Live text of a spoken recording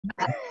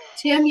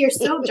Tim, you're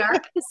so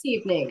dark this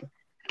evening.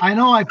 I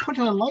know, I put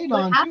a light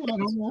What on happened? too. I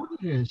don't know what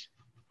it is.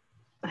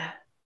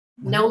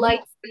 No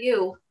light for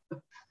you.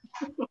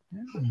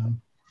 Yeah.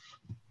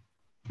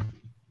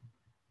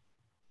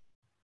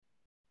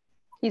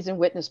 He's in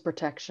witness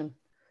protection.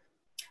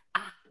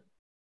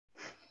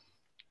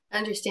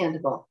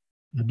 Understandable.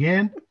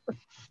 Again?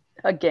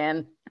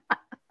 Again.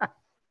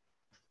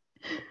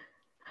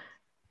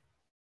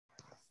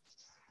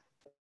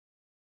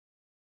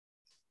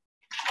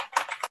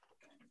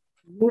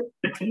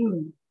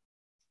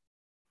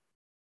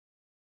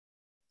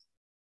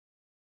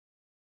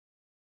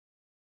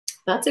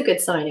 That's a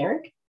good sign,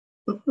 Eric.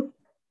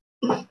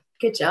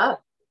 Good job.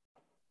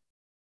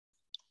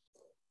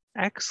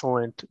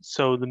 Excellent.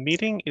 So the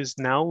meeting is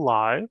now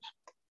live.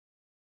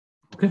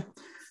 Okay.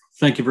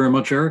 Thank you very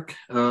much, Eric.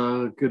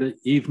 Good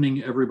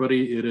evening,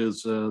 everybody. It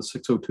is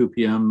 6:02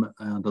 p.m.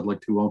 and I'd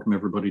like to welcome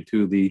everybody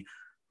to the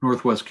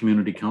Northwest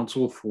Community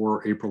Council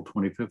for April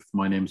 25th.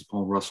 My name is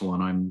Paul Russell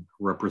and I'm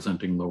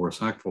representing Lower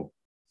Sackville.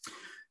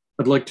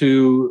 I'd like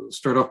to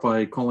start off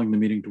by calling the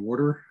meeting to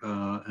order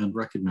and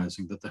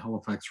recognizing that the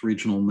Halifax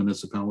Regional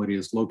Municipality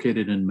is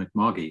located in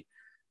Mi'kma'ki,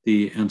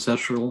 the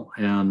ancestral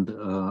and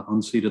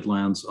unceded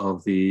lands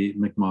of the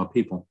Mi'kmaq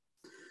people.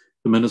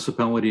 The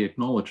municipality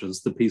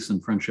acknowledges the peace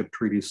and friendship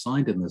treaties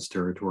signed in this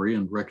territory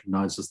and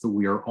recognizes that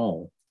we are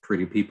all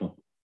treaty people.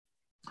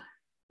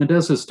 And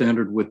as is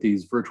standard with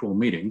these virtual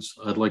meetings,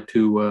 I'd like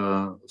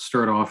to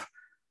start off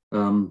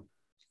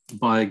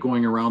by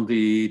going around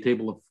the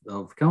table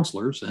of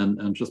councillors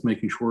and just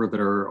making sure that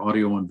our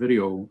audio and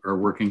video are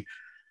working.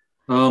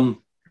 And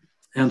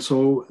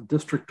so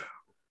District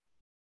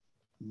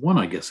 1,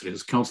 I guess it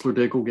is, Councillor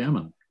Daigle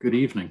Gammon. Good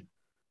evening.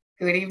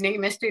 Good evening,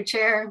 Mr.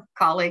 Chair,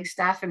 colleagues,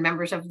 staff, and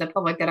members of the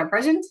public that are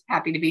present.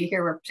 Happy to be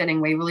here representing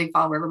Waverley,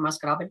 Fall River,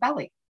 Musquodoboit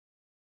Valley.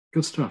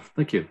 Good stuff,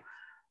 thank you.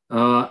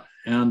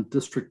 And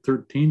District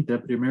 13,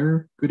 Deputy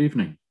Mayor, good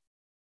evening.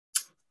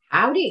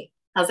 Howdy.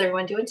 How's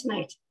everyone doing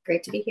tonight?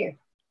 Great to be here.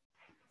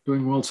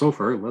 Doing well so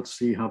far. Let's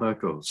see how that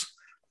goes.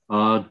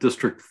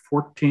 District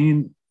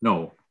 14,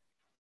 no.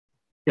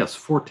 Yes,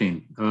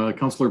 14,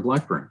 Councillor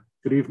Blackburn,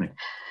 good evening.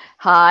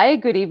 Hi,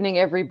 good evening,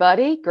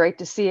 everybody. Great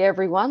to see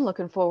everyone.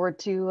 Looking forward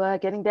to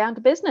getting down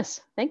to business.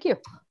 Thank you.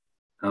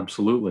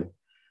 Absolutely.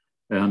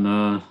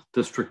 And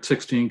District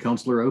 16,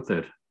 Councillor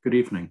Outhead, good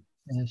evening.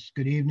 Yes,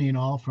 good evening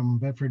all from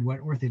Bedford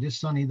Wentworth. It is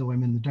sunny, though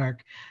I'm in the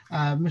dark.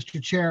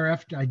 Mr. Chair,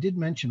 after I did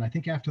mention, I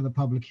think after the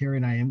public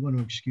hearing, I am going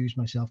to excuse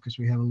myself because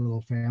we have a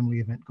little family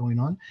event going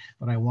on,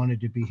 but I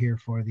wanted to be here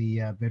for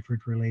the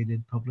Bedford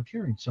related public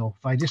hearing. So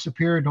if I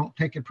disappear, don't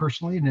take it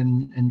personally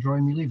and enjoy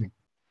me leaving.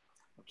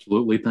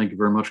 Absolutely. Thank you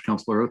very much,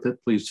 Councillor Outhead.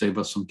 Please save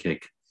us some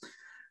cake.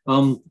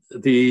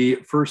 The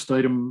first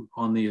item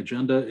on the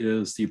agenda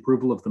is the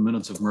approval of the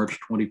minutes of March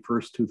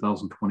 21st,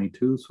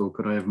 2022. So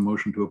could I have a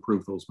motion to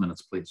approve those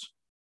minutes, please?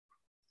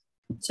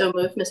 So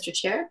moved, Mr.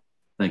 Chair.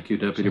 Thank you,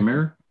 Deputy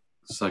Mayor.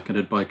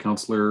 Seconded by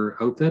Councillor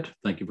Outhead.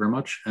 Thank you very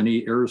much.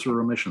 Any errors or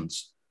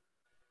omissions?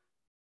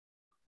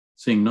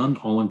 Seeing none,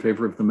 all in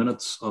favor of the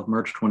minutes of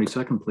March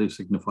 22nd, please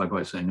signify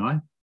by saying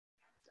aye.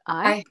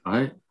 Aye.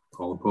 Aye.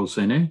 All opposed,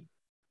 say nay.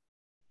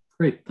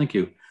 Great, thank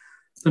you.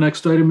 The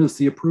next item is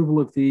the approval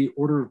of the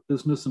order of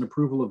business and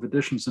approval of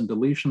additions and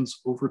deletions.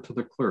 Over to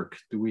the clerk.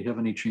 Do we have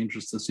any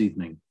changes this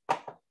evening?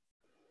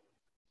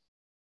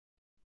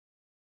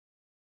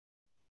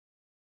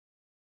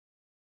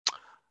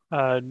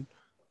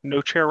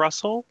 No, Chair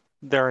Russell.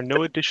 There are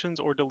no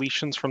additions or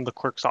deletions from the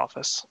clerk's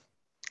office.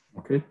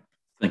 Okay,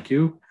 thank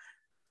you.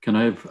 Can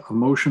I have a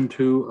motion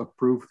to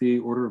approve the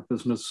order of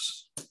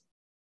business?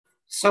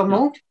 So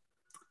moved.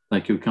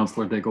 Thank you,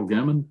 Councillor Daigle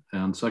Gammon.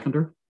 And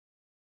seconder?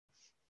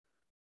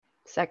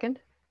 Second.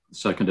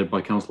 Seconded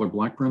by Councillor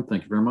Blackburn.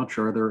 Thank you very much.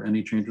 Are there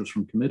any changes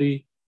from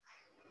committee?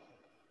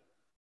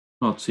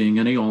 Not seeing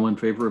any. All in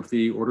favor of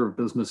the order of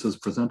business as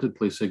presented,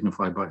 please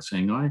signify by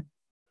saying aye.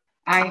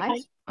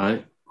 Aye.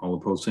 Aye. All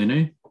opposed, say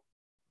nay.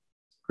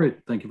 Great.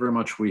 Thank you very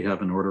much. We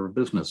have an order of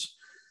business.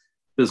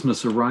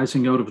 Business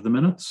arising out of the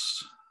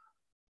minutes?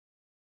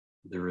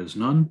 There is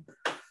none.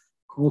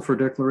 Call for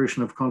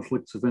declaration of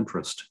conflicts of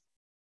interest.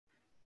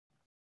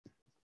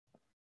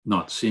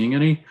 Not seeing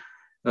any.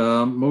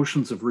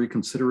 Motions of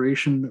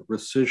reconsideration,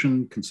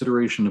 rescission,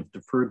 consideration of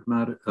deferred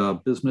matter,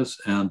 business,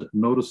 and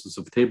notices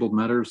of tabled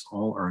matters,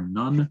 all are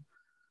none.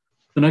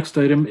 The next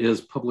item is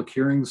public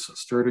hearings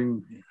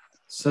starting,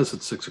 says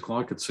at 6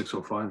 o'clock, it's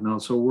 6:05 now,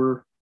 so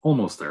we're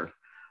almost there.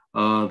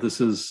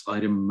 This is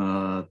item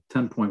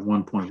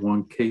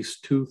 10.1.1, case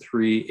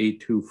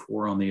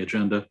 23824 on the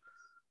agenda,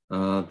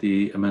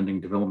 the amending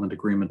development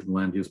agreement and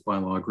land use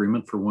bylaw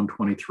agreement for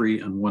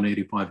 123 and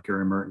 185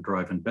 Gary Martin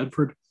Drive in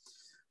Bedford.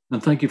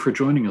 And thank you for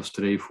joining us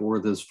today for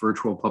this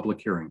virtual public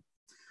hearing.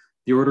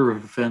 The order of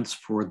events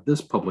for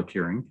this public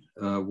hearing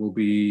will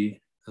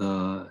be,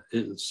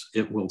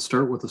 it will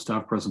start with a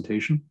staff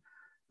presentation,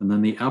 and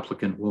then the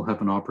applicant will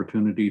have an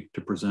opportunity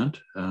to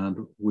present,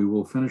 and we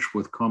will finish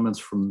with comments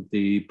from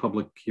the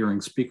public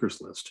hearing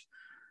speakers list.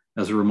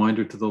 As a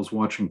reminder to those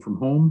watching from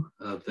home,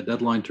 the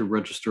deadline to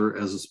register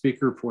as a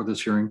speaker for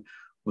this hearing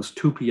was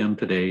 2 p.m.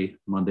 today,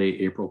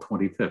 Monday, April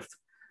 25th.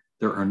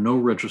 There are no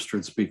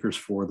registered speakers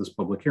for this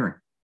public hearing.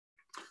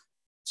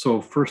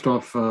 So first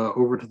off,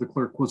 over to the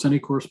clerk, was any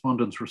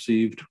correspondence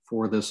received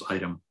for this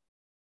item?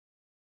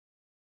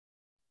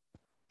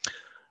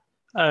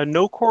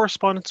 No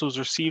correspondence was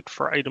received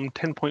for item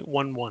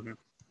 10.11.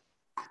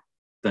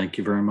 Thank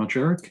you very much,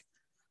 Eric.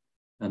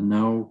 And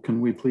now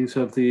can we please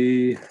have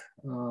the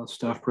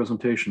staff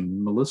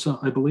presentation? Melissa,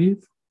 I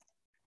believe.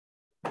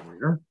 There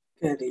we are.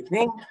 Good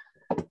evening.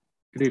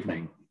 Good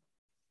evening.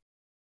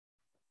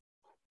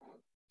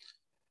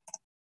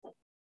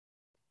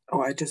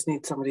 Oh, I just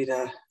need somebody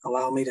to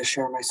allow me to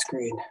share my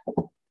screen.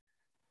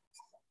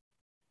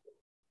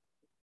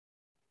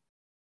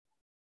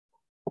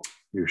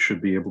 You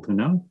should be able to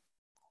now.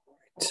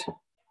 Right.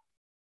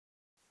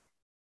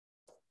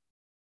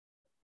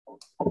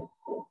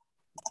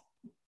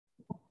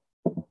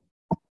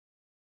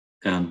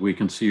 And we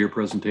can see your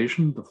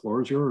presentation. The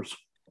floor is yours.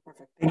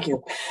 Perfect. Thank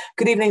you.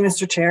 Good evening,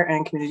 Mr. Chair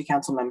and Community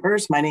Council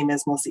members. My name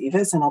is Melissa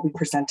Evis, and I'll be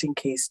presenting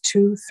case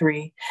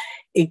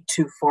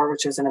 23824,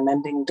 which is an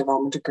amending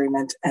development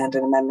agreement and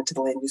an amendment to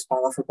the land use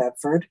bylaw for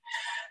Bedford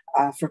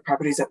for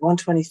properties at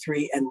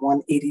 123 and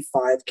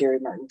 185 Gary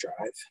Martin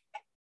Drive.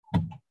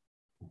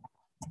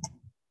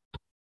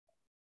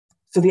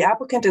 So the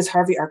applicant is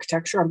Harvey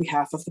Architecture on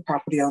behalf of the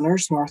property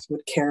owners,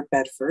 Northwood Care,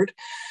 Bedford.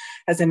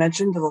 As I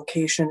mentioned, the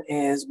location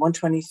is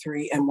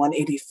 123 and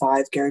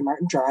 185 Gary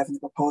Martin Drive, and the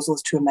proposal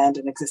is to amend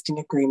an existing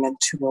agreement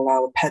to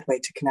allow a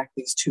pedway to connect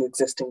these two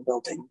existing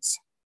buildings.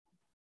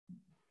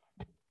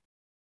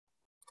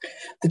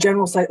 The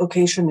general site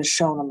location is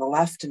shown on the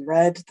left in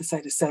red. The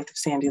site is south of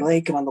Sandy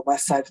Lake and on the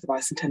west side of the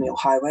Bicentennial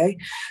Highway.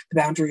 The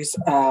boundaries,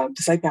 the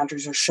site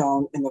boundaries are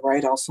shown in the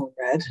right, also in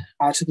red.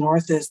 To the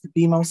north is the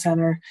BMO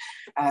Center.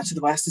 To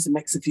the west is a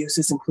mix of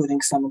uses,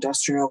 including some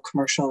industrial,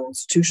 commercial, and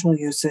institutional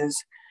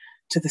uses.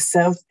 To the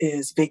south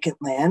is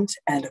vacant land,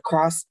 and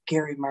across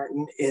Gary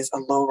Martin is a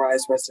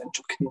low-rise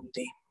residential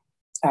community.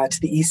 To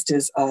the east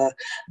is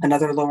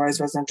another low-rise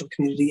residential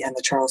community and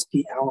the Charles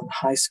P. Allen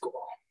High School.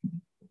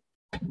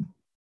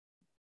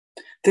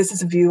 This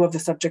is a view of the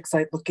subject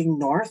site looking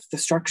north. The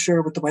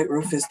structure with the white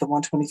roof is the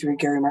 123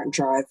 Gary Martin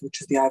Drive, which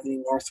is the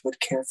Ivany Northwood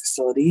Care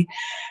Facility.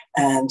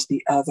 And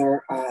the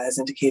other, as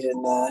indicated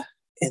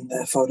in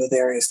the photo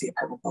there, is the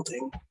apartment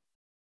building.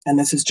 And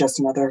this is just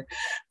another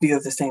view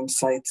of the same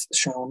sites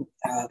shown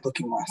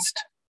looking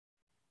west.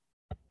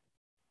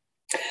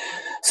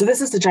 So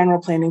this is the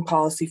general planning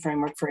policy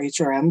framework for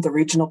HRM. The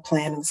regional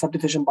plan and the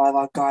subdivision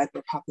bylaw guide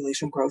where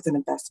population growth and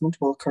investment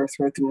will occur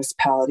throughout the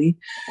municipality.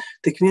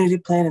 The community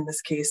plan, in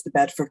this case, the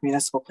Bedford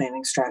Municipal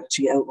Planning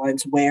Strategy,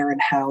 outlines where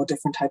and how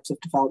different types of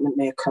development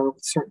may occur,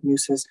 with certain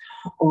uses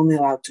only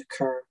allowed to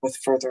occur with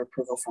further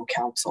approval from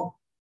council.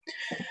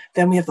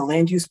 Then we have the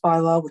land use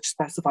bylaw, which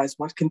specifies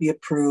what can be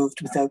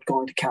approved without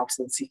going to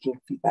council and seeking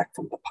feedback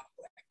from the public.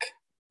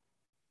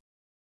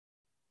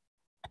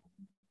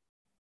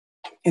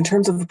 In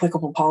terms of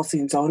applicable policy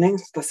and zoning,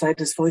 the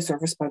site is fully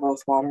serviced by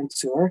both water and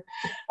sewer.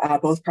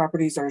 Both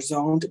properties are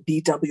zoned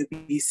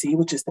BWBC,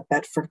 which is the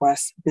Bedford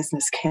West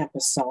Business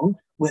Campus Zone,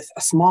 with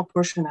a small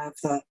portion of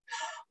the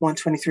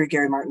 123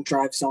 Gary Martin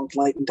Drive zoned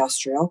light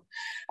industrial.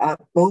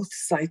 Both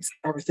sites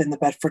are within the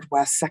Bedford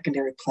West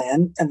secondary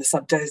plan, and the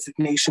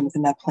sub-designation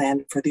within that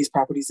plan for these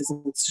properties is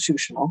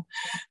institutional.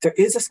 There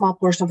is a small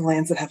portion of the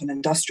lands that have an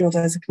industrial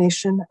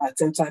designation. It's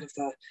outside of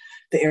the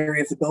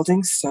area of the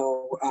building,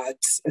 so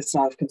it's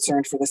not of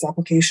concern for this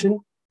application.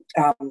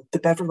 The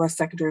Bedford West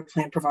secondary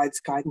plan provides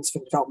guidance for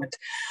the development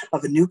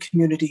of a new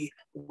community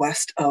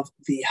west of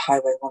the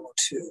Highway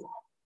 102.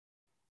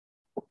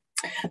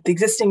 The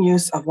existing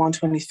use of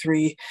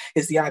 123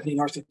 is the Ivany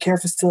Northwood Care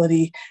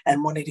Facility,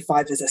 and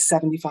 185 is a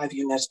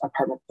 75-unit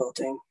apartment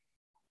building.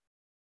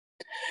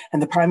 And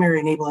the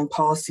primary enabling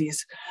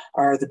policies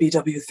are the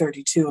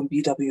BW32 and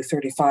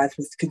BW35,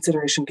 with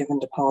consideration given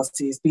to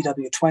policies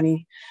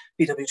BW20,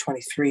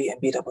 BW23,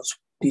 and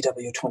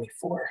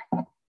BW24.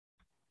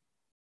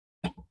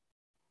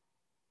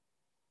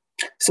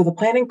 So the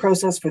planning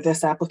process for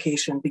this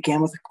application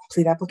began with a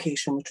complete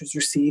application, which was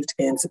received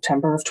in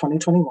September of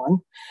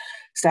 2021.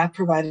 Staff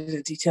provided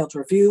a detailed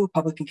review.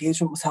 Public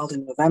engagement was held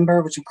in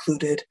November, which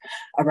included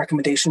a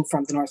recommendation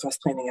from the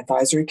Northwest Planning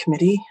Advisory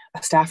Committee.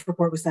 A staff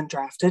report was then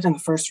drafted, and the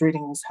first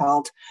reading was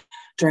held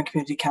during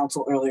Community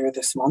Council earlier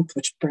this month,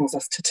 which brings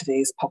us to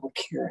today's public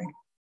hearing.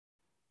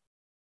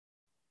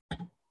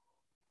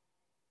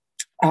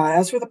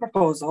 As for the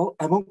proposal,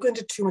 I won't go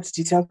into too much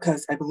detail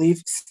because I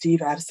believe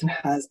Steve Addison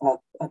has a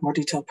more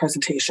detailed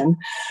presentation,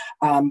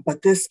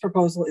 but this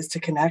proposal is to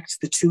connect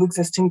the two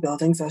existing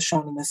buildings as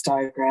shown in this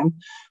diagram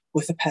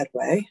with a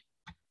pedway.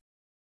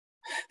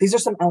 These are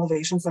some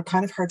elevations. They're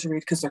kind of hard to read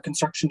because they're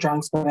construction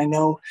drawings, but I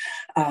know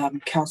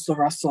Councillor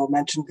Russell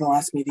mentioned in the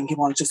last meeting he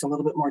wanted just a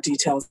little bit more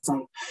details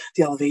on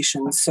the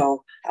elevations.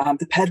 So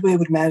the pedway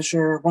would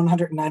measure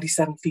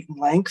 197 feet in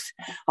length.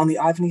 On the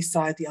Ivany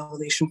side, the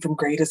elevation from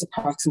grade is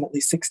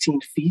approximately 16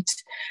 feet.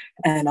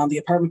 And on the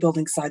apartment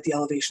building side, the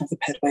elevation of the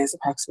pedway is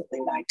approximately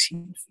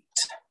 19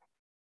 feet.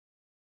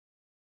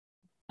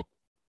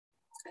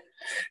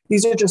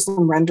 These are just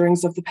some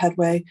renderings of the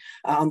pedway.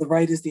 On the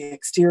right is the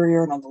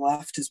exterior, and on the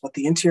left is what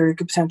the interior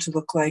could potentially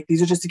look like.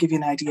 These are just to give you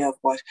an idea of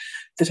what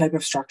the type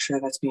of structure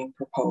that's being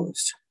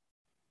proposed.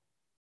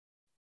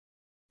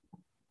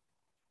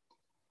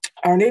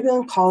 Our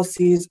enabling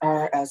policies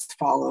are as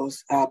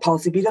follows.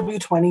 Policy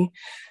BW20,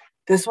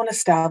 this one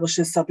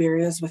establishes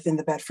subareas within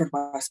the Bedford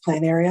West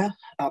Plain area.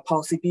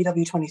 Policy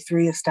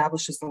BW23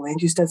 establishes the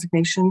land use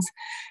designations.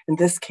 In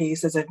this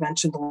case, as I've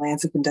mentioned, the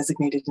lands have been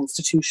designated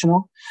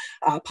institutional.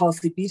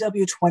 Policy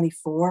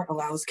BW24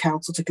 allows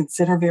council to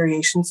consider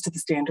variations to the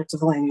standards of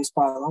the land use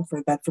bylaw for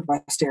the Bedford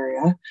West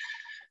area.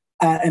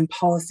 And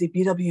policy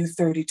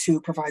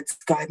BW32 provides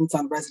guidance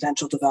on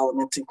residential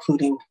development,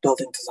 including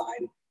building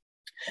design.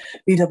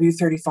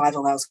 BW35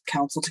 allows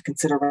council to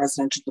consider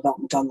residential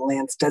development on the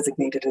lands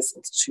designated as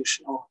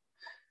institutional.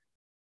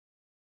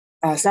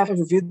 Staff have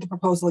reviewed the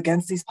proposal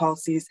against these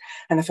policies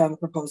and have found the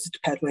proposed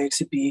pedway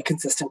to be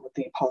consistent with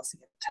the policy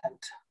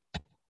intent.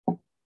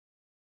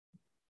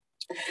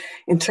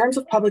 In terms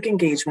of public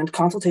engagement,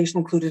 consultation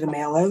included a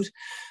mail out,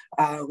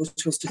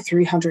 which was to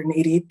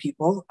 388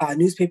 people, a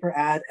newspaper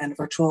ad, and a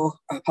virtual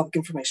public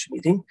information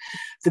meeting.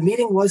 The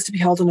meeting was to be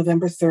held on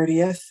November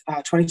 30th,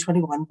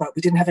 2021, but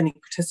we didn't have any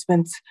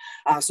participants,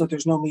 so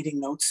there's no meeting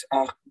notes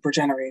were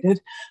generated.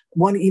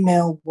 One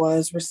email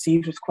was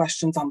received with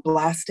questions on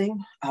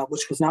blasting,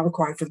 which was not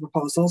required for the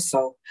proposal,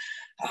 so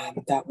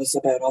that was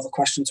about all the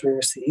questions we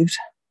received.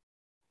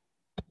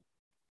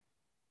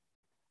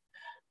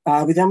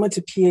 We then went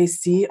to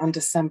PAC on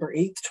December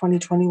 8th,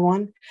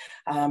 2021.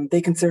 They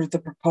considered the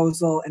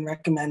proposal and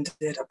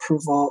recommended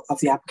approval of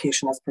the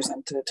application as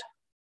presented.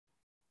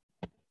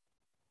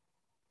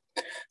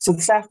 So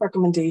the staff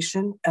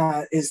recommendation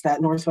is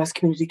that Northwest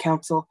Community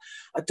Council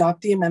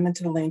adopt the amendment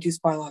to the land use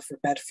bylaw for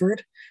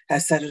Bedford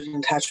as set in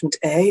attachment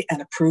A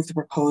and approve the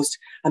proposed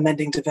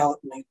amending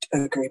development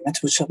agreement,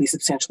 which shall be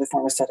substantially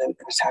form as set out in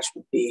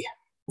attachment B.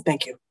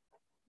 Thank you.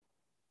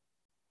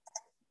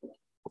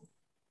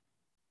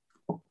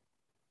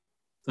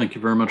 Thank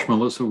you very much,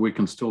 Melissa. We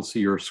can still see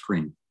your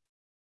screen.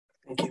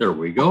 Thank you. There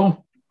we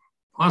go.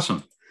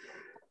 Awesome.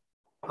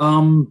 So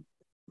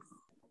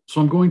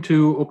I'm going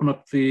to open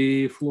up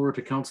the floor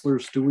to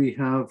councillors. Do we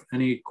have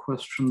any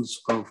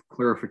questions of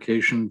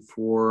clarification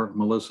for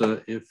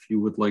Melissa? If you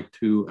would like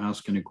to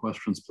ask any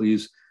questions,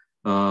 please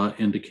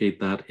indicate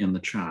that in the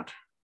chat.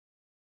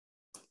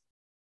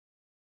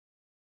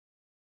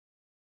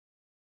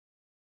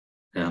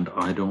 And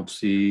I don't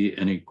see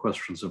any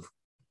questions of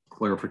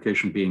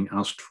clarification being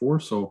asked for,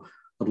 so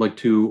I'd like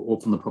to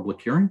open the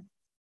public hearing.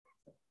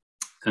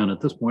 And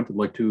at this point, I'd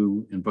like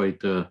to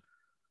invite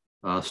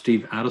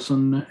Steve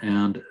Addison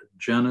and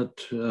Janet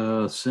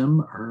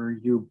Sim. Are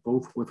you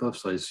both with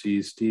us? I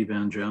see Steve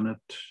and Janet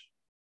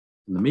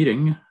in the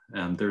meeting,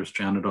 and there's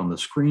Janet on the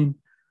screen.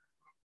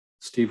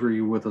 Steve, are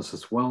you with us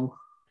as well?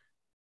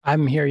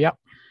 I'm here, yep.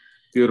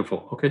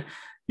 Beautiful, okay.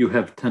 You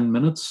have 10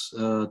 minutes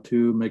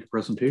to make a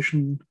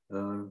presentation.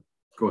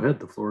 Go ahead,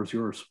 the floor is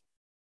yours.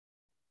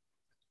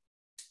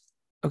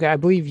 Okay, I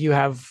believe you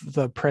have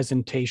the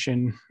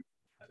presentation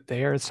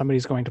there.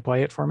 Somebody's going to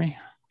play it for me.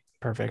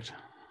 Perfect.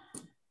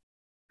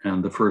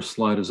 And the first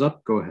slide is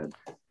up. Go ahead.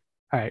 All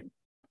right.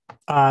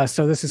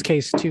 So this is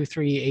case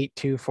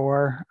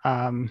 23824,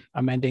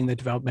 amending the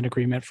development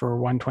agreement for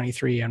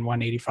 123 and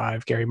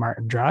 185 Gary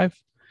Martin Drive.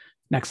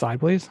 Next slide,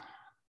 please.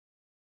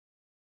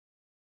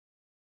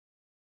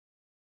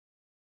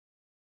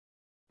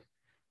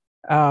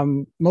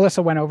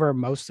 Melissa went over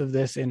most of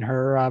this in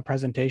her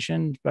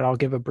presentation, but I'll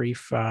give a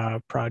brief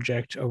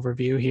project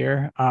overview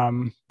here.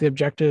 The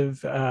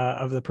objective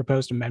of the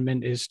proposed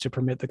amendment is to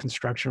permit the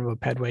construction of a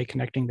pedway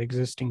connecting the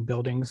existing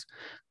buildings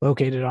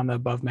located on the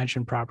above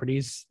mentioned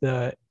properties.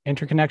 The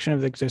interconnection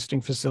of the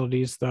existing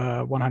facilities,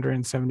 the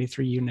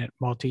 173 unit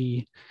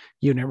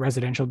multi-unit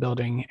residential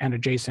building and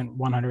adjacent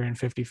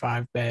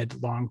 155 bed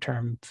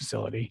long-term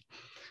facility.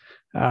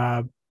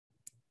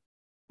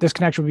 This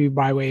connection would be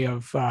by way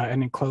of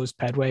an enclosed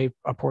pedway,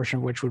 a portion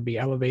of which would be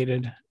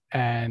elevated,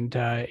 and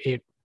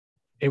it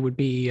would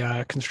be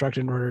constructed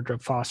in order to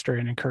foster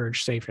and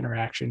encourage safe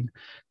interaction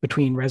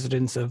between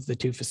residents of the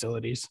two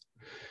facilities.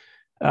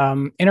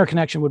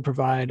 Interconnection would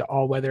provide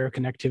all-weather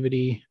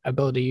connectivity,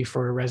 ability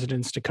for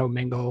residents to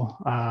commingle,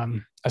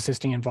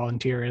 assisting in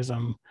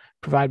volunteerism,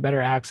 provide better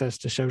access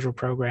to social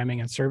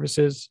programming and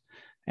services,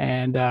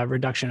 and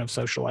reduction of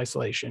social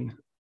isolation.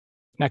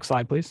 Next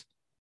slide, please.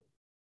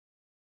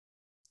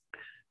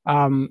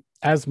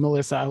 As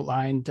Melissa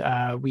outlined,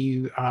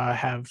 we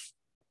have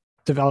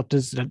developed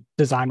a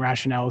design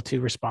rationale to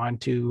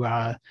respond to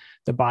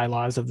the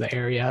bylaws of the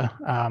area,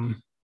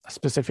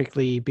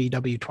 specifically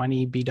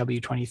BW20,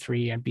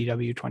 BW23, and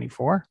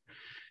BW24.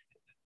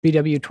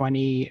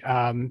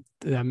 BW20,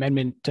 the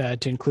amendment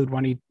to include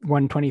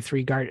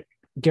 123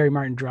 Gary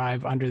Martin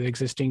Drive under the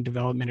existing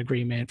development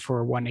agreement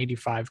for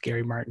 185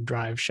 Gary Martin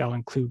Drive shall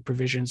include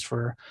provisions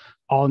for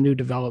all new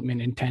development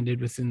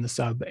intended within the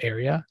sub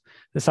area.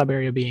 The sub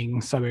area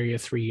being sub area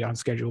 3 on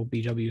schedule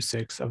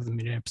BW6 of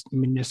the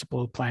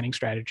municipal planning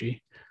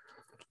strategy.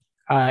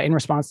 In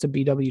response to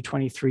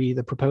BW23,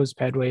 the proposed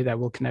pedway that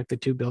will connect the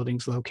two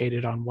buildings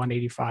located on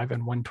 185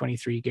 and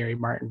 123 Gary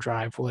Martin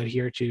Drive will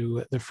adhere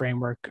to the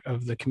framework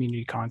of the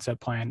community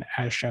concept plan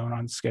as shown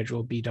on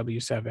schedule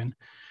BW7.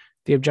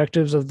 The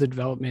objectives of the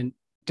development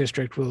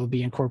district will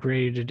be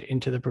incorporated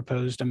into the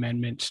proposed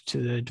amendment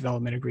to the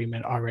development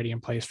agreement already in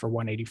place for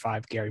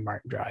 185 Gary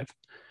Martin Drive.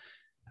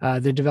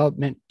 The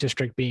development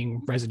district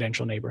being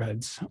residential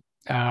neighborhoods.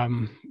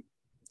 The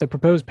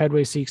proposed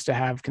pedway seeks to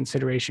have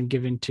consideration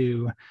given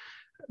to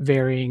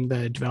varying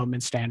the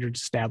development standards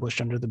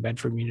established under the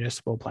Bedford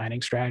Municipal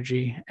Planning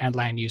Strategy and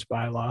Land Use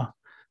Bylaw,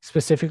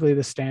 specifically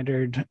the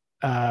standards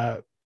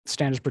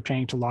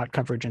pertaining to lot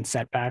coverage and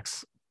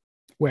setbacks,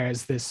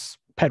 whereas this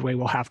pedway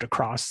will have to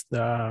cross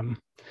the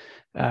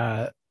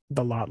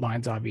lot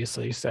lines,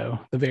 obviously. So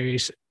the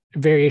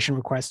variation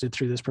requested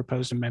through this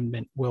proposed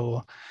amendment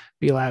will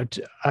be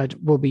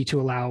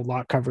to allow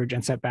lot coverage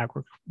and setback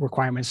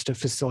requirements to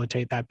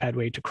facilitate that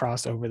pedway to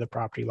cross over the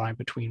property line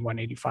between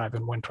 185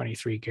 and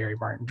 123 Gary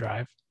Martin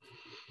Drive.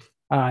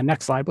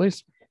 Next slide,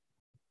 please.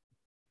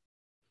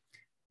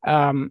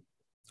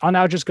 I'll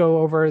now just go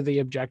over the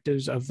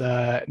objectives of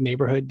the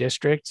neighborhood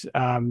district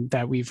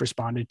that we've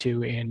responded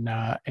to in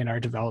our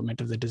development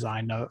of the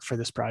design note for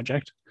this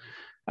project.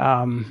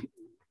 The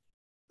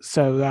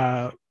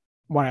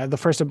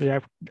first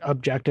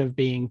objective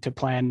being to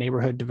plan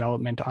neighborhood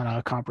development on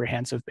a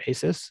comprehensive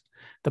basis.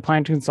 The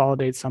plan to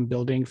consolidate some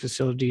building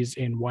facilities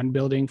in one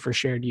building for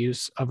shared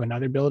use of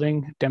another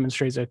building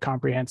demonstrates a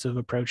comprehensive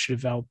approach to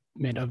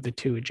development of the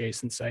two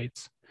adjacent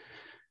sites.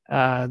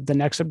 The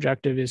next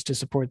objective is to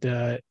support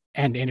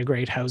and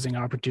integrate housing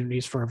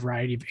opportunities for a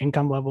variety of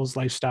income levels,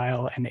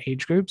 lifestyle, and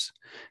age groups.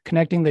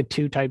 Connecting the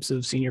two types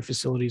of senior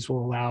facilities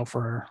will allow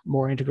for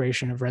more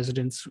integration of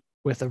residents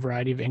with a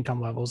variety of income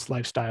levels,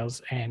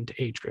 lifestyles, and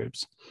age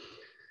groups.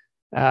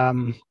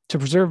 The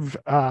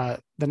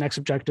next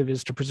objective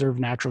is to preserve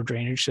natural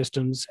drainage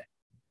systems.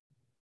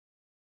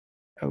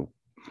 Oh.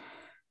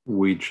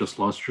 We just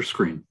lost your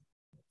screen.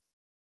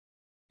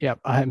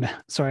 Yep, I'm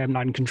sorry, I'm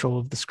not in control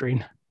of the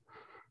screen.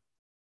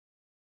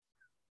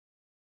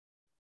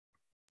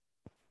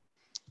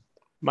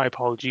 My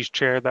apologies,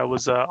 Chair. That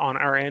was on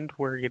our end.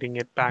 We're getting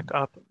it back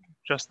up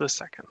just this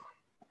second.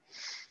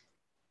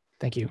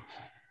 Thank you.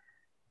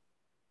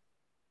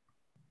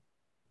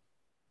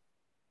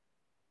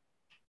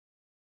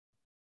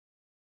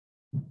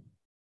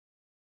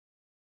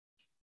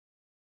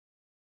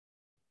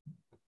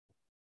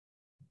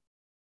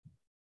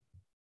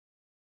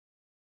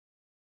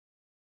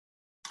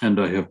 And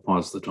I have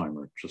paused the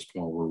timer just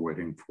while we're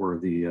waiting for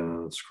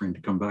the screen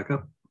to come back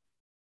up.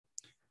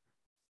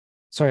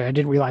 Sorry, I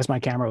didn't realize my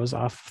camera was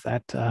off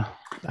that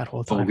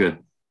whole time. All good.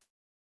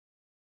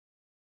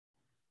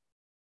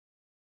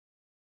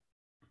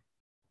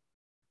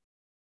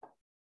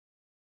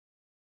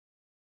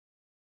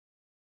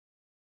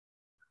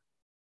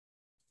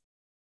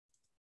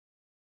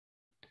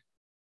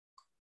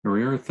 Here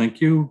we are.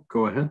 Thank you.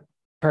 Go ahead.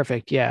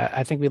 Perfect. Yeah,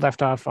 I think we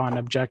left off on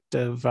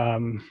objective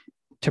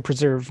to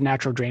preserve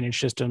natural drainage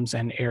systems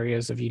and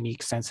areas of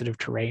unique sensitive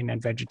terrain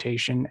and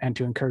vegetation, and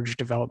to encourage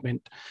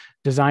development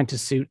designed to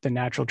suit the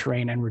natural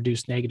terrain and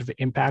reduce negative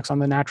impacts on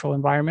the natural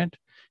environment.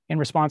 In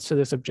response to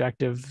this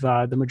objective,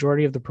 the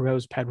majority of the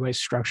proposed pedway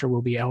structure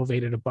will be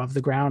elevated above the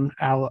ground,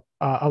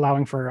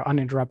 allowing for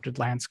uninterrupted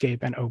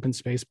landscape and open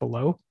space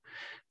below.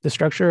 The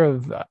structure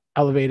of the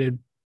elevated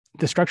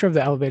portion of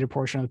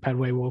the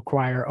pedway will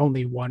require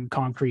only one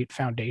concrete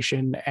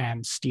foundation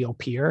and steel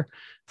pier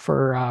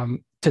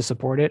to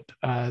support it,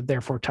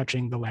 therefore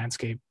touching the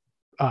landscape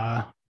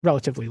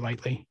relatively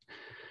lightly.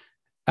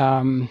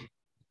 The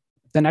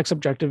next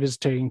objective is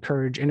to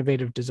encourage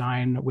innovative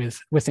design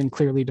within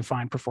clearly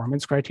defined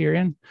performance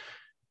criterion.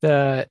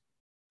 The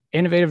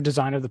innovative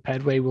design of the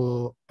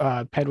pedway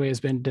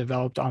has been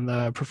developed on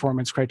the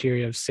performance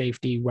criteria of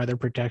safety, weather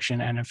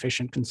protection, and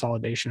efficient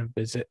consolidation of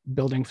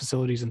building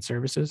facilities and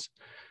services.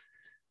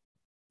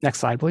 Next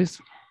slide, please.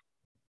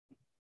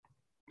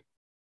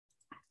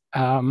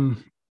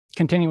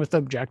 Continuing with the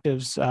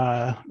objectives,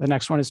 the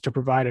next one is to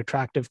provide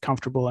attractive,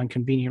 comfortable, and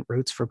convenient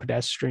routes for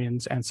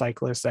pedestrians and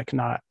cyclists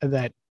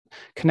that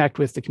connect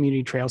with the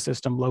community trail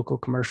system, local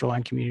commercial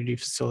and community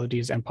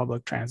facilities, and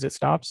public transit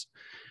stops.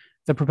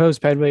 The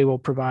proposed pedway will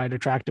provide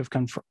attractive,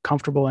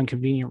 comfortable, and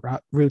convenient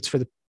routes for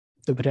the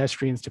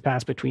pedestrians to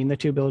pass between the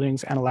two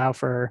buildings and allow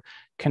for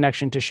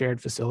connection to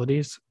shared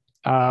facilities.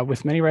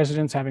 With many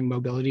residents having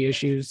mobility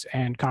issues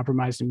and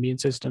compromised immune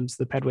systems,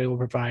 the pedway will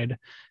provide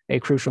a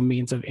crucial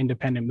means of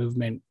independent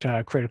movement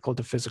critical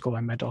to physical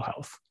and mental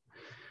health.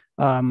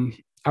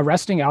 A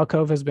resting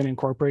alcove has been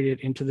incorporated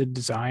into the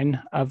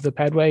design of the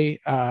pedway.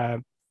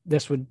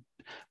 This would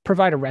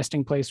provide a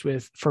resting place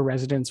for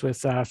residents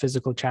with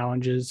physical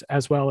challenges,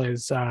 as well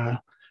as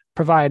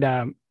provide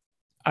a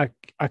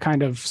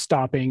kind of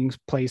stopping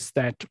place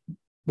that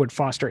would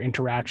foster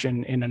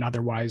interaction in an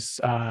otherwise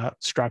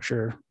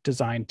structure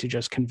designed to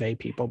just convey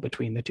people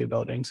between the two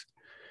buildings.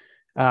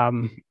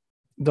 There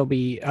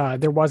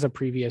was a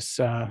previous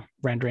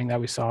rendering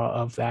that we saw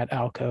of that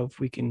alcove.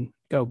 We can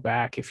go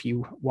back if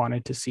you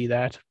wanted to see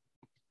that.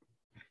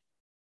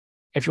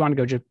 If you want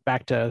to go just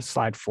back to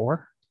slide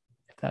 4,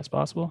 if that's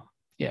possible.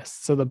 Yes,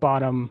 so the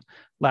bottom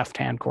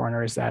left-hand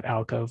corner is that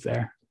alcove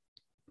there.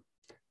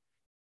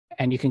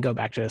 And you can go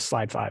back to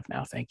slide 5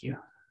 now, thank you.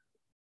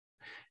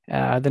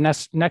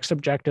 The next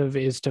objective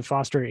is to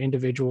foster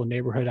individual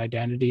neighborhood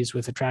identities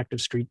with attractive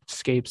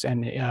streetscapes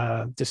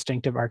and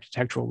distinctive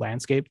architectural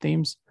landscape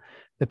themes.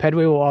 The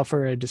pedway will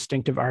offer a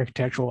distinctive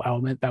architectural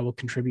element that will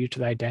contribute to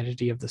the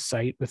identity of the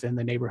site within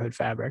the neighborhood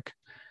fabric.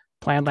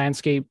 Planned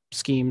landscape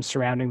schemes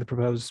surrounding the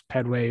proposed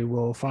pedway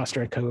will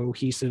foster a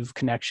cohesive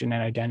connection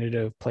and identity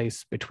of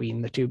place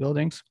between the two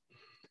buildings.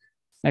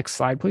 Next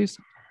slide, please.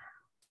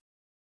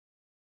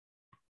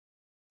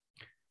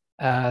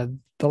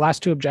 The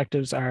last two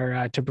objectives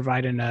are to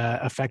provide an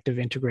effective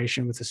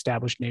integration with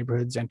established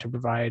neighborhoods and to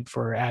provide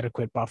for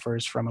adequate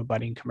buffers from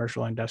abutting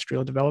commercial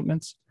industrial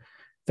developments.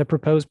 The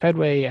proposed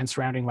pedway and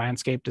surrounding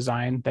landscape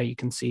design that you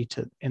can see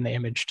in the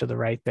image to the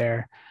right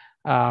there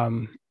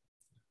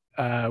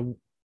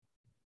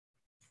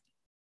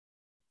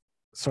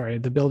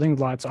the building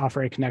lots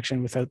offer a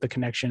connection without the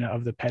connection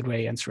of the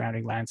pedway and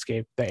surrounding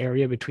landscape. The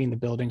area between the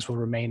buildings will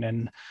remain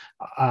an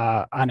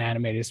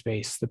unanimated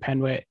space. The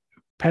pedway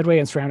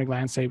and surrounding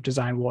landscape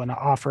design will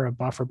offer a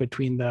buffer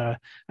between the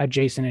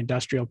adjacent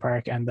industrial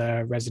park and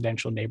the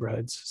residential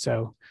neighborhoods.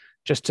 So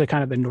just to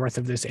kind of the north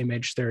of this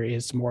image, there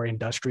is more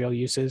industrial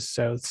uses.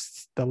 So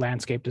the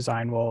landscape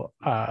design will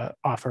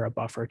offer a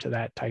buffer to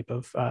that type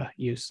of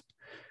use.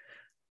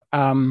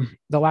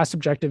 The last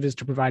objective is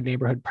to provide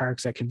neighborhood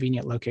parks at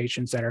convenient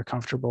locations that are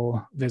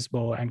comfortable,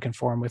 visible, and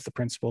conform with the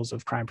principles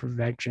of crime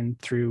prevention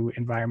through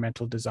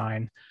environmental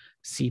design,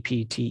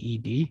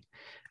 CPTED.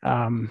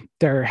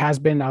 There has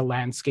been a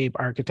landscape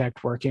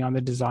architect working on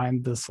the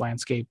design. This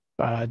landscape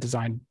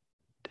design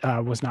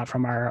was not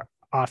from our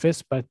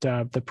office, but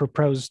the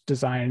proposed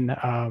design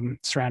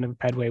surrounding the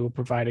pedway will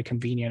provide a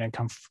convenient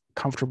and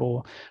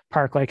comfortable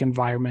park-like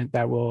environment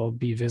that will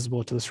be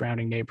visible to the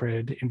surrounding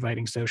neighborhood,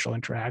 inviting social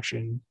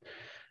interaction.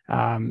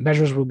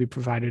 Measures will be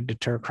provided to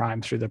deter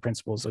crime through the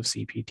principles of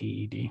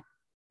CPTED.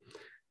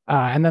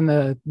 And then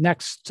the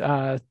next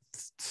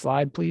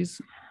slide,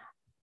 please.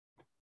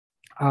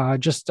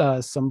 Just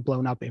some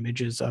blown up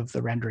images of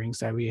the renderings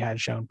that we had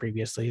shown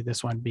previously.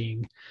 This one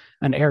being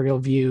an aerial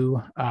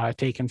view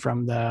taken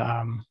from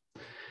the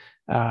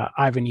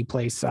Ivan E.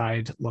 Place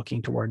side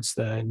looking towards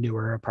the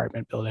newer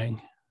apartment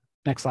building.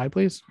 Next slide,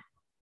 please.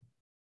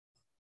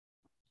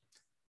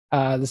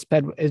 This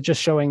bed is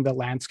just showing the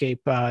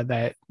landscape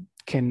that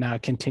can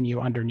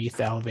continue underneath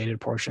the elevated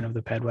portion of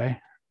the pedway.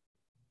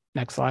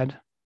 Next slide.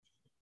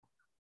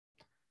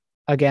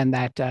 Again,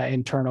 that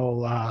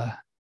internal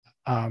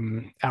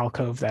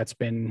alcove that's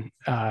been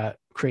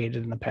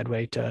created in the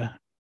pedway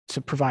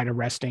to provide a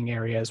resting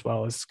area as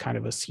well as kind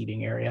of a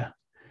seating area.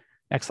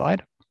 Next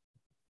slide.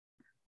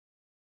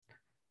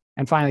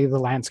 And finally, the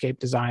landscape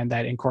design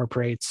that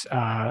incorporates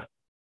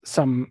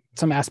some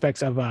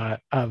aspects of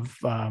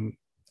an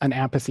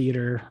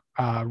amphitheater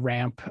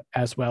ramp,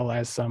 as well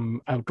as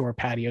some outdoor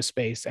patio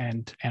space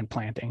and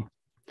planting.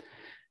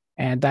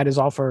 And that is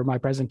all for my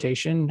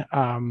presentation.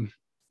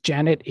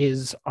 Janet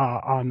is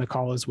on the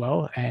call as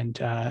well, and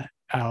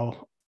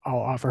I'll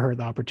offer her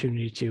the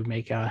opportunity to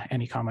make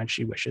any comments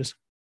she wishes.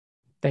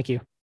 Thank you.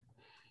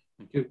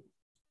 Thank you.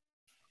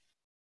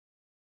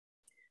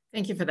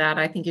 Thank you for that.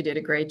 I think you did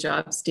a great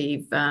job,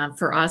 Steve.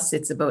 For us,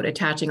 it's about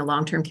attaching a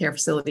long-term care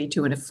facility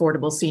to an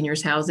affordable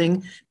seniors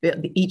housing.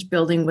 Each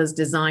building was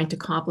designed to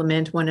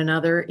complement one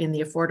another. In the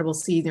affordable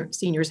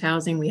seniors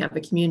housing, we have a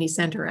community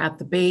center at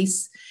the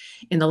base.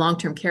 In the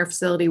long-term care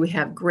facility, we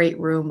have great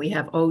room. We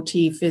have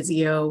OT,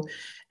 physio,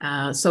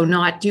 so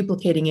not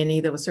duplicating any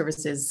of those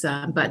services,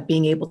 but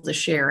being able to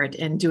share it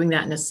and doing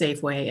that in a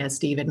safe way, as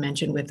Steve had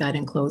mentioned, with that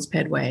enclosed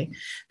pedway.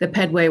 The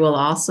pedway will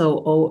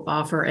also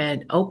offer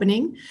an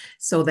opening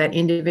so that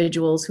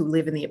individuals who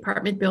live in the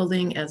apartment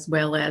building, as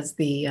well as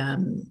the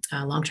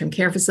long-term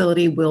care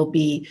facility, will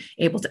be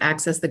able to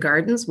access the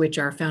gardens, which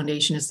our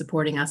foundation is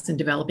supporting us in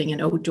developing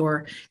an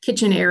outdoor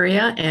kitchen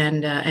area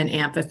and an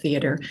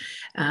amphitheater.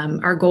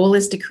 Our goal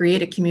is to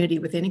create a community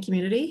within a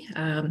community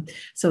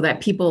so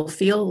that people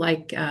feel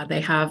like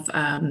they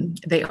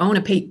own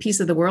a piece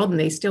of the world and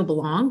they still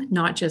belong,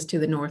 not just to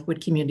the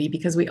Northwood community,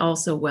 because we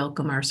also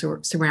welcome our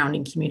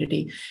surrounding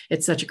community.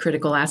 It's such a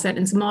critical asset,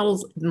 and it's a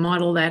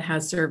model that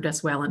has served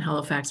us well in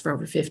Halifax for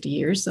over 50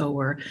 years. So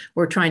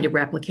we're trying to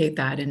replicate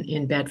that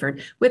in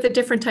Bedford with a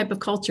different type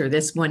of culture.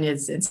 This one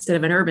is, instead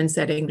of an urban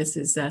setting, this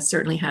is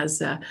certainly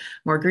has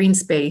more green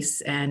space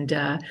and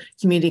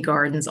community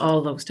gardens,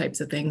 all those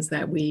types of things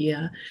that we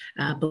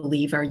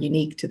believe are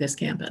unique to this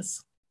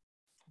campus.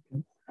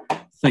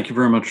 Thank you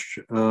very much,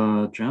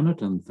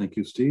 Janet, and thank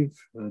you, Steve.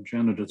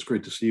 Janet, it's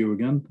great to see you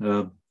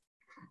again.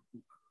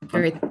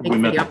 We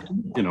met,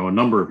 a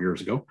number of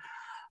years ago.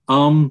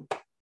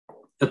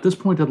 At this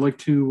point, I'd like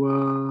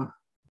to,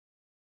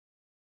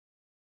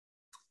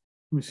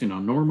 let me see now.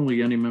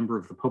 Normally, any member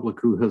of the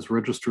public who has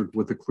registered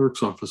with the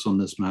clerk's office on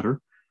this matter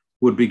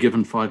would be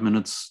given 5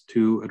 minutes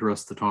to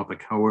address the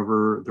topic.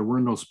 However, there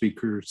were no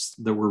speakers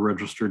that were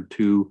registered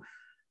to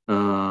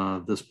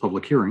this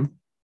public hearing.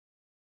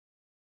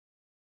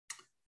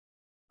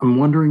 I'm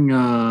wondering,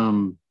 at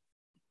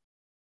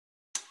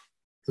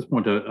this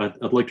point,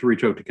 I'd like to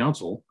reach out to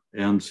council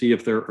and see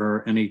if there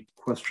are any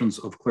questions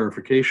of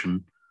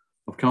clarification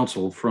of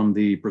council from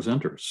the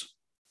presenters.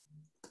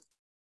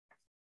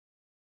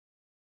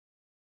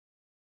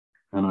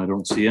 And I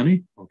don't see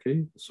any.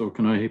 Okay, so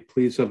can I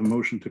please have a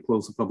motion to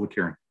close the public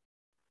hearing?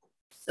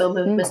 So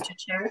moved, Mr.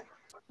 Chair.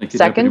 Thank you,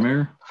 Second. Deputy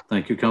Mayor.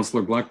 Thank you,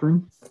 Councillor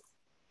Blackburn.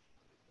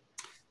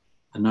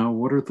 And now,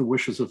 what are the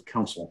wishes of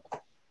council?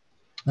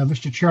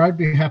 Mr. Chair, I'd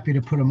be happy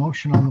to put a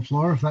motion on the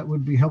floor if that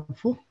would be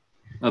helpful.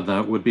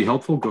 That would be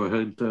helpful. Go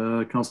ahead,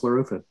 Councillor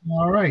Outfit.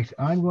 All right,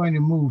 I'm going to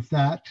move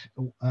that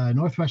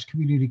Northwest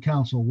Community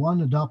Council,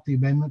 1, adopt the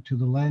amendment to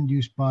the land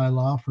use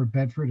bylaw for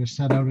Bedford as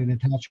set out in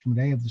attachment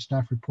A of the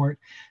staff report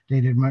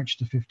dated March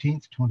the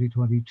 15th,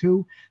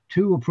 2022.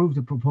 2, approve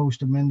the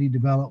proposed amended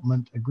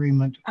development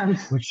agreement,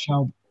 which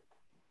shall...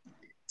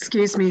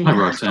 Excuse me. Hi,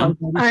 Roxanne.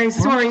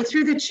 Sorry,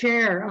 through the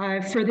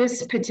chair, for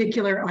this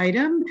particular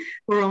item,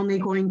 we're only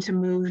going to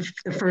move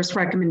the first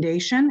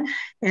recommendation.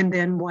 And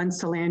then once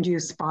the land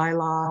use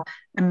bylaw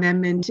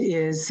amendment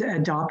is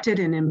adopted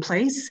and in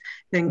place,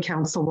 then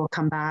council will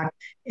come back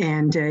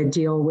and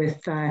deal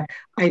with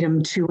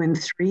item 2 and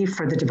 3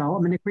 for the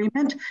development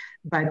agreement.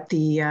 But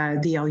the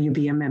LUB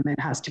amendment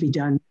has to be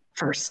done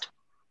first.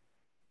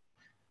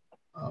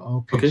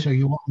 Okay, so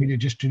you want me to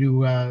just to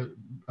do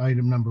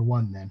item number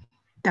 1 then?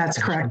 That's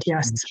correct,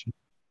 yes.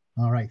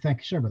 All right, thank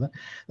you, sir, for that.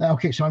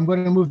 Okay, so I'm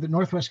going to move the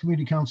Northwest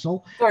Community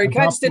Council. Sorry,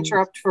 can I just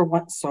interrupt for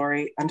one?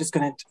 Sorry, I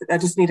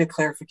just need a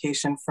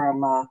clarification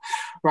from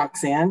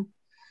Roxanne.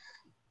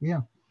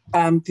 Yeah.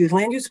 The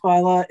land use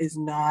bylaw is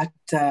not,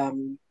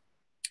 the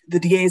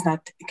DA is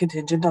not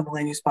contingent on the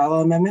land use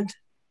bylaw amendment.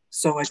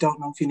 So I don't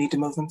know if you need to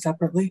move them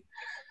separately.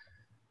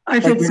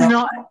 If it's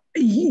not,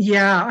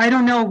 yeah, I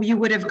don't know. You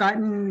would have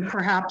gotten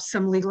perhaps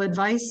some legal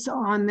advice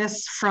on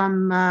this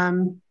from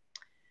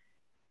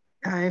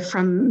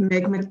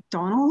Meg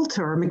McDonald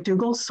or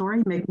McDougall,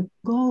 sorry, Meg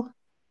McDougall.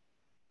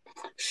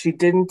 She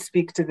didn't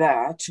speak to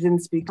that. She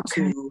didn't speak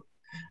to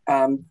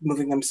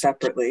moving them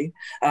separately.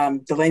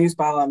 The land use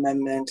bylaw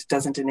amendment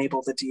doesn't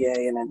enable the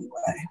DA in any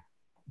way.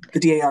 The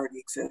DA already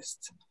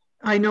exists.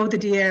 I know the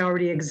DA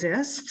already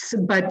exists,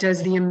 but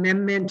does the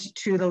amendment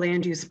to the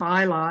land use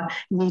bylaw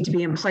need to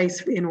be in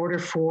place in order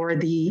for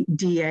the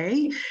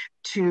DA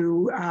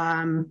to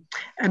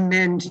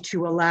amend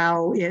to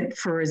allow it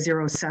for a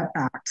 0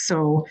 setback?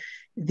 So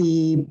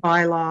the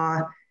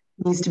bylaw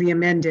needs to be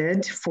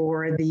amended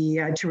for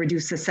the to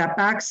reduce the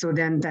setback, so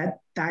then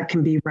that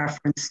can be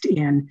referenced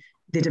in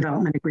the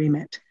development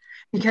agreement.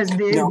 Because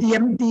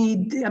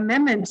the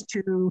amendment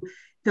to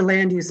the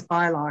land use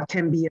bylaw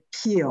can be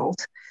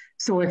appealed.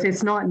 So if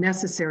it's not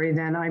necessary,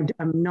 then I'm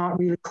not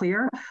really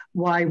clear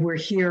why we're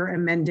here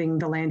amending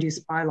the land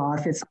use bylaw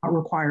if it's not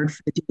required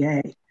for the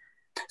DA.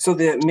 So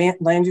the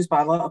land use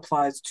bylaw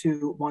applies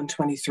to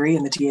 123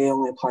 and the DA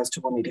only applies to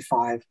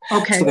 185.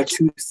 Okay. So they're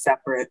 2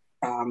 separate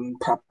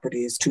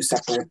properties, 2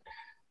 separate,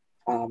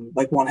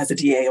 like one has a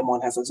DA and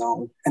one has a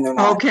zone, and they're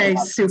not. Okay,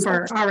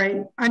 super. All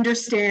right,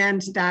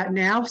 understand that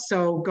now.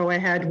 So go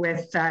ahead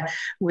with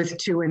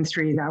 2 and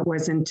 3. That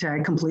wasn't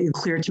completely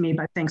clear to me,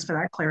 but thanks for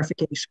that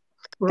clarification.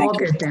 We're all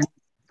good then.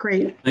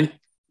 Great.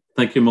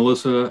 Thank you,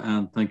 Melissa,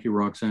 and thank you,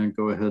 Roxanne.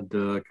 Go ahead,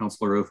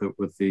 Councillor Outfit,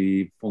 with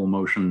the full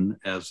motion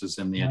as is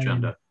in the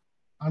agenda.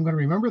 I'm going to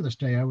remember this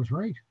day. I was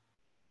right.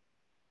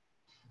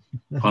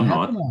 I'm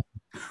not.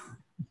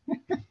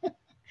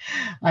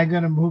 I'm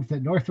going to move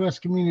that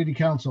Northwest Community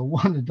Council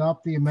 1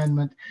 adopt the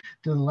amendment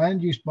to the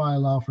land use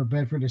bylaw for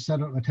Bedford as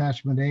set out in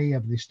attachment A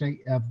of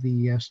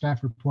the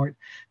staff report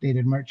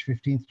dated March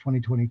 15th,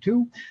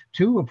 2022.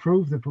 2,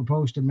 approve the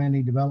proposed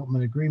amending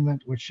development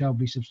agreement, which shall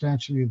be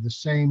substantially of the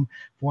same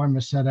form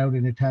as set out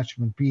in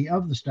attachment B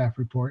of the staff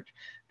report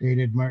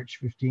dated March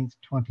 15th,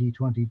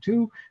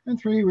 2022. And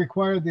 3,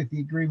 require that the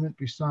agreement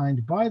be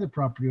signed by the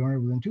property owner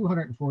within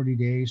 240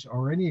 days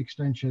or any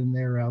extension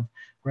thereof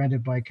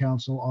granted by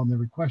council on the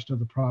request of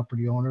the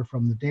property owner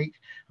from the date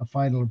of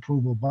final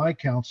approval by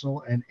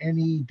council, and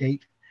any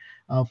date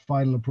of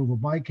final approval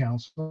by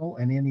council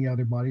and any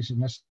other bodies if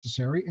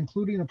necessary,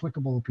 including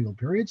applicable appeal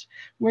periods,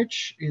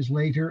 which is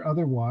later.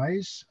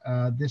 Otherwise,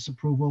 this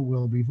approval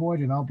will be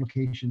void and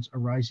obligations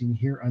arising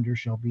hereunder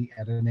shall be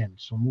at an end.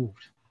 So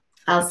moved.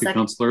 Thank you,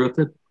 Councillor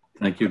Outfit.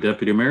 Thank you,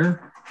 Deputy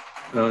Mayor.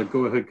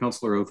 Go ahead,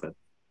 Councillor Outfit.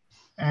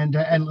 And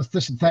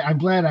listen, I'm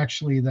glad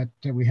actually that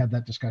we had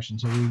that discussion,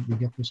 so we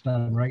get this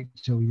done right,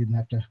 so we didn't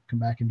have to come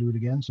back and do it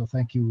again. So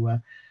thank you,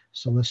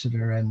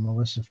 Solicitor and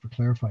Melissa, for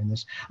clarifying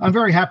this. I'm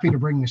very happy to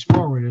bring this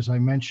forward. As I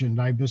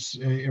mentioned, I was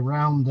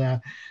around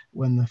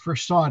when the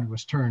first sod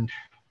was turned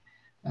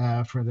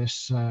for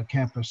this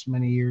campus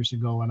many years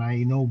ago, and I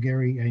knew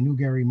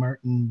Gary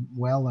Martin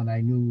well, and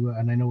I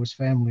know his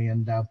family,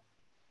 and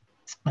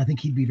I think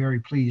he'd be very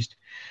pleased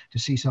to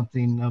see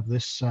something of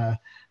this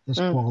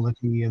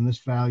quality and this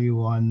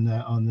value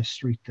on this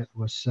street that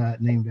was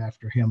named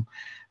after him.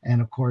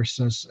 And of course,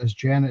 as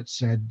Janet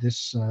said,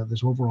 this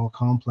overall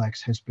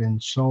complex has been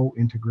so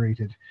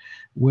integrated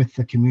with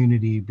the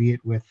community, be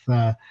it with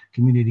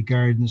community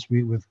gardens, be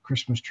it with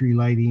Christmas tree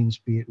lightings,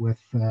 be it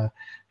with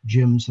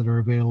gyms that are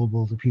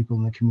available to people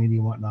in the community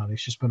and whatnot.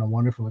 It's just been a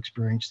wonderful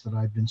experience that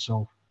I've been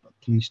so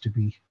pleased to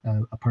be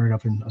a part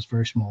of in a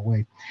very small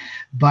way.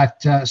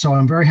 But so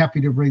I'm very happy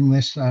to bring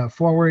this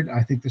forward.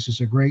 I think this is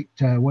a great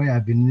way.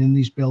 I've been in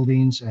these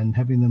buildings, and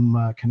having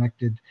them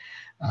connected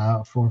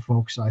for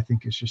folks, I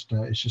think it's just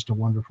a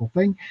wonderful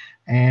thing.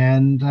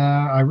 And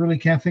I really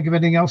can't think of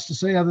anything else to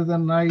say other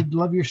than I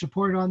love your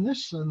support on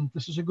this, and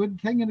this is a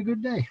good thing and a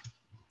good day.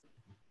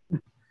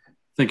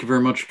 Thank you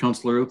very much,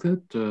 Councillor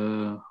Outfit.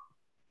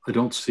 I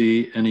don't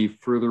see any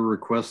further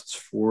requests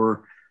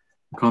for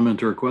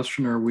comment or a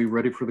question. Are we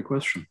ready for the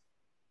question?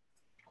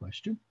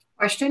 Question.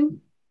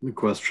 The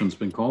question's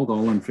been called.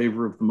 All in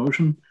favor of the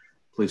motion,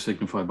 please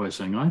signify by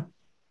saying aye.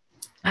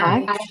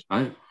 Aye.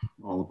 Aye.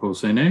 All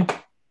opposed say nay.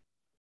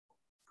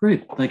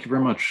 Great, thank you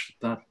very much.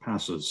 That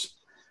passes.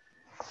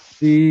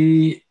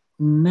 The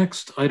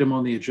next item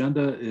on the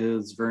agenda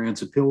is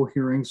variance appeal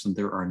hearings, and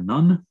there are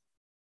none.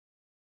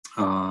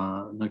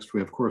 Next,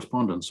 we have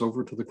correspondence.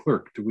 Over to the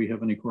clerk. Do we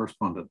have any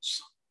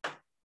correspondence?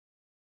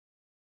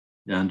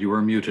 And you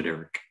are muted,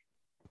 Eric.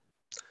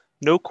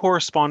 No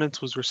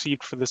correspondence was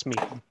received for this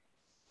meeting.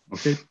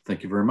 Okay,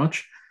 thank you very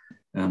much.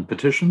 And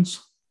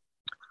petitions?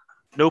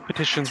 No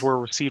petitions were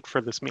received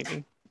for this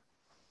meeting.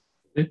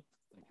 Okay,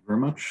 thank you very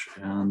much.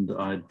 And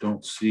I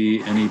don't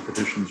see any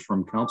petitions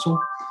from council.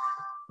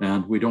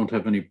 And we don't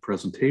have any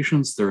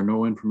presentations. There are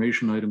no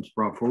information items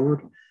brought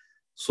forward.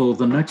 So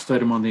the next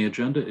item on the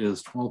agenda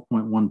is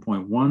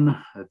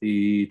 12.1.1,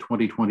 the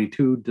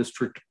 2022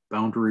 District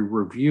Boundary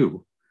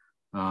Review.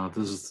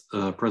 This is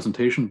a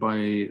presentation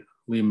by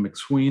Liam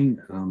McSween,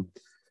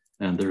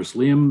 and there's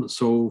Liam.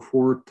 So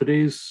for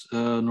today's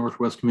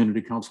Northwest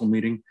Community Council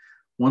meeting,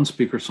 one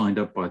speaker signed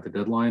up by the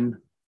deadline.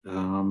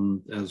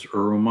 As a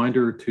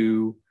reminder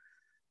to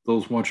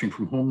those watching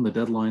from home, the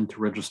deadline to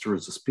register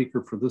as a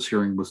speaker for this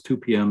hearing was 2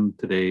 p.m.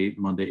 today,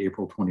 Monday,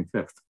 April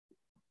 25th.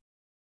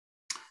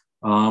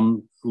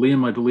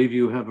 Liam, I believe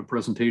you have a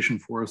presentation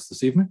for us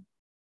this evening.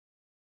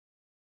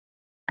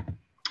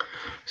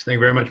 Thank you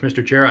very much,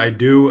 Mr. Chair. I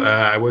do.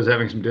 I was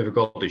having some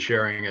difficulty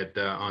sharing it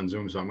on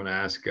Zoom, so I'm going to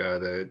ask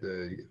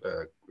the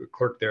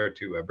clerk there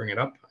to bring it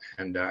up.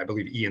 And I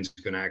believe Ian's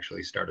going to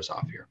actually start us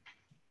off here.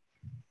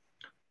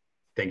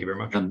 Thank you very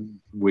much. And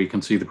we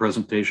can see the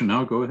presentation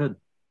now. Go ahead.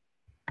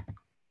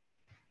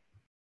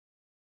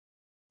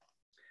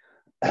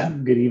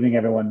 Good evening,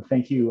 everyone.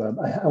 Thank you.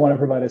 I want to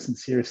provide a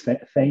sincere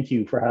thank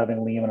you for having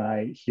Liam and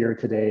I here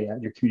today at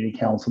your community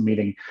council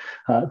meeting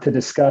to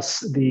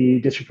discuss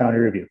the district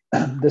boundary review.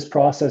 This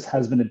process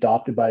has been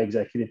adopted by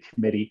executive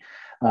committee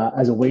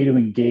as a way to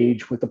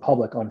engage with the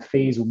public on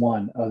phase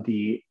 1 of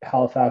the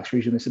Halifax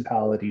Regional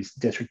Municipalities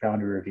District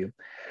Boundary Review.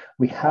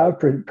 We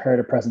have prepared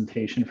a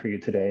presentation for you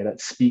today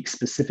that speaks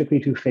specifically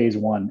to phase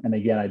 1. And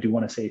again, I do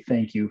want to say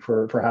thank you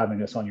for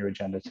having us on your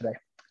agenda today.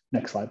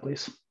 Next slide,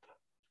 please.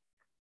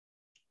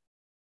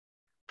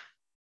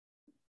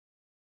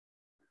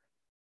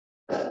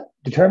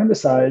 Determine the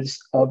size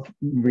of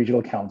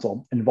regional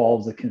council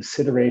involves the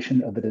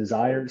consideration of the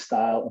desired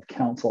style of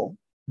council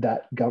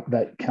that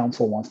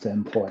council wants to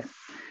employ.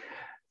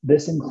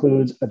 This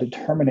includes a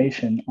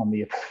determination on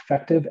the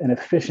effective and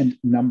efficient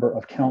number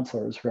of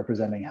councillors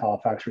representing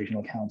Halifax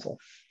Regional Council.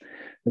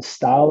 The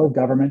style of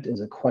government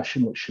is a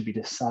question which should be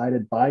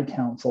decided by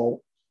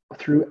council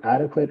through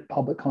adequate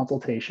public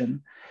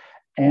consultation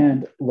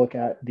and look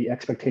at the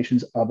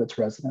expectations of its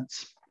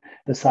residents.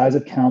 The size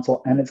of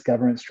council and its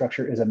governance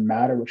structure is a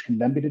matter which can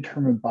then be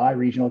determined by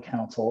regional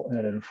council in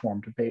an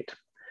informed debate.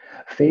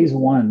 Phase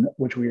 1,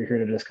 which we are here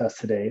to discuss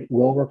today,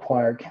 will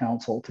require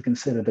council to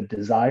consider the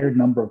desired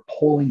number of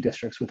polling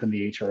districts within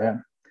the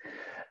HRM.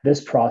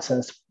 This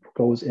process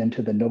goes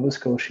into the Nova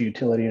Scotia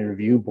Utility and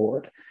Review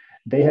Board.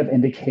 They have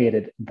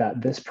indicated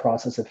that this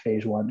process of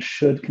phase 1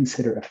 should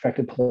consider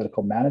effective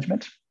political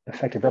management,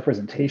 effective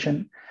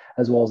representation,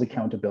 as well as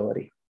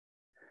accountability.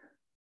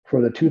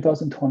 For the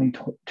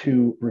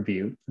 2022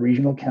 review,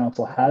 Regional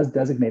Council has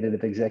designated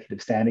an Executive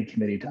Standing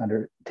Committee to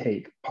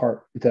undertake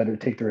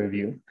the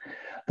review.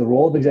 The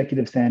role of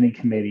Executive Standing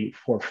Committee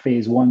for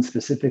Phase 1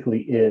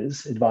 specifically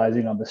is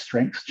advising on the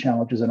strengths,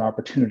 challenges, and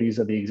opportunities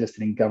of the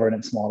existing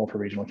governance model for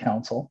Regional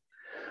Council,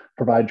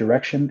 provide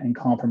direction and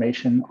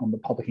confirmation on the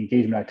public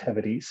engagement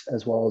activities,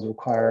 as well as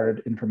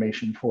required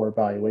information for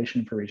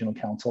evaluation for Regional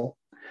Council,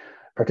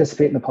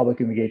 participate in the public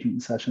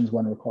engagement sessions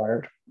when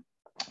required,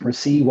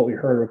 receive what we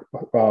heard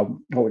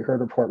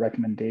report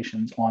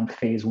recommendations on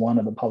phase 1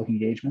 of the public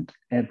engagement,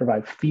 and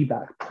provide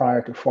feedback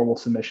prior to formal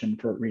submission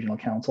for Regional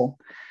Council.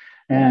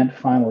 And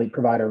finally,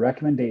 provide a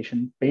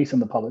recommendation based on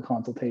the public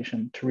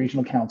consultation to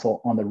Regional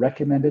Council on the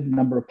recommended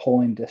number of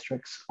polling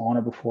districts on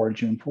or before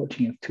June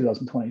 14th,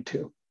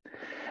 2022.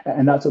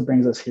 And that's what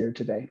brings us here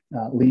today.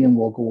 Liam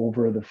will go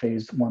over the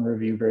phase 1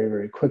 review very,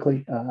 very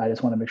quickly. I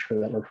just want to make sure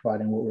that we're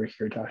providing what we're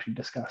here to actually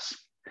discuss.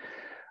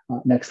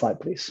 Next slide,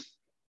 please.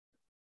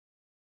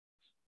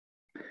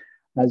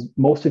 As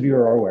most of you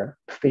are aware,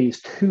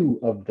 phase 2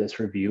 of this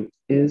review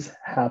is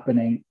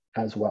happening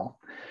as well.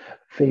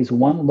 Phase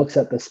 1 looks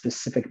at the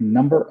specific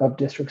number of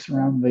districts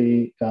around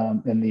in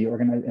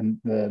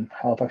the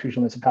Halifax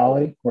Regional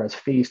Municipality, whereas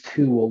phase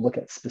 2 will look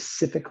at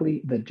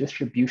specifically the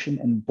distribution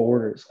and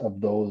borders of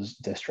those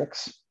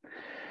districts.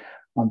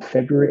 On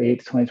February 8th,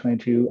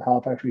 2022,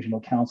 Halifax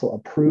Regional Council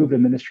approved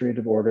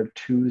Administrative Order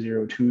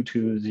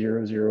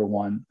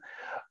 2022001,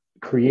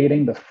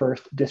 creating the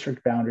first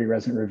district boundary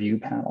resident review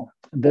panel.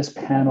 This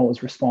panel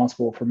is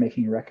responsible for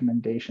making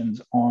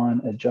recommendations on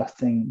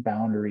adjusting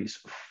boundaries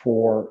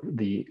for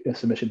the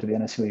submission to the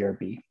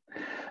NSCLERB.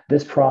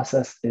 This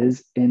process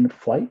is in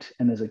flight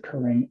and is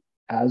occurring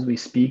as we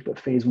speak, but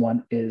phase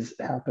 1 is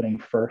happening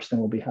first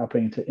and will be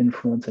happening to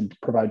influence and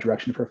provide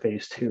direction for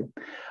phase 2.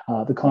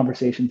 The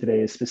conversation today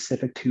is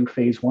specific to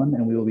phase 1,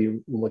 and we will be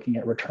looking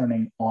at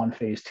returning on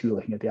phase 2,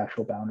 looking at the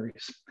actual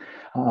boundaries.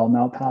 I'll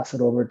now pass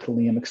it over to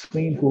Liam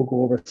McSween, who will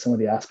go over some of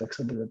the aspects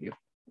of the review.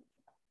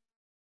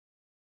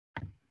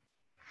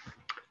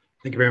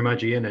 Thank you very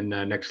much, Ian. And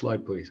next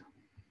slide, please.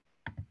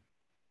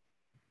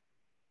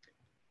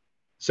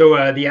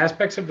 So the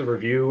aspects of the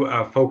review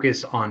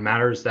focus on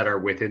matters that are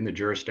within the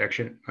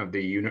jurisdiction of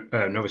the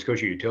Nova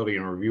Scotia Utility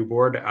and Review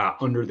Board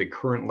under the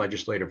current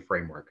legislative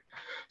framework.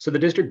 So the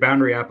district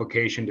boundary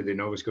application to the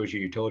Nova Scotia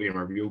Utility and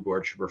Review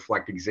Board should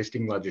reflect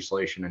existing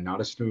legislation and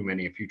not assume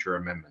any future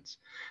amendments.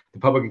 The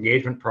public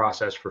engagement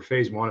process for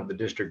phase 1 of the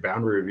district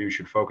boundary review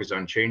should focus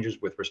on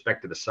changes with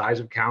respect to the size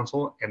of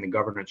council and the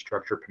governance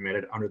structure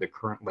permitted under the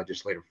current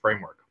legislative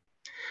framework.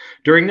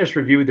 During this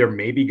review, there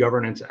may be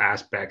governance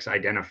aspects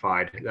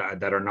identified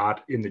that are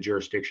not in the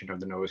jurisdiction of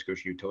the Nova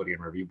Scotia Utility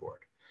and Review Board.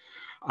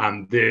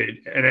 The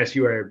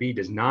NSUIRB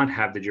does not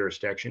have the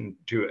jurisdiction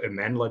to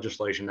amend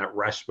legislation that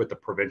rests with the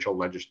provincial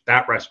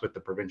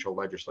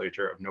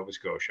legislature of Nova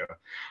Scotia,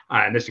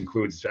 and this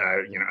includes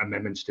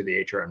amendments to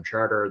the HRM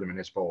Charter, the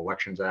Municipal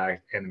Elections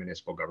Act, and the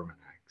Municipal Government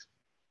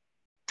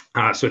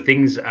Acts. So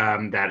things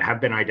that have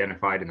been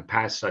identified in the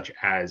past, such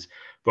as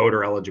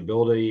voter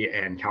eligibility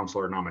and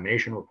councillor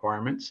nomination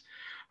requirements,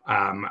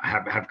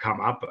 have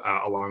come up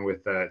along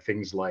with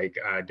things like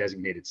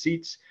designated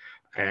seats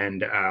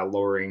and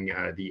lowering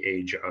the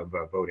age of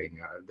voting.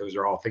 Those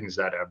are all things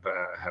that have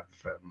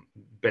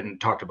been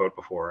talked about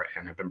before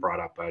and have been brought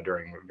up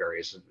during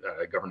various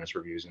governance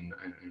reviews and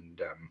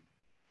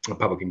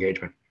public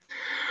engagement.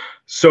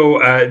 So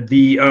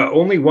the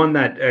only one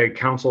that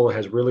council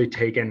has really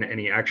taken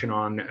any action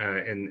on,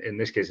 in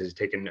this case has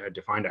taken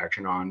defined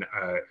action on,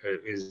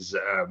 is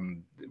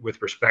with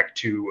respect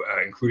to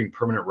including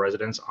permanent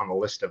residents on the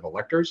list of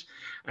electors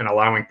and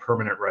allowing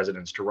permanent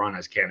residents to run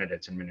as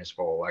candidates in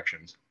municipal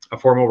elections. A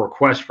formal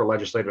request for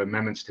legislative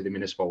amendments to the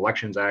Municipal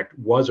Elections Act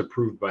was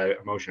approved by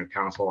a motion of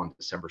council on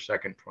December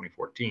 2nd,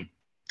 2014.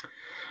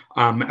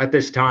 At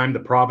this time, the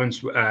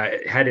province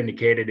had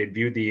indicated it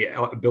viewed the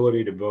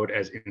ability to vote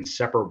as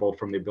inseparable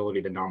from the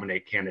ability to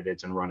nominate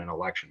candidates and run in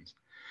elections.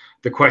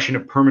 The question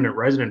of permanent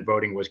resident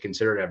voting was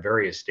considered at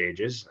various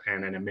stages,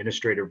 and an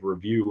administrative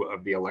review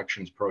of the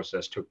elections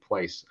process took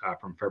place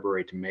from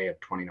February to May of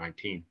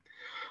 2019.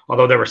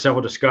 Although there were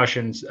several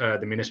discussions,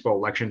 the Municipal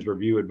Elections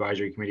Review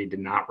Advisory Committee did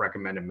not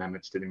recommend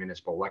amendments to the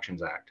Municipal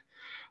Elections Act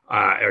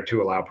or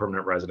to allow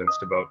permanent residents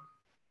to vote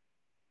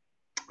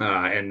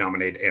and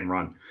nominate and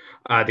run.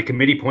 The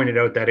committee pointed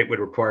out that it would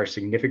require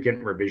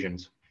significant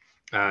revisions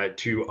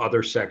to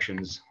other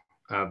sections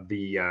of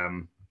the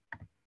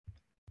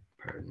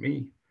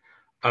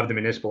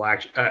Municipal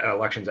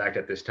Elections Act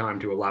at this time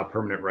to allow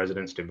permanent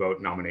residents to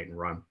vote, nominate, and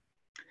run.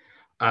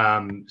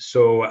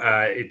 So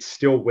it's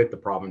still with the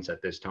province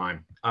at this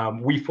time.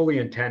 We fully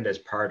intend, as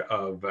part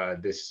of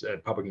this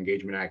public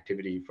engagement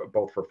activity,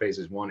 both for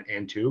phases 1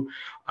 and 2,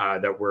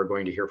 that we're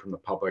going to hear from the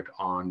public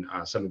on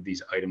some of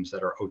these items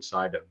that are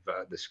outside of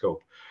the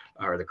scope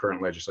or the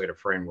current legislative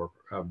framework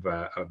of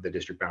the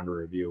district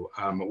boundary review.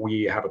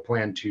 We have a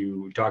plan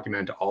to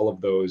document all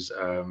of those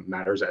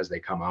matters as they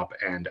come up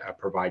and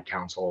provide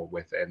council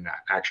with an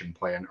action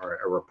plan or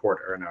a report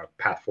or a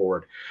path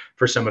forward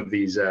for some of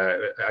these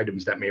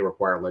items that may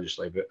require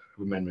legislative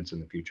amendments in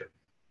the future.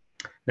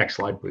 Next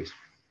slide, please.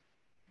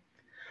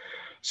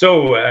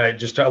 So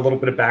just a little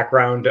bit of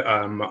background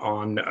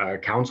on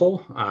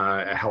council.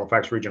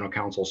 Halifax Regional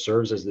Council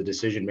serves as the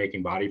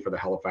decision-making body for the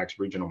Halifax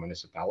Regional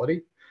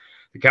Municipality.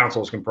 The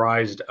council is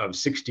comprised of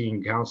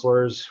 16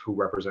 councillors who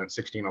represent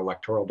 16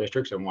 electoral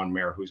districts and 1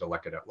 mayor who's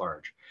elected at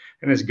large,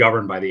 and is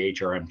governed by the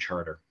HRM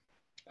Charter.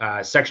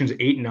 Sections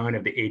 8 and 9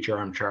 of the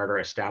HRM Charter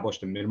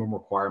established the minimum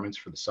requirements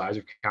for the size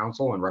of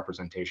council and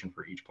representation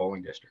for each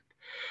polling district.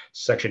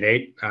 Section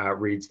 8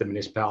 reads, the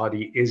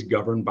municipality is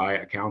governed by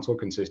a council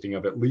consisting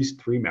of at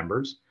least 3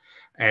 members,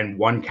 and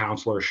 1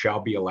 councillor shall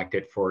be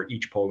elected for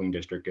each polling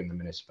district in the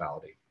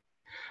municipality.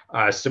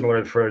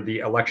 Similar for the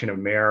election of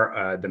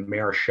mayor, the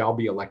mayor shall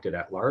be elected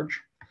at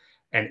large,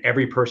 and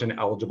every person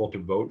eligible to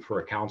vote for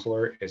a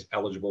councillor is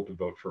eligible to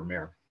vote for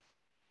mayor.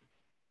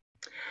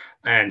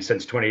 And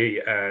since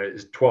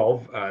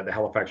 2012, the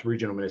Halifax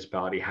Regional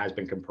Municipality has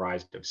been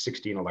comprised of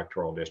 16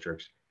 electoral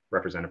districts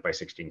represented by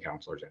 16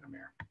 councillors and a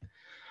mayor.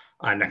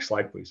 Next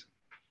slide, please.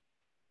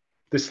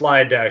 This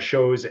slide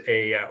shows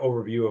a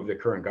overview of the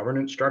current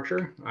governance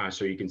structure.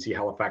 So you can see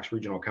Halifax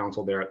Regional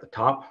Council there at the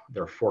top.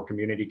 There are 4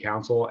 community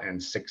council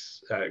and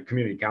 6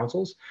 community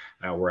councils.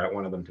 We're at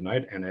one of them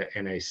tonight,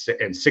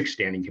 and 6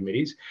 standing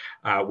committees,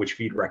 which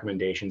feed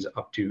recommendations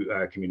up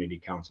to community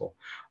council.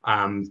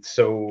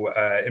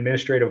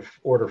 Administrative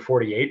Order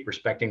 48,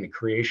 respecting the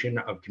creation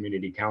of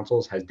community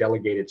councils, has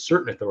delegated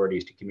certain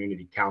authorities to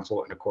community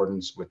council in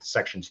accordance with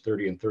sections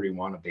 30 and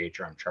 31 of the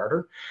HRM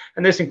Charter.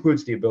 And this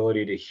includes the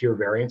ability to hear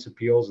variance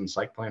appeals and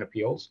site plan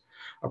appeals,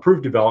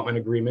 approve development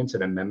agreements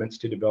and amendments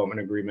to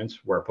development agreements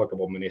where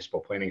applicable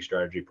municipal planning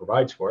strategy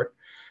provides for it,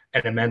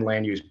 and amend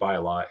land use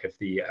bylaw if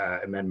the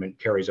amendment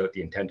carries out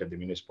the intent of the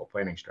municipal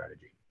planning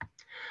strategy.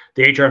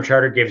 The HRM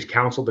Charter gives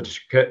council,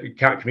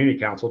 community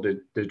council,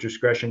 the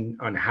discretion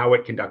on how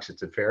it conducts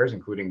its affairs,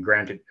 including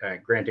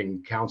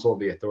granting council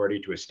the authority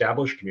to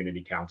establish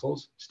community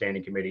councils,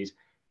 standing committees,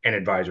 and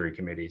advisory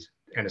committees,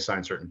 and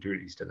assign certain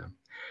duties to them.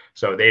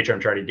 So the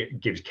HRM Charter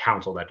gives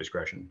council that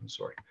discretion.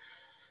 Sorry.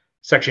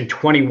 Section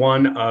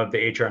 21 of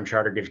the HRM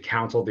Charter gives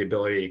council the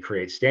ability to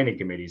create standing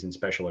committees and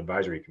special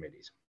advisory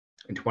committees.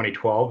 In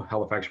 2012,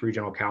 Halifax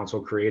Regional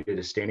Council created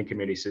a standing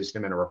committee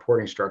system and a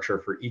reporting structure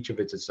for each of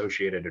its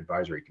associated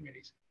advisory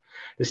committees.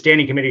 The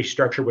standing committee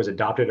structure was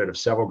adopted out of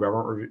several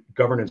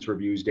governance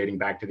reviews dating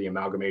back to the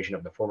amalgamation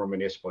of the former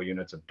municipal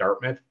units of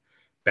Dartmouth,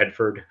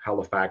 Bedford,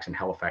 Halifax, and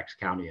Halifax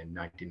County in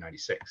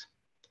 1996.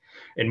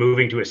 In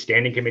moving to a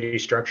standing committee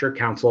structure,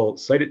 council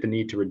cited the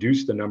need to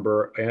reduce the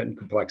number and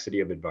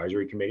complexity of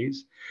advisory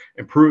committees,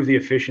 improve the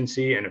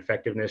efficiency and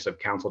effectiveness of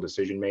council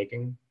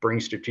decision-making, bring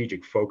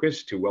strategic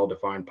focus to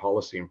well-defined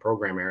policy and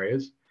program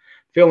areas,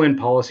 fill in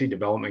policy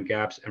development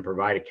gaps, and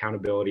provide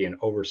accountability and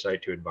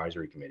oversight to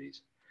advisory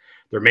committees.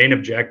 Their main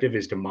objective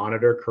is to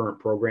monitor current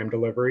program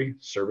delivery,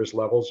 service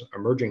levels,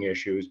 emerging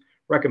issues,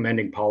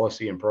 recommending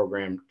policy and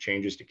program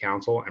changes to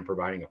council, and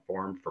providing a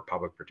forum for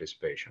public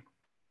participation.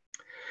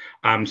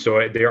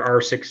 So there are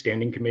 6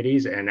 standing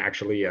committees, and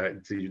actually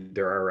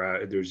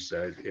there's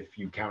if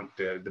you count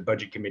the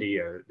budget committee,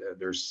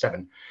 there's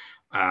 7,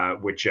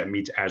 which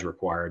meets as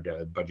required.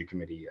 Budget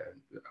committee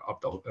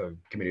of the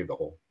committee of the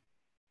whole,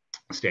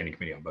 standing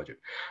committee on budget,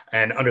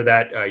 and under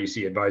that you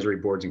see advisory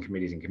boards and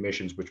committees and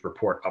commissions, which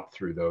report up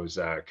through those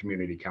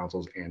community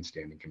councils and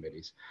standing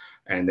committees,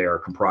 and they are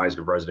comprised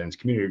of residents,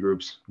 community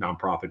groups,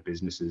 nonprofit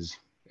businesses,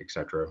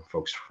 etc.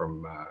 Folks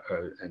from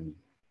and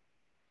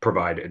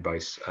provide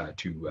advice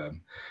to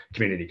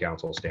community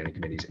council, standing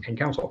committees, and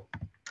council.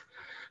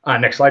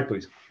 Next slide,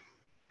 please.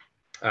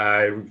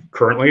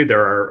 Currently,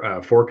 there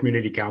are 4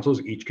 community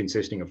councils, each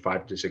consisting of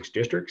 5 to 6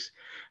 districts.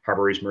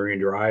 Harbour East Marine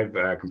Drive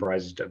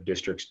comprises of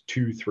districts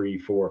 2, 3,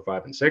 4,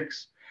 5, and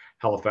 6.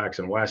 Halifax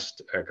and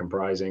West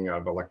comprising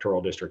of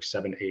electoral districts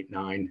 7, 8,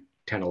 9,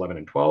 10, 11,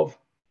 and 12.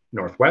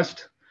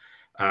 Northwest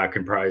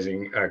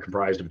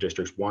comprised of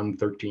districts 1,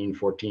 13,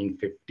 14,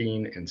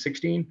 15, and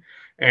 16,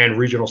 and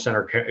Regional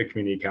Center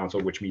Community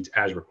Council, which meets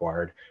as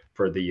required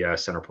for the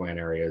center plan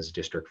areas,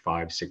 District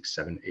 5, 6,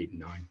 7, 8,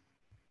 and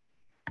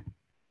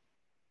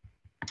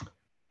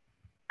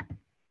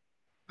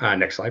 9.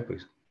 Next slide,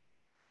 please.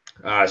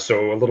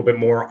 So a little bit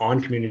more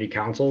on community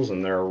councils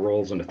and their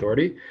roles and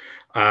authority.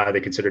 They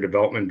consider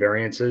development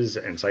variances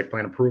and site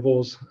plan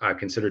approvals,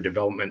 consider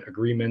development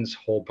agreements,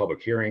 hold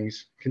public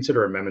hearings,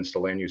 consider amendments to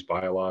land use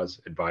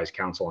bylaws, advise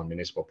council on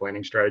municipal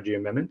planning strategy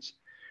amendments,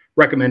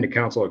 recommend to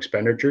council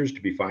expenditures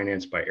to be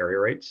financed by area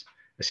rates,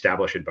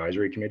 establish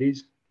advisory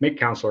committees, make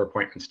councillor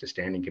appointments to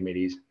standing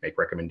committees, make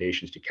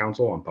recommendations to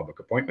council on public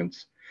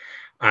appointments.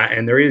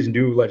 And there is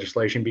new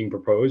legislation being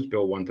proposed,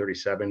 Bill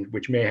 137,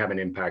 which may have an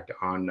impact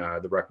on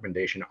the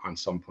recommendation on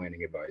some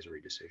planning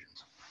advisory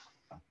decisions.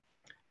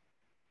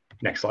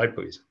 Next slide,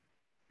 please.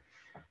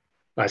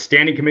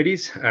 Standing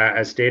committees,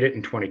 as stated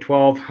in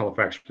 2012,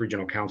 Halifax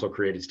Regional Council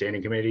created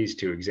standing committees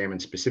to examine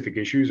specific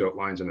issues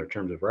outlined in their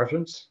terms of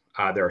reference.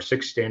 There are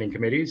 6 standing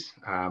committees.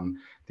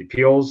 The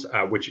appeals,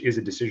 which is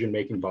a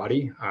decision-making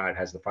body, it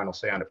has the final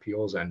say on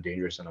appeals on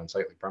dangerous and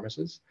unsightly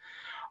premises.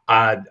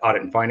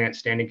 Audit and Finance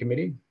Standing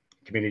Committee,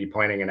 Community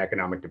Planning and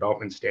Economic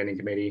Development Standing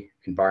Committee,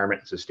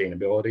 Environment and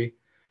Sustainability,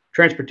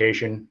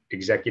 Transportation,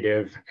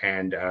 Executive,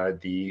 and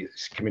the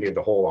Committee of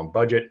the Whole on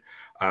Budget,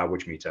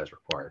 which meets as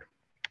required.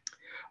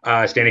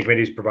 Standing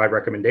committees provide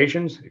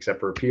recommendations, except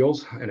for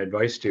appeals, and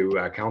advice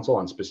to council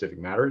on specific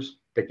matters.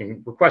 They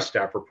can request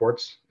staff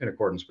reports in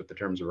accordance with the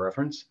terms of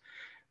reference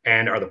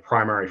and are the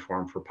primary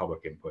forum for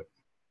public input.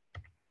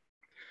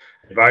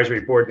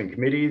 Advisory boards and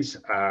committees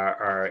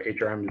are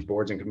HRM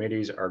boards and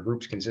committees are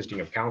groups consisting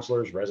of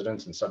councillors,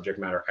 residents, and subject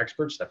matter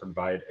experts that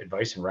provide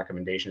advice and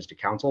recommendations to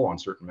council on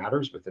certain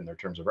matters within their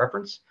terms of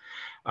reference.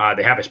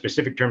 They have a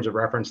specific terms of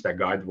reference that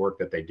guide the work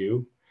that they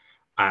do.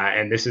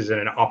 And this is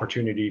an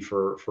opportunity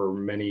for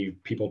many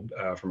people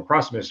from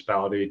across the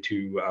municipality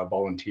to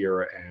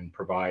volunteer and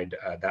provide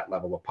that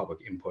level of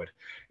public input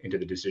into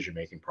the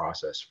decision-making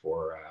process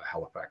for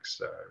Halifax,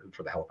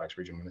 for the Halifax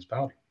Regional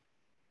Municipality.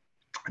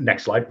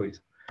 Next slide, please.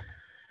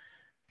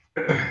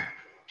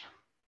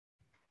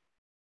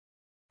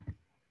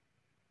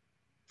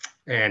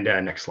 And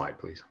next slide,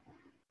 please.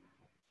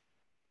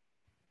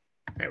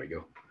 There we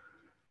go.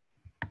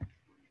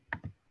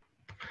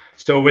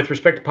 So with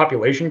respect to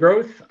population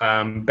growth,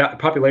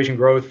 population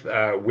growth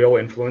will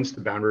influence the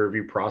boundary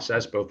review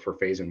process, both for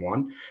phase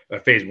one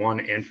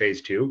and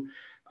phase two,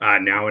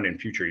 now and in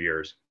future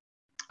years.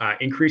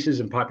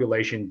 Increases in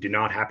population do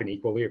not happen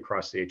equally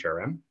across the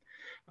HRM.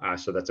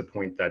 So that's a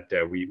point that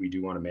we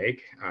do want to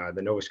make.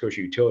 The Nova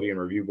Scotia Utility and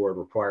Review Board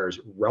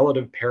requires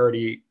relative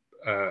parity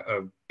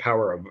of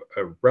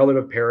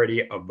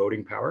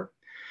voting power.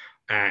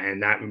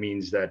 And that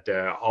means that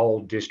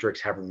all districts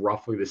have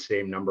roughly the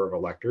same number of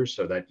electors,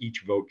 so that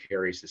each vote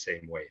carries the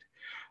same weight.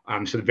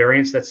 So the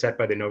variance that's set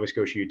by the Nova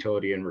Scotia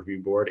Utility and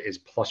Review Board is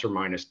plus or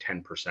minus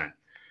 10%.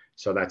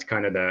 So that's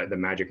kind of the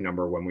magic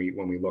number when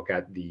we look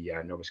at the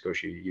Nova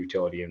Scotia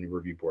Utility and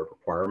Review Board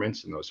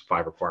requirements, and those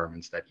 5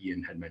 requirements that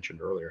Ian had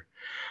mentioned earlier.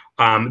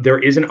 There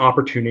is an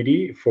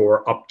opportunity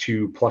for up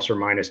to plus or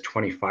minus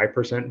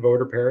 25%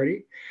 voter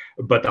parity,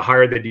 but the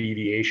higher the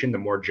deviation, the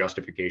more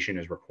justification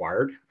is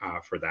required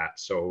for that.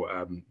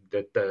 So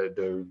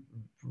the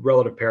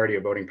relative parity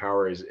of voting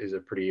power is a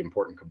pretty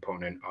important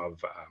component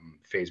of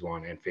phase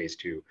one and phase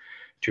two,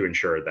 to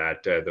ensure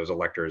that those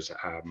electors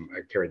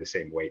carry the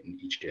same weight in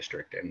each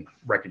district, and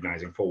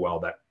recognizing full well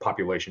that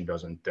population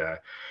doesn't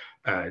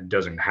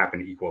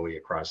happen equally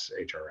across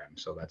HRM.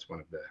 So that's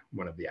one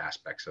of the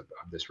aspects of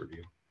this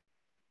review.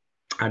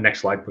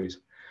 Next slide, please.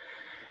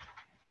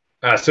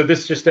 So this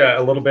is just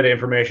a little bit of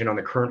information on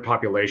the current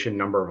population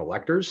number of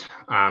electors.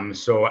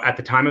 So at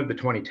the time of the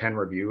 2010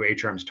 review,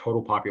 HRM's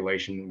total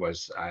population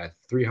was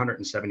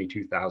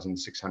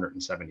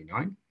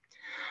 372,679.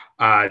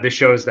 This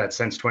shows that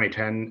since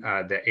 2010,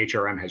 the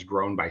HRM has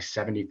grown by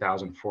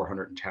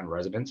 70,410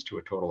 residents to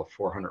a total of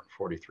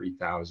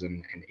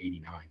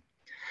 443,089.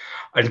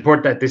 It's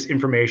important that this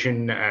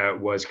information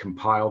was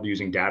compiled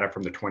using data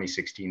from the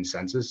 2016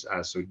 census.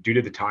 So due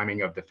to the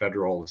timing of the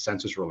federal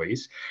census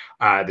release,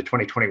 the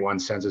 2021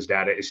 census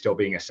data is still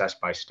being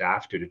assessed by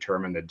staff to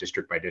determine the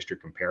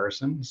district-by-district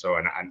comparison. So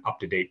an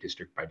up-to-date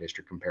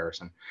district-by-district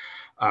comparison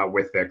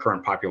with the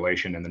current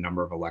population and the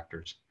number of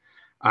electors.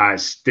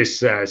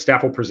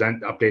 Staff will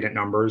present updated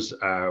numbers,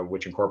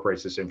 which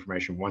incorporates this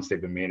information once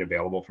they've been made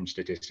available from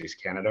Statistics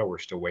Canada. We're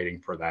still waiting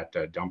for that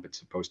dump. It's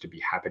supposed to be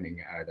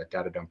happening, that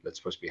data dump that's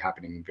supposed to be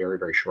happening very,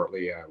 very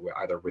shortly,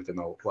 either within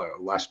the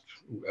last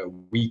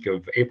week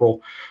of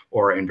April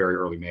or in very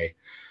early May.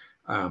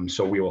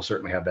 So we will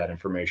certainly have that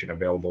information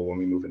available when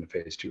we move into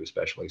phase two,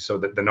 especially. So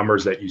that the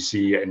numbers that you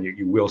see and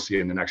you will see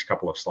in the next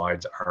couple of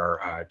slides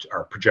are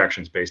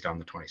projections based on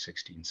the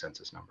 2016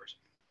 census numbers.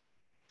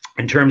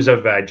 In terms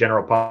of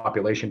general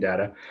population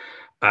data,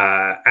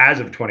 as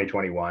of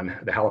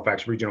 2021, the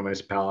Halifax Regional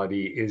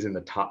Municipality is in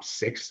the top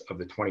 6 of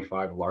the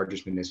 25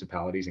 largest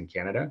municipalities in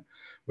Canada,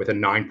 with a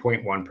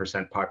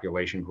 9.1%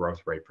 population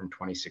growth rate from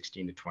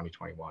 2016 to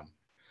 2021.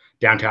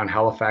 Downtown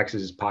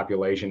Halifax's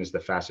population is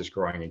the fastest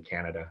growing in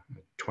Canada,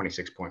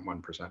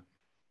 26.1%.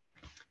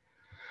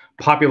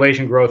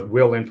 Population growth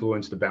will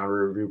influence the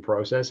boundary review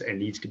process and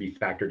needs to be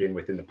factored in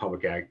within the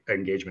public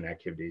engagement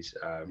activities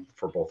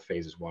for both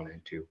phases 1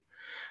 and 2.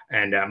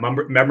 And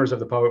members of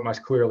the public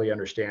must clearly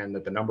understand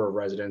that the number of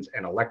residents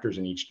and electors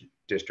in each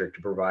district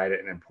to provide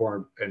an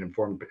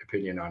informed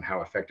opinion on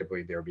how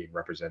effectively they're being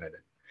represented,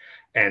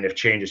 and if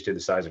changes to the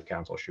size of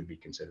council should be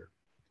considered.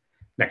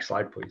 Next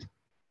slide, please.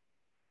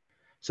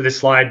 So this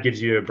slide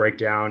gives you a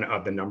breakdown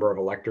of the number of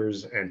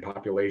electors and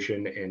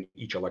population in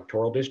each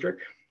electoral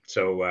district.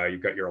 So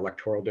you've got your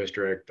electoral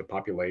district, the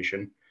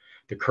population,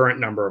 the current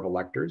number of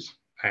electors,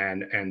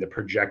 and the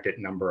projected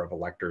number of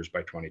electors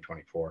by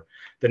 2024.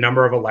 The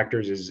number of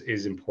electors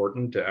is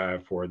important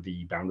for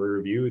the boundary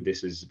review.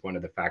 This is one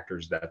of the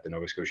factors that the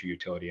Nova Scotia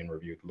Utility and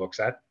Review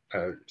looks at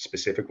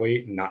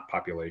specifically, not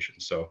population.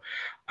 So,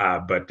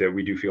 but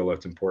we do feel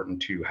it's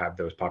important to have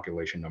those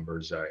population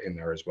numbers in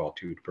there as well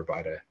to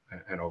provide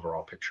an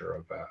overall picture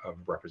of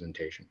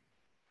representation.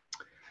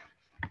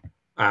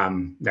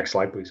 Next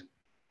slide, please.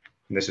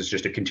 And this is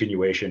just a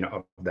continuation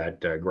of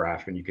that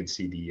graph, and you can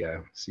see the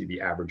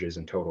averages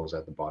and totals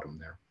at the bottom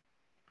there.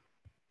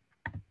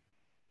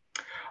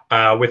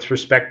 With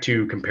respect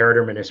to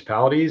comparator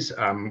municipalities,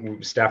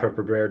 staff have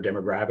prepared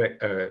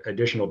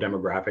additional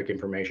demographic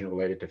information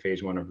related to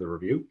phase 1 of the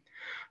review.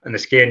 And the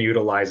scan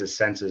utilizes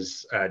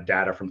census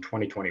data from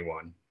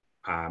 2021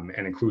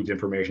 and includes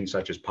information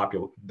such as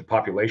the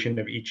population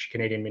of each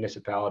Canadian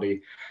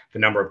municipality, the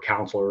number of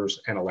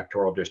councillors and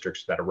electoral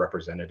districts that are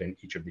represented in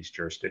each of these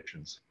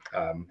jurisdictions,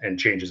 and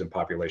changes in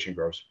population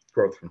growth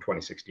from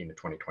 2016 to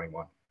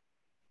 2021.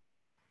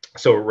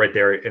 So right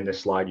there in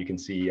this slide, you can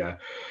see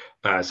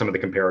some of the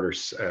comparator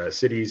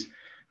cities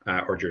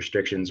or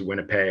jurisdictions: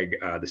 Winnipeg,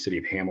 the city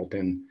of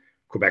Hamilton,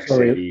 Quebec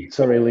Sorry, City.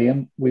 sorry,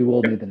 Liam. We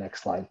will need the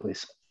next slide,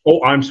 please.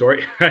 Oh, I'm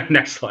sorry.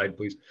 Next slide,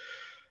 please.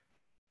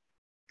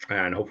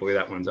 And hopefully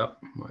that one's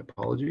up. My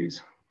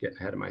apologies. Getting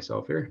ahead of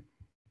myself here.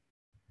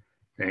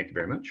 Thank you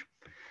very much.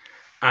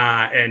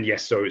 And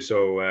yes, so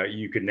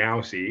you can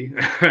now see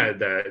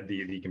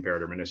the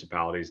comparator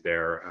municipalities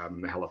there,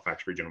 the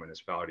Halifax Regional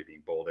Municipality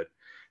being bolded,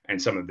 and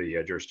some of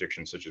the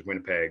jurisdictions such as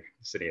Winnipeg,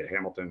 the City of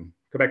Hamilton,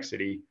 Quebec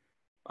City,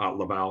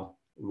 Laval,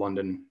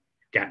 London,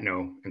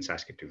 Gatineau, and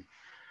Saskatoon.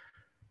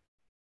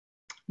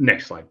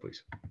 Next slide,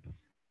 please.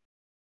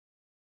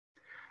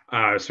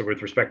 So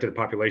with respect to the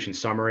population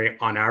summary,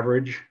 on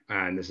average,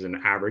 and this is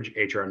an average,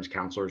 HRM's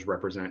councillors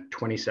represent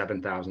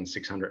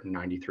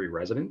 27,693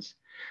 residents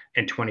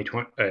and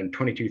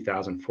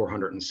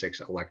 22,406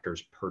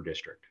 electors per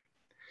district.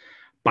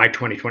 By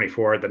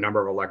 2024, the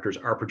number of electors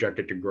are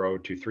projected to grow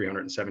to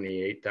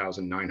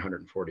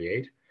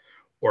 378,948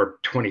 or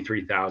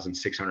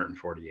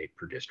 23,648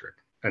 per district.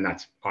 And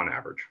that's on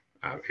average.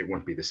 It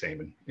won't be the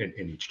same in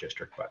each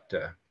district, but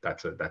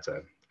that's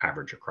a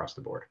average across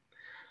the board.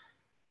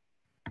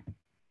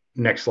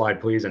 Next slide,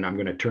 please. And I'm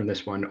going to turn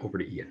this one over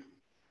to Ian.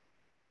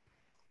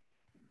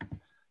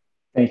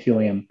 Thank you,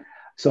 Liam.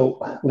 So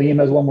Liam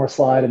has one more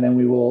slide, and then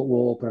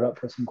we'll open it up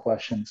for some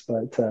questions.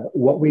 But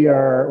what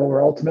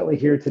we're ultimately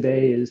here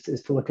today is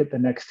to look at the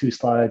next two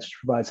slides to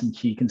provide some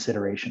key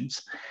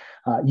considerations.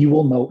 You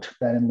will note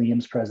that in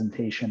Liam's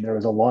presentation, there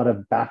was a lot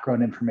of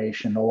background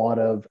information, a lot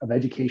of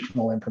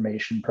educational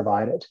information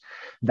provided.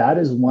 That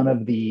is one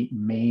of the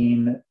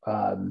main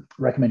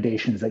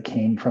recommendations that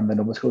came from the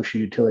Nova Scotia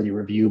Utility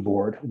Review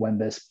Board when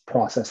this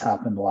process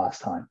happened the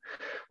last time,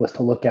 was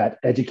to look at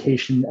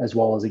education as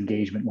well as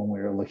engagement when we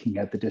were looking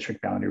at the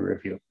district boundary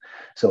review.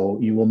 So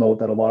you will note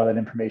that a lot of that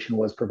information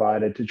was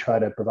provided to try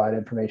to provide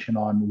information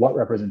on what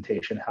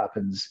representation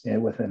happens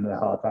within the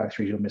Halifax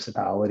Regional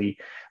Municipality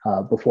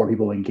before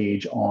people engage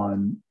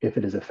on if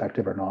it is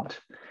effective or not.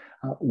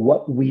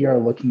 What we are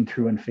looking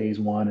through in phase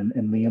one,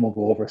 and Liam will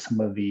go over some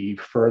of the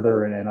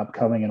further and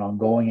upcoming and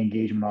ongoing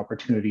engagement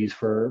opportunities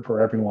for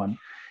everyone,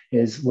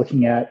 is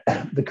looking at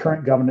the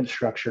current governance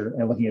structure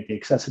and looking at the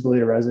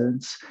accessibility of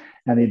residents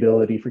and the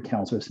ability for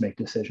councillors to make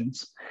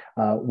decisions.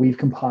 We've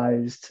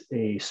compiled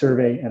a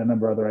survey and a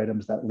number of other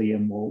items that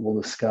Liam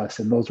will discuss,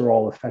 and those are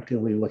all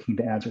effectively looking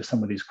to answer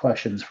some of these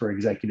questions for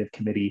executive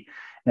committee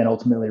and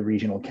ultimately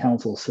regional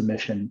council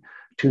submission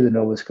to the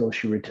Nova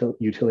Scotia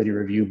Utility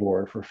Review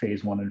Board for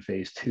phase one and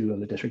phase two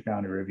of the district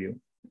boundary review.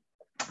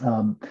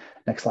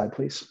 Next slide,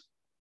 please.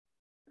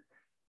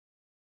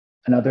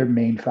 Another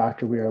main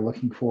factor we are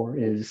looking for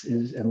is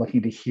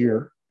looking to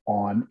hear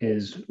on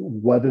is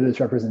whether this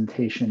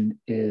representation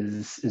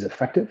is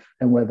effective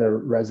and whether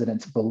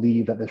residents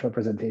believe that this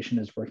representation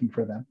is working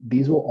for them.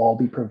 These will all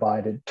be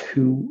provided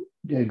to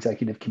the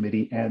executive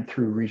committee and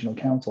through regional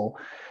council.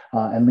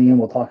 And Liam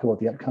will talk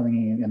about the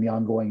upcoming and the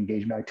ongoing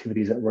engagement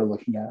activities that we're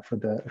looking at for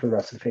the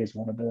rest of phase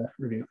one of the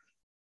review.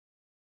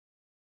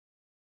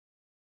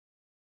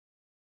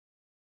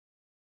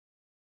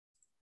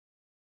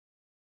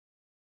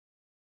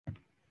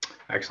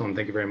 Excellent.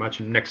 Thank you very much.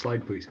 Next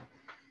slide, please.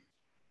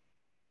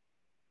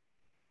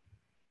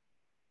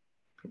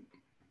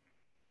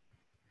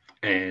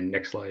 And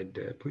next slide,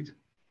 please.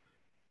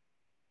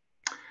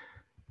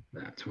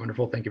 That's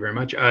wonderful. Thank you very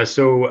much.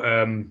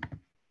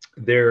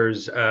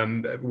 There's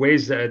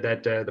ways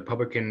that the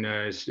public can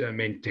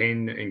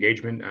maintain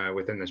engagement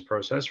within this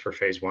process for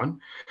phase one.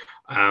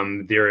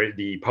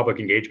 The public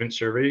engagement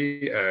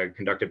survey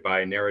conducted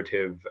by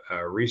Narrative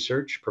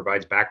Research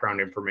provides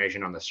background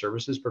information on the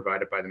services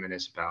provided by the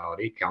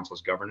municipality,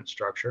 council's governance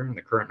structure, and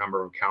the current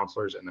number of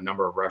councillors and the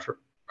number of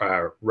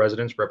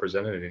residents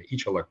represented in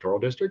each electoral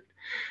district.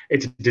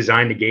 It's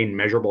designed to gain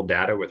measurable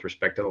data with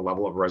respect to the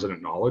level of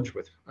resident knowledge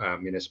with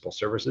municipal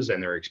services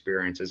and their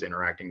experiences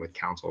interacting with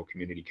council,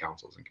 community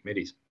councils, and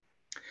committees.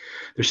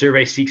 The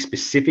survey seeks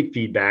specific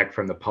feedback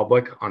from the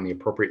public on the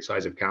appropriate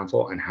size of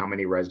council and how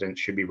many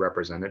residents should be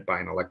represented by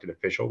an elected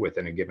official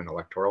within a given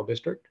electoral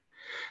district.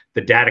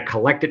 The data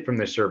collected from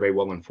this survey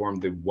will inform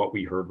the What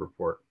We Heard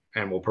report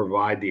and will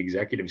provide the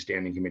Executive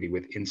Standing Committee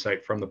with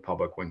insight from the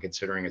public when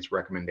considering its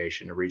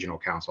recommendation to Regional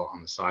Council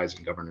on the size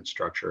and governance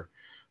structure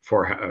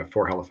for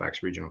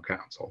Halifax Regional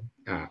Council,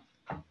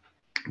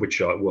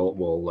 which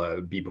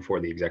will be before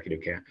the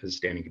Executive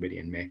Standing Committee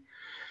in May.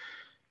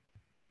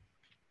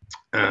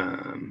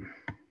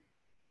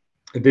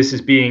 This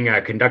is being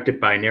conducted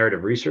by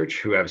Narrative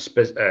Research, who have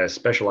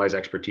specialized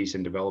expertise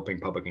in developing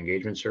public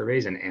engagement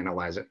surveys and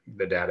analyzing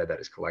the data that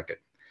is collected.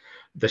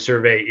 The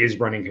survey is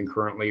running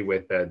concurrently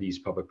with these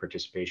public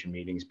participation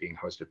meetings being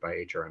hosted by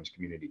HRM's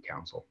Community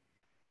Council.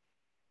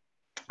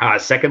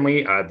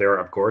 Secondly, there,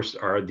 of course,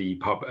 are the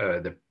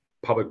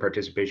public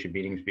participation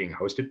meetings being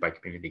hosted by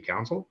Community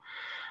Council.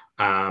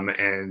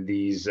 And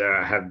these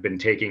have been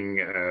taking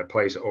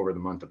place over the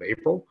month of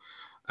April.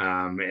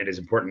 It is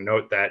important to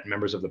note that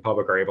members of the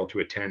public are able to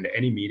attend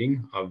any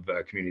meeting of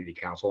Community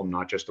Council,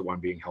 not just the one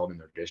being held in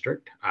their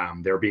district.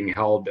 They're being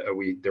held,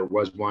 there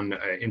was one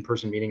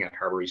in-person meeting at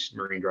Harbour East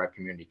Marine Drive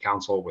Community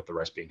Council, with the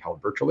rest being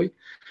held virtually.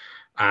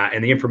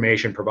 And the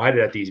information provided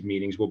at these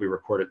meetings will be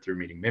recorded through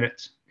meeting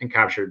minutes and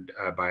captured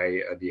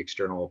by the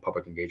external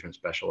public engagement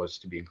specialists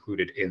to be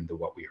included in the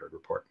What We Heard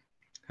report.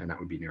 And that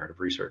would be Narrative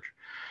Research.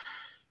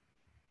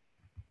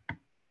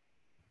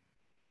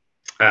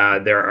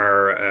 There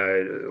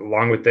are,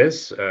 along with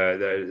this,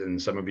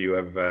 and some of you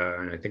have,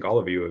 and I think all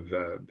of you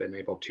have been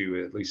able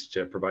to at least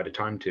provide a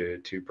time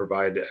to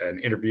provide an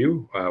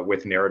interview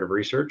with Narrative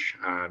Research.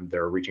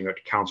 They're reaching out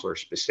to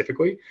counselors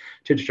specifically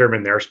to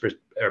determine their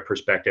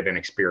perspective and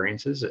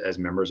experiences as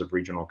members of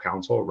Regional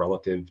Council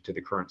relative to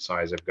the current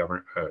size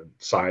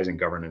and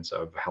governance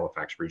of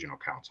Halifax Regional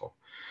Council.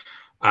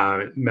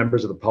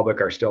 Members of the public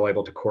are still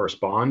able to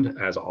correspond,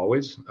 as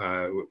always,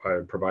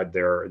 provide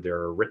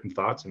their written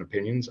thoughts and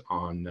opinions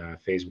on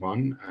phase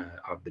 1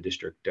 of the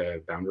district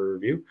boundary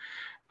review.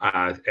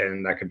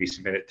 And that can be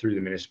submitted through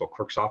the municipal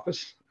clerk's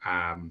office.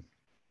 And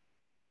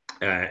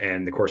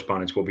the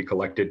correspondence will be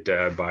collected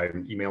by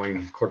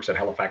emailing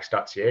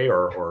clerks@halifax.ca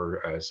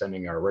or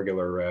sending our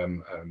regular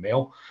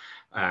mail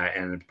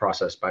and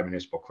processed by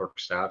municipal clerk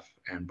staff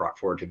and brought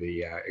forward to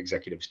the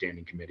Executive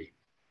Standing Committee.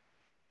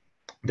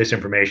 This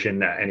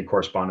information, any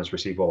correspondence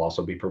received, will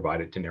also be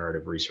provided to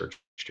Narrative Research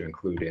to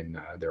include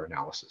in their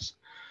analysis.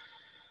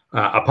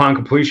 Upon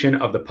completion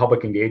of the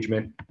public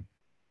engagement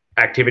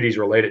activities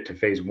related to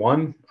phase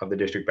 1 of the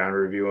district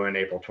boundary review in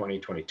April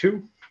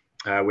 2022,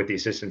 with the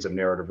assistance of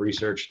Narrative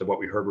Research, the What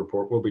We Heard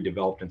report will be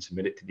developed and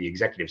submitted to the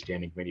Executive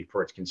Standing Committee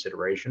for its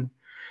consideration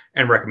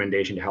and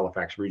recommendation to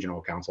Halifax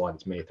Regional Council at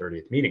its May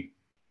 30th meeting.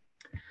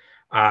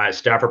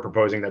 Staff are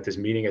proposing that this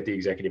meeting of the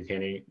Executive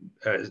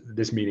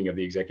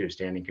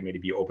Standing Committee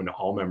be open to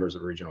all members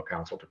of the Regional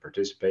Council to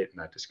participate in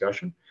that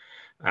discussion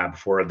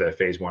before the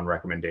phase 1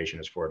 recommendation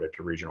is forwarded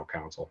to Regional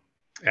Council,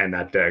 and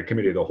that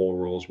Committee of the Whole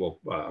rules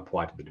will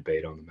apply to the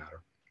debate on the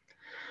matter.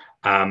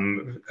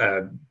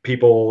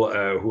 People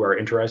who are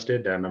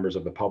interested, members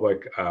of the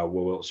public,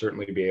 will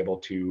certainly be able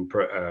to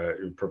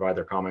provide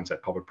their comments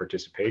at public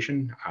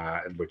participation,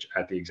 which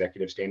at the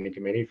Executive Standing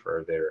Committee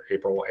for their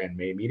April and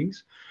May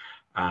meetings.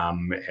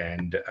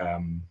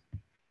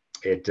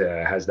 It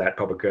has that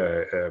public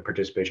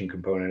participation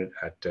component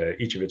at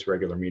each of its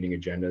regular meeting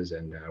agendas,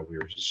 and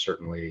we're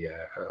certainly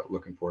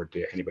looking forward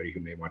to anybody who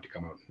may want to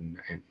come out and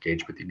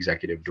engage with the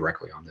executive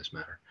directly on this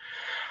matter.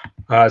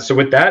 So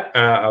with that,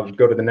 I'll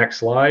go to the next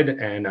slide,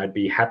 and I'd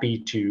be happy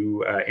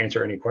to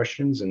answer any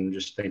questions, and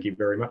just thank you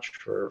very much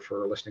for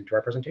listening to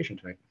our presentation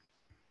tonight.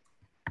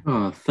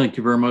 Thank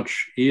you very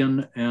much,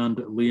 Ian and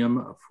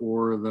Liam,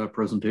 for the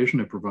presentation.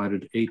 It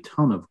provided a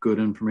ton of good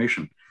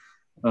information.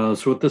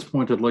 So at this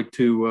point, I'd like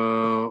to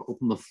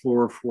open the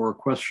floor for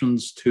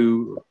questions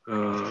to,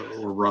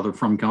 or rather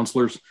from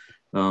councillors.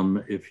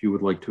 If you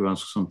would like to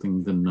ask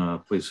something, then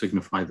please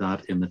signify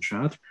that in the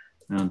chat.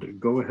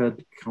 And go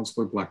ahead,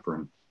 Councillor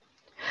Blackburn.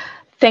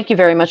 Thank you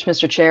very much,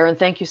 Mr. Chair, and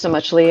thank you so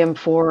much, Liam,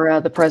 for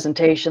the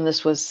presentation.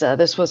 This was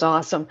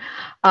awesome.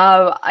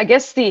 I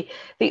guess the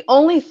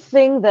only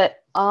thing that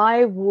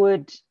I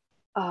would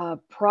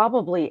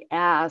probably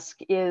ask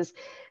is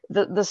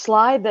the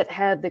slide that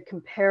had the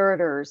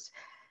comparators,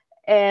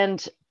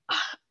 and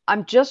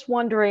I'm just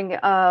wondering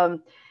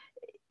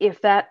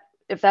if that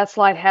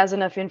slide has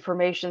enough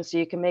information so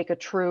you can make a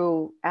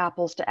true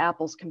apples to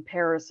apples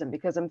comparison,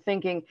 because I'm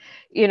thinking,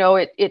 you know,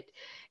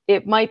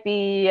 it might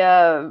be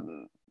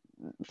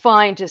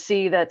fine to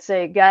see that,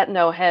 say,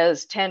 Gatineau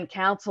has 10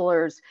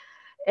 councillors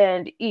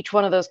and each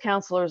one of those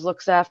councillors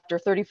looks after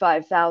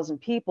 35,000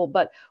 people.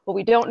 But what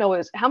we don't know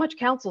is how much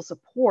council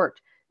support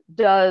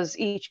does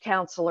each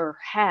councillor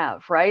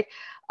have, right?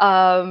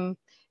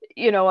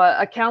 You know,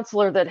 a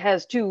councillor that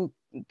has 2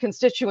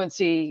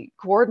 constituency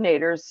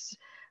coordinators,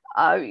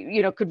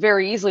 you know, could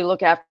very easily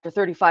look after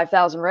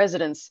 35,000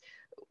 residents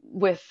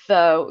with,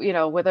 you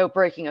know, without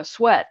breaking a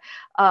sweat.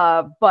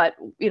 But,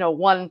 you know,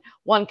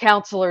 one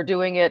councillor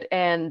doing it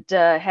and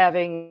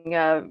having,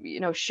 you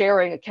know,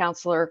 sharing a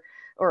councillor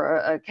or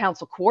a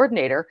council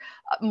coordinator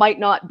might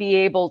not be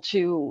able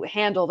to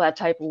handle that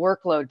type of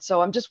workload. So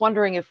I'm just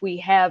wondering if we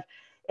have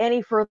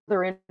any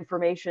further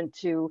information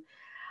to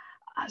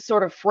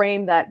sort of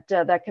frame that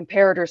that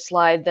comparator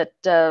slide that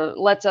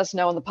lets us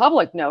know and the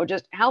public know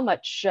just how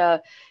much you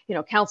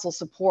know, council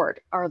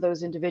support are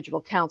those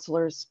individual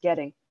councillors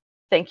getting.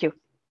 Thank you.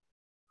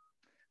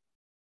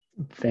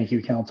 Thank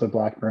you, Councillor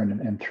Blackburn,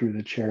 and through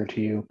the chair to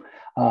you.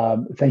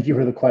 Thank you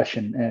for the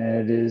question. And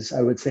it is,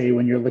 I would say,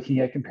 when you're looking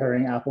at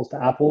comparing apples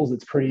to apples,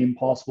 it's pretty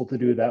impossible to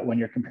do that when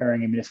you're comparing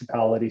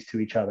municipalities to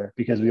each other,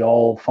 because we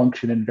all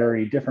function in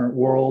very different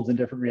worlds and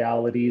different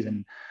realities,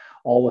 and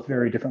all with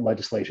very different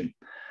legislation.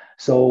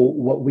 So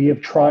what we have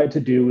tried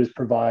to do is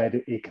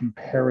provide a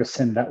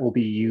comparison that will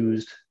be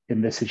used in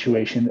this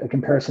situation, a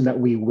comparison that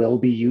we will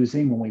be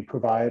using when we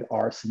provide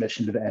our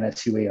submission to the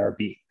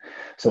NSUARB.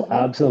 So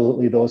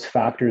absolutely those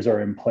factors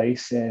are in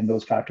place and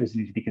those factors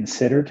need to be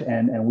considered.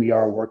 And we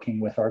are working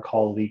with our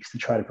colleagues to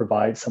try to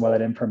provide some of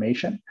that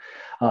information.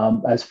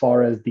 As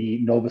far as the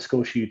Nova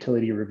Scotia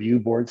Utility Review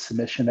Board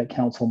submission that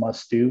council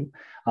must do,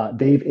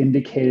 they've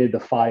indicated the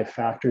 5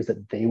 factors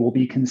that they will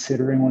be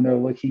considering when they're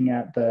looking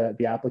at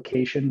the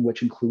application,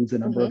 which includes the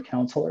number of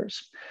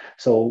councillors.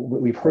 So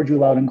we've heard you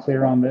loud and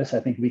clear on this. I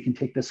think we can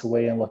take this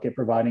away and look at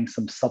providing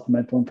some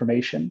supplemental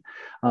information.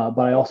 But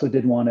I also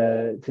did want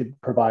to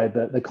provide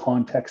the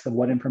context of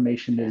what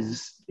information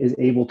is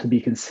able to be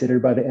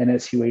considered by the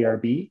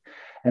NSUARB.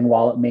 And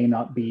while it may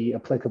not be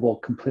applicable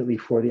completely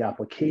for the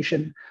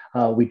application,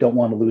 we don't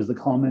want to lose the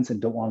comments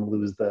and don't want to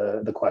lose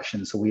the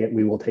questions. So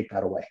we will take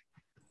that away.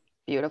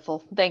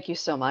 Beautiful. Thank you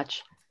so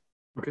much.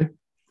 Okay.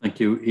 Thank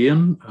you,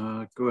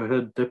 Ian. Go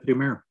ahead, Deputy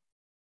Mayor.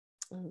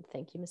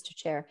 Thank you, Mr.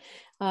 Chair.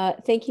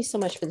 Thank you so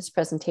much for this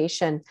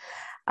presentation.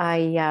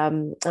 I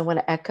want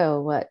to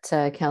echo what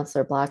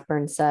Councillor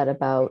Blackburn said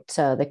about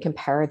the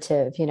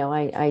comparative. You know,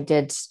 I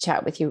did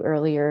chat with you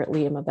earlier,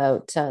 Liam,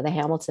 about the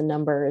Hamilton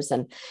numbers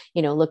and,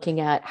 you know, looking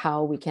at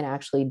how we can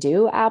actually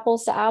do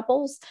apples to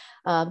apples.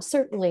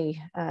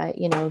 Certainly,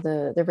 you know,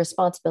 the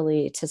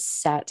responsibility to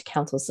set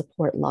council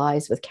support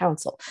lies with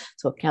council.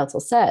 So if council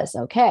says,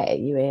 okay,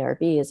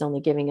 UARB is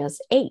only giving us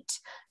 8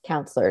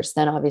 councillors,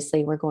 then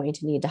obviously we're going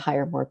to need to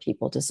hire more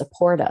people to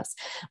support us.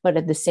 But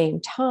at the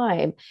same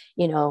time,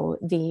 you know,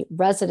 the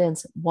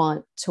residents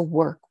want to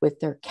work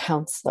with their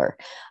councillor.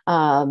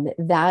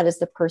 That is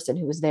the person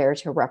who is there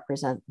to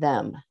represent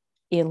them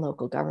in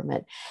local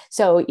government.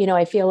 So, you know,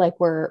 I feel like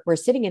we're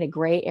sitting in a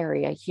gray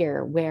area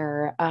here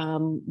where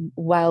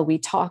while we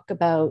talk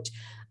about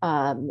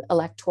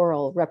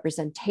electoral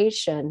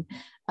representation,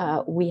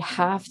 we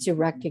have to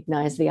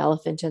recognize the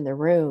elephant in the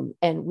room,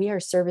 and we are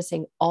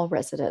servicing all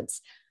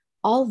residents,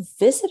 all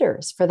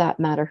visitors for that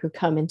matter who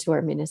come into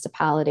our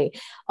municipality,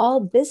 all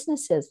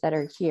businesses that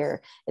are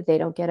here if they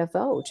don't get a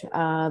vote,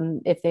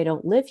 if they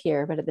don't live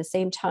here, but at the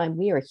same time,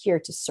 we are here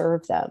to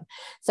serve them.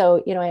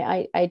 So, you know,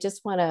 I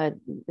just want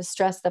to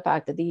stress the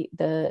fact that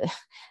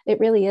it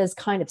really is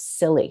kind of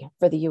silly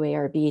for the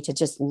UARB to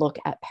just look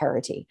at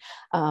parity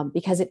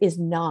because it is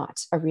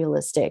not a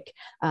realistic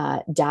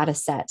data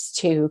set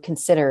to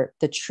consider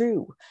the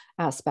true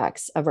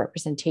aspects of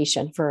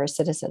representation for our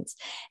citizens.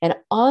 And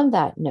on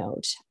that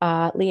note,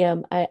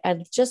 Liam,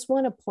 I just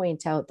want to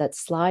point out that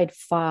slide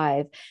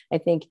 5, I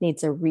think,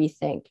 needs a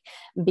rethink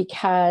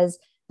because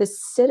the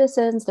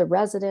citizens, the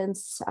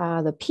residents,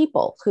 the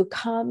people who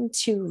come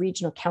to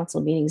regional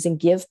council meetings and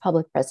give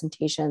public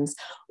presentations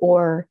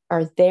or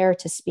are there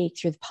to speak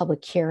through the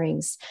public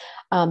hearings,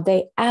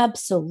 they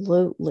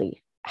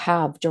absolutely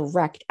have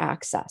direct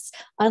access.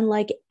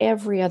 Unlike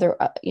every other,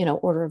 you know,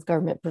 order of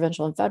government,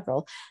 provincial and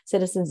federal,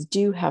 citizens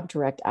do have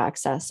direct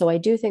access. So I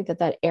do think that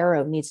that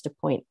arrow needs to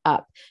point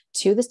up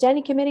to the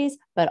standing committees,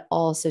 but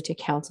also to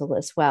council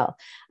as well,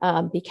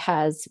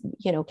 because,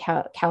 you know,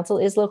 council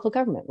is local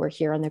government. We're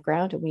here on the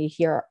ground and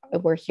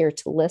we're here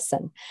to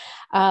listen.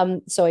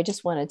 So I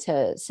just wanted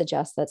to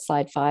suggest that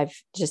slide 5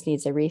 just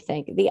needs a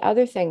rethink. The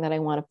other thing that I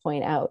want to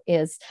point out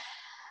is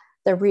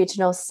the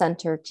Regional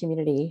Center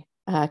Community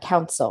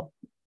Council.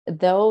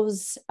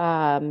 Those,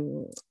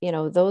 you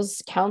know,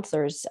 those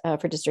councillors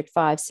for District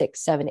 5,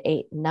 6, 7,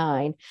 8,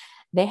 9,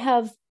 they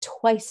have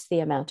twice the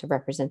amount of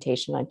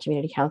representation on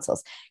community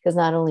councils because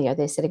not only are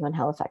they sitting on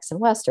Halifax and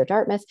West or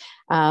Dartmouth,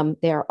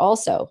 they are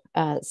also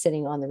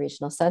sitting on the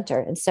regional center.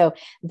 And so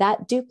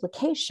that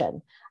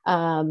duplication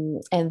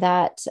and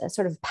that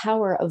sort of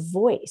power of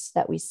voice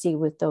that we see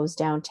with those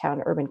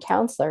downtown urban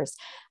councillors,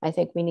 I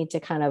think we need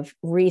to kind of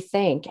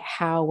rethink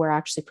how we're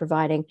actually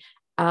providing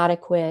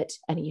adequate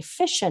and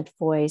efficient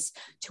voice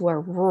to our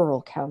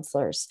rural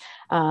councillors.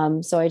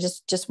 So I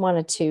just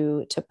wanted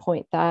to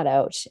point that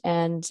out.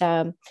 And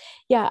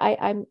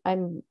yeah,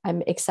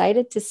 I'm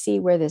excited to see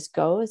where this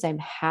goes. I'm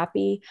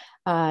happy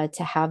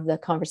to have the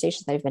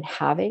conversations that I've been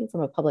having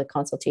from a public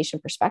consultation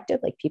perspective.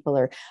 Like people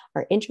are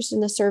interested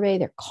in the survey,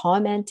 they're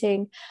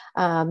commenting,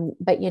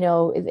 but you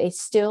know, they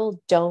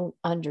still don't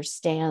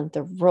understand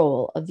the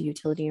role of the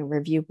Utility and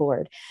Review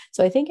Board.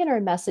 So I think in our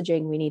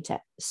messaging, we need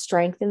to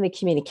strengthen the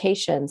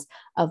communications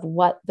of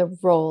what the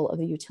role of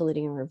the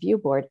Utility and Review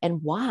Board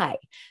and why.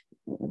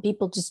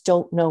 People just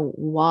don't know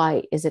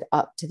why is it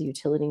up to the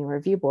Utility and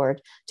Review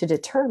Board to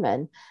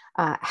determine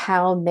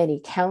how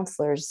many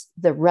councillors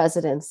the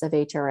residents of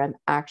HRM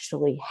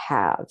actually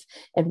have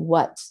and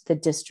what the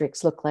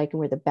districts look like and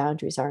where the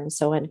boundaries are and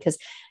so on. Because,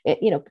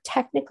 you know,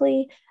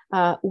 technically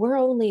we're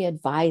only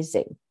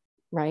advising,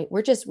 right?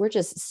 We're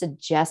just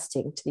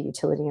suggesting to the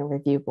Utility and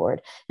Review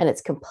Board, and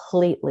it's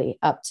completely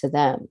up to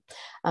them.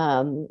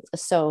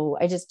 So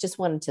I just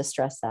wanted to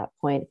stress that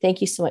point.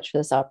 Thank you so much for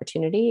this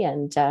opportunity,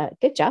 and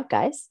good job,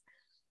 guys.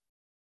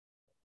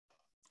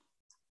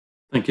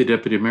 Thank you,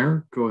 Deputy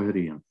Mayor. Go ahead,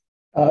 Ian.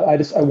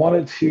 I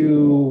wanted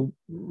to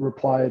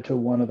reply to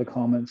one of the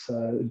comments,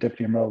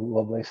 Deputy Mayor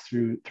Lovelace,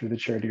 through the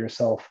chair to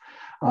yourself.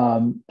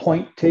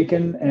 Point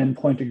taken and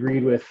point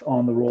agreed with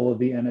on the role of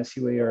the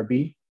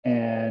NSUARB.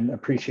 and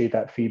appreciate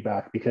that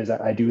feedback, because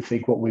I do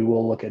think what we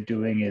will look at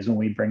doing is when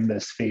we bring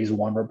this phase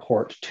 1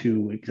 report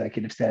to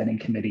Executive Standing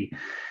Committee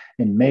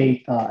in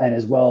May, and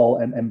as well,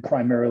 and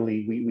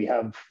primarily, we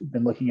have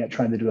been looking at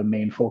trying to do a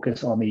main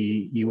focus on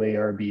the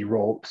UARB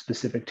role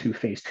specific to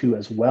phase 2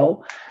 as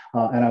well.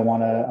 And I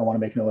want to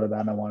make note of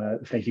that, and I want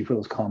to thank you for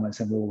those comments,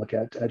 and we will look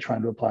at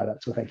trying to apply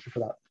that. So thank you for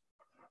that.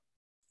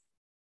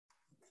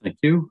 Thank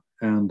you.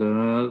 And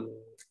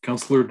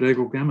Councillor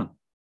Daigle-Gammon.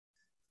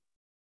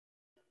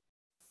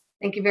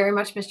 Thank you very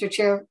much, Mr.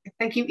 Chair.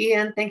 Thank you,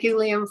 Ian. Thank you,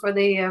 Liam, for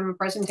the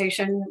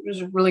presentation. It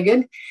was really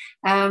good.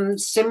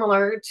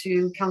 Similar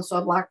to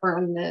Councillor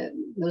Blackburn,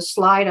 the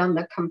slide on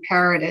the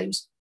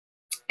comparatives,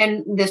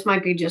 and this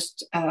might be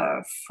just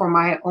for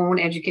my own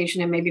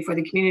education and maybe for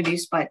the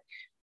communities, but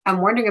I'm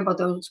wondering about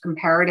those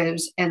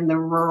comparatives and the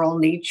rural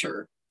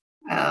nature,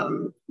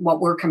 what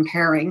we're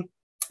comparing.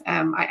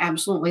 I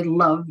absolutely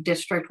love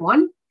District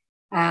 1.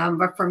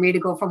 But for me to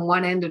go from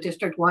one end of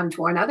District 1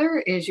 to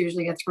another is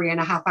usually a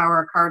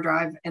 3.5-hour car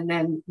drive, and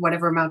then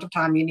whatever amount of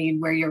time you need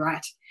where you're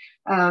at.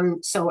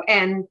 And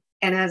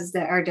as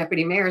our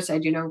deputy mayor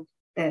said, you know,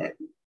 the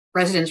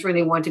residents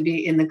really want to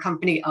be in the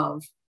company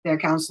of their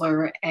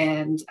councillor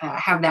and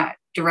have that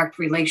direct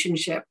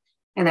relationship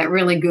and that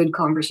really good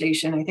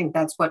conversation. I think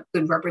that's what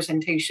good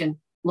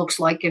representation looks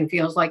like and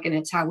feels like, and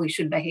it's how we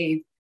should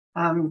behave.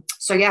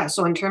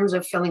 So in terms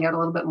of filling out a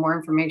little bit more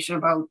information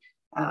about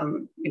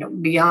you know,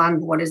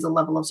 beyond what is the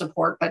level of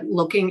support, but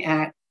looking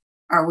at,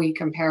 are we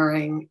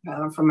comparing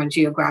from a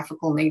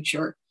geographical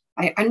nature?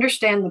 I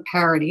understand the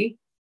parity,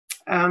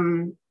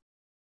 and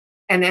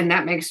then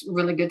that makes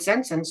really good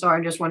sense. And so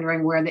I'm just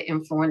wondering where the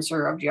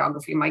influencer of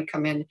geography might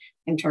come in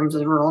terms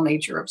of the rural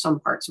nature of some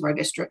parts of our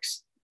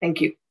districts. Thank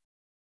you.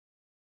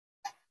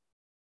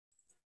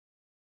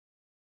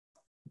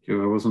 Thank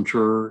you. I wasn't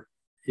sure,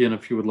 Ian,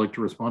 if you would like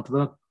to respond to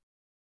that.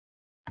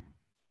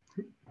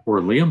 Or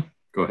Liam,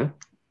 go ahead.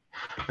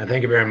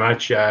 Thank you very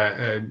much,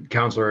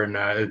 Councillor,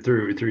 and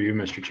through you,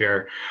 Mr.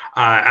 Chair.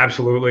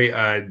 Absolutely,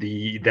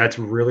 that's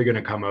really going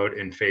to come out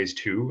in phase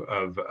 2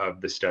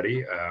 of the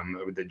study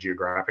with the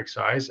geographic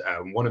size.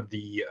 One of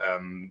the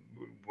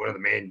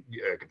main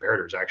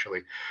comparators,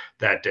 actually,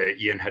 that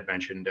Ian had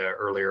mentioned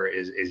earlier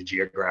is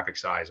geographic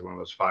size. One of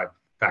those 5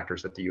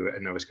 factors that the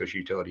Nova Scotia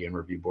Utility and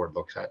Review Board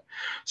looks at.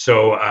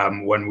 So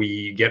when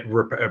we get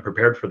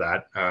prepared for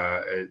that,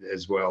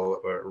 as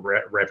well,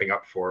 ramping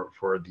up for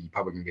the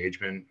public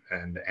engagement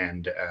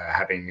and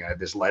having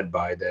this led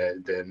by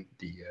the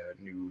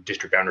new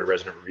district boundary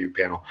resident review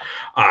panel,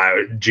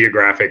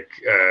 geographic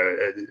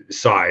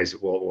size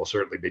will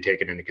certainly be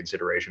taken into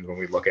consideration when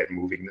we look at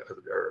moving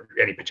or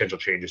any potential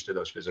changes to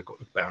those physical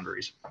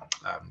boundaries.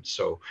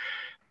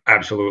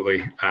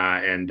 Absolutely,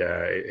 and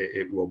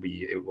it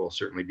will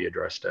certainly be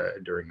addressed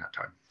during that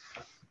time.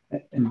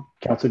 And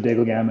Councillor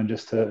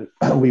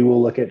Daigle-Gammon, we will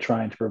look at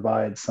trying to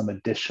provide some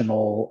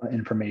additional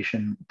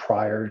information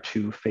prior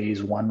to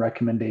phase 1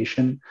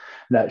 recommendation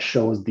that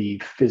shows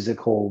the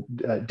physical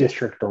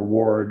district or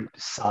ward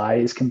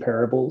size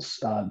comparables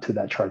to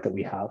that chart that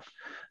we have.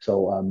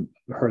 So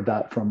heard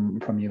that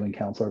from you and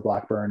Councillor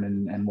Blackburn,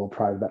 and we'll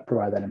provide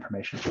that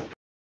information.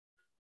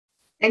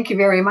 Thank you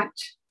very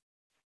much.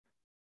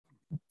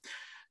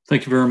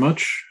 Thank you very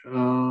much.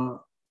 Now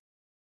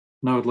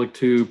I'd like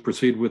to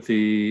proceed with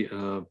the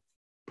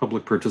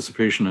public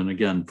participation. And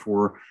again,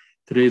 for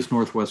today's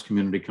Northwest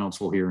Community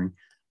Council hearing,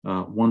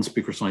 1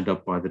 speaker signed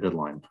up by the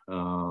deadline.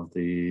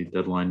 The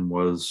deadline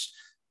was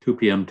 2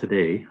 p.m.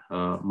 today,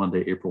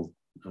 Monday, April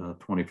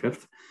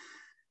 25th.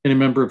 Any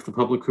member of the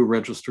public who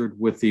registered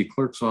with the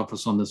clerk's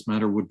office on this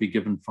matter would be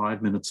given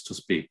 5 minutes to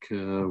speak.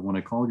 When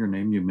I call your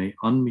name, you may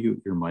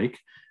unmute your mic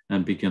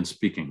and begin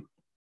speaking.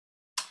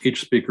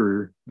 Each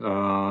speaker,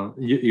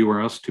 you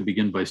are asked to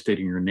begin by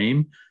stating your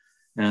name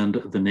and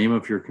the name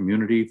of your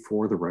community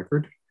for the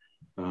record.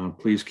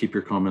 Please keep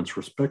your comments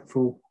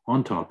respectful,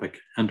 on topic,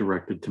 and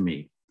directed to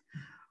me.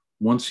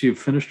 Once you've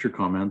finished your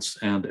comments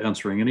and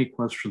answering any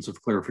questions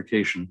of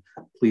clarification,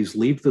 please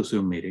leave the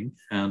Zoom meeting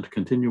and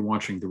continue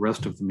watching the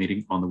rest of the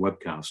meeting on the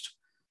webcast.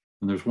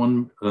 And there's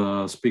one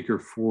speaker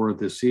for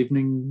this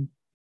evening,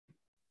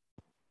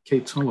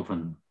 Kate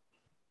Sullivan.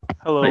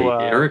 Hello,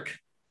 hi, Eric.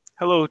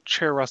 Hello,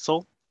 Chair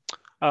Russell.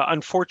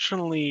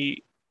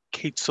 Unfortunately,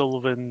 Kate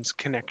Sullivan's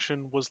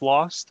connection was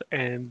lost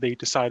and they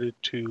decided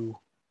to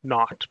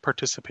not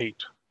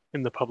participate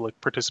in the public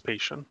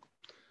participation.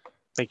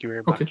 Thank you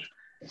very much. Okay.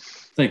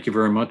 Thank you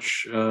very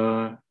much,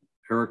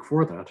 Eric,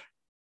 for that.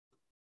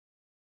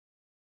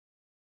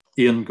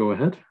 Ian, go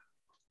ahead.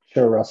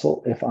 Sure,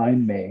 Russell, if I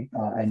may,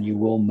 and you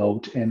will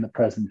note in the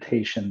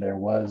presentation, there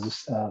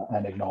was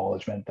an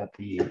acknowledgement that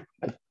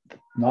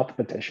not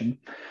the petition,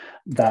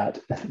 that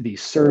the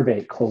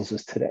survey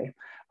closes today.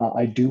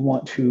 I do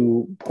want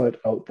to put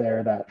out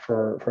there that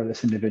for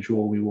this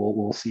individual,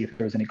 we'll see if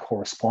there's any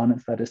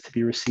correspondence that is to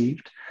be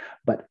received,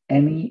 but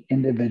any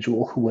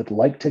individual who would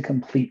like to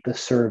complete the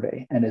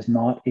survey and is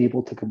not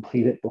able to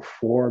complete it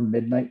before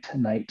midnight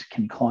tonight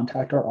can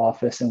contact our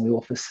office and we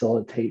will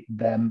facilitate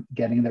them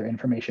getting their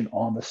information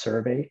on the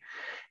survey.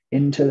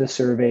 into the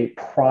survey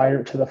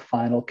prior to the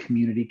final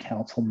community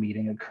council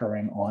meeting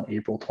occurring on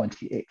April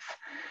 28th.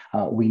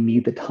 We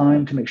need the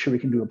time to make sure we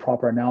can do a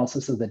proper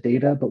analysis of the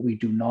data, but we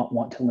do not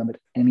want to limit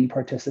any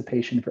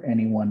participation for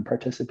anyone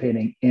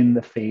participating in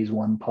the phase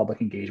 1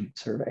 public engagement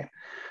survey.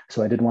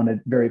 So I did want to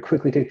very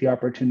quickly take the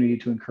opportunity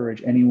to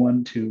encourage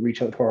anyone to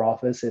reach out to our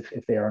office if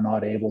they are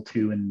not able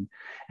to, and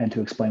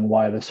to explain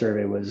why the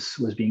survey was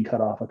being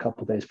cut off a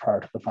couple of days prior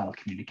to the final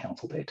community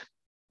council date.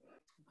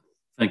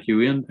 Thank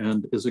you, Ian.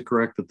 And is it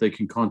correct that they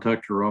can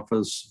contact your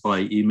office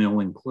by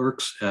emailing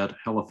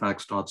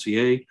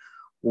clerks@halifax.ca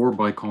or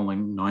by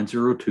calling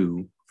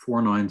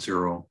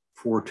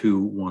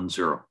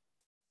 902-490-4210?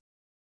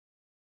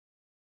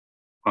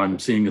 I'm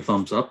seeing a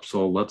thumbs up,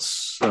 so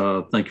let's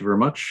thank you very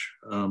much.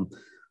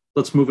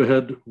 Let's move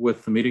ahead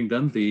with the meeting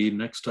then. The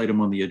next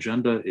item on the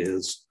agenda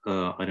is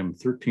item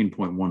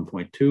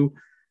 13.1.2,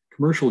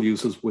 commercial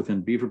uses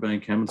within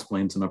Beaverbank, Hammonds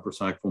Plains, and Upper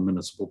Sackville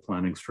Municipal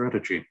Planning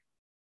Strategy.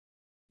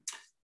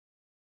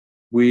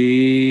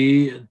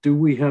 Do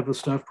we have a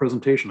staff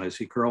presentation? I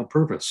see Carl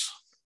Purvis.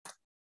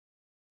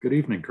 Good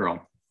evening,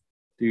 Carl.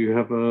 Do you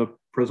have a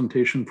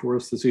presentation for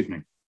us this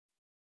evening?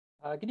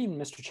 Good evening,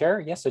 Mr. Chair.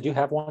 Yes, I do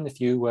have one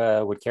if you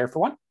would care for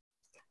one.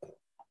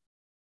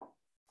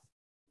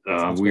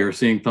 We are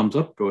seeing thumbs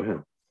up. Go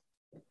ahead.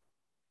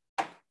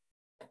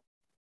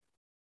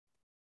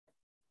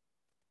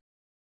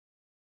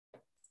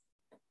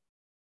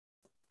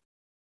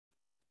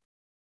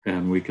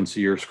 And we can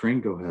see your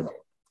screen. Go ahead.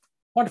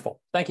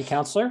 Wonderful. Thank you,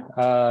 Councillor.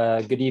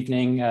 Good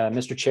evening,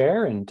 Mr.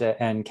 Chair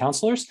and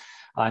councillors.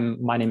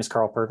 My name is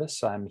Carl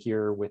Purvis. I'm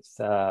here with,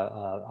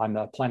 I'm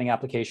the Planning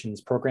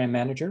Applications Program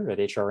Manager at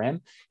HRM,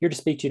 here to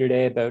speak to you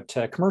today about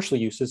commercial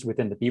uses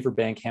within the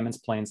Beaverbank, Hammonds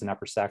Plains, and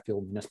Upper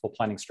Sackville Municipal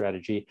Planning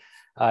Strategy,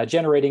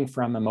 generating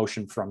from a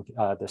motion from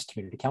this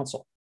Community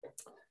Council.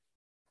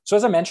 So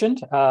as I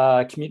mentioned,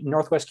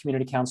 Northwest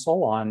Community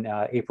Council on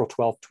April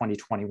 12,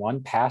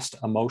 2021 passed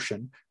a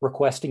motion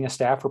requesting a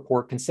staff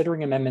report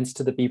considering amendments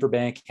to the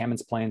Beaverbank,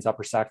 Hammonds Plains,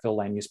 Upper Sackville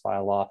land use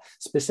bylaw,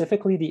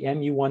 specifically the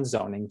MU1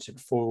 zoning to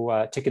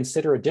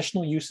consider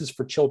additional uses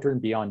for children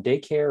beyond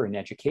daycare and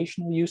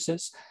educational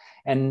uses,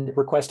 and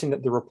requesting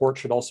that the report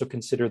should also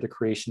consider the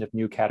creation of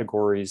new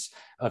categories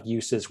of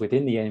uses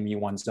within the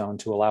MU1 zone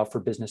to allow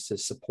for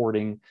businesses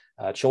supporting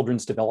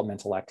children's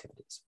developmental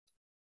activities.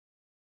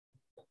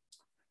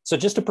 So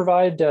just to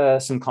provide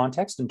some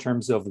context in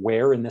terms of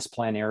where in this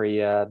plan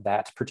area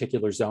that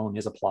particular zone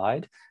is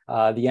applied,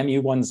 the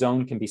MU1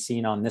 zone can be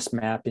seen on this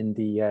map in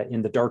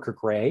the darker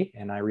gray,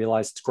 and I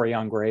realize it's gray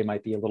on gray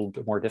might be a little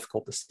bit more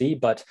difficult to see,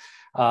 but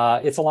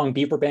it's along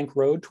Beaverbank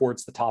Road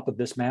towards the top of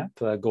this map,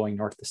 going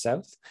north to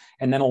south,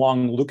 and then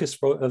along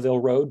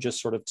Lucasville Road, just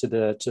sort of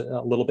to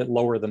a little bit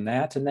lower than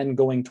that, and then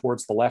going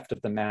towards the left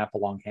of the map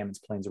along Hammonds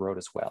Plains Road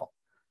as well.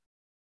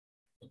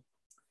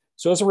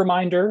 So as a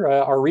reminder,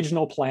 our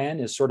regional plan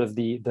is sort of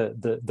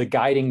the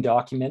guiding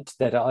document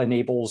that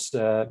enables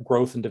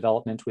growth and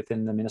development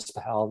within the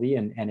municipality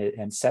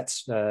and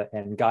sets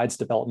and guides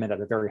development at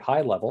a very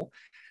high level.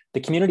 The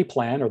community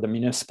plan, or the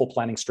municipal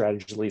planning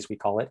strategy as we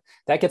call it,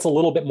 that gets a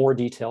little bit more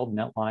detailed and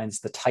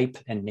outlines the type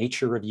and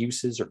nature of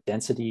uses or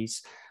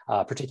densities.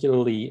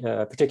 Particular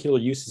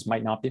uses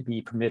might not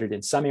be permitted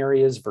in some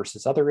areas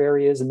versus other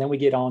areas. And then we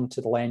get on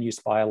to the land use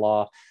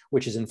bylaw,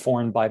 which is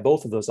informed by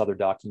both of those other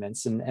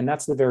documents. And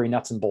that's the very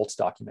nuts and bolts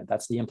document.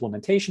 That's the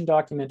implementation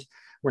document.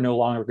 We're no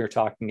longer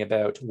talking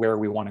about where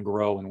we want to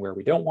grow and where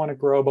we don't want to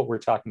grow, but we're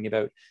talking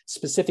about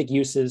specific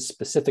uses,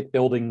 specific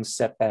buildings,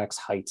 setbacks,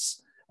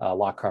 heights,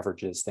 lot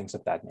coverages, things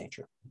of that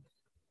nature.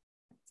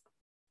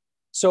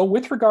 So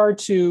with regard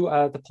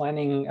to the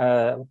planning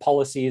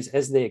policies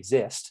as they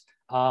exist,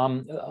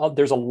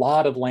 there's a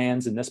lot of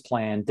lands in this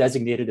plan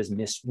designated as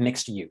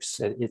mixed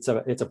use. It's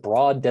a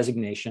broad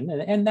designation,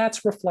 and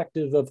that's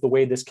reflective of the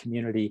way this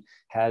community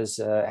has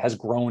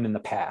grown in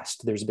the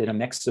past. There's been a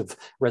mix of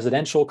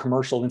residential,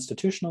 commercial,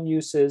 institutional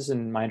uses,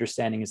 and my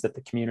understanding is that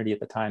the community at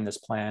the time this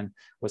plan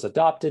was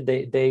adopted,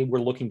 they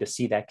were looking to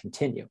see that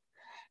continue.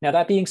 Now,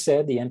 that being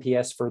said, the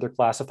NPS further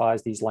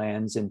classifies these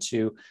lands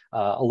into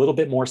a little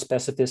bit more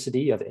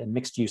specificity of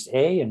mixed use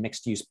A and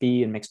mixed use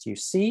B and mixed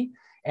use C.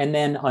 And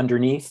then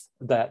underneath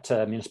that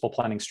municipal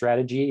planning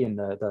strategy in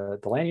the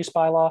land use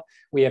bylaw,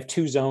 we have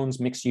two zones,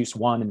 mixed use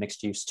 1 and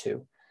mixed use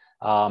 2.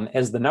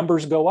 As the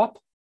numbers go up,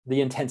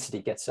 the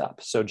intensity gets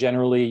up. So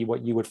generally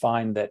what you would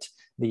find that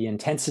the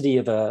intensity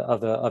of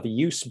a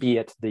use, be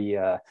it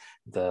the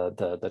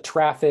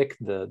traffic,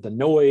 the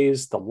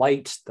noise, the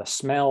light, the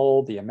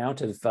smell, the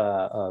amount of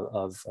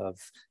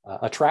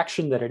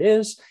attraction that it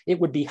is,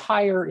 it would be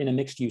higher in a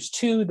mixed use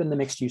 2 than the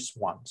mixed use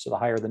 1. So the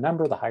higher the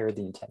number, the higher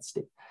the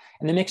intensity.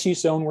 And the mixed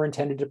use zone were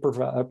intended to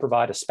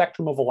provide a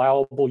spectrum of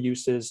allowable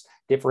uses,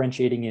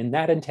 differentiating in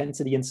that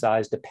intensity and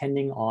size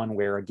depending on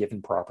where a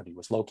given property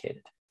was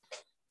located.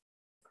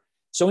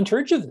 So in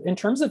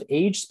terms of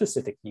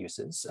age-specific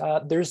uses,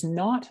 there's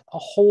not a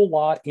whole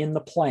lot in the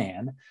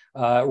plan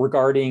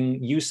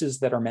regarding uses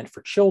that are meant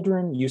for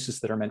children, uses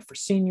that are meant for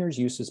seniors,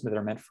 uses that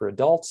are meant for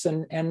adults,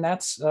 and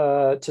that's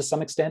to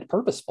some extent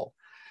purposeful.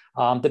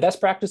 The best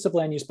practice of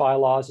land use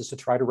bylaws is to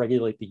try to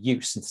regulate the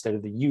use instead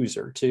of the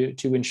user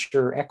to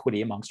ensure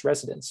equity amongst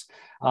residents.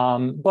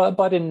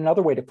 But in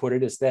another way to put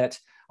it is that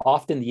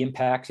often the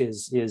impact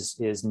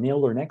is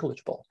nil or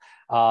negligible.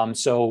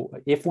 So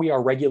if we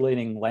are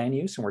regulating land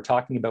use, and we're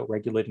talking about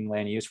regulating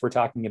land use, we're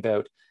talking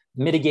about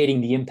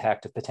mitigating the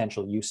impact of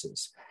potential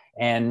uses.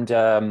 And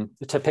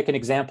to pick an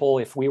example,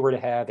 if we were to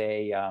have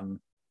a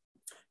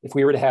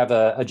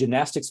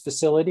gymnastics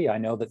facility, I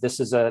know that this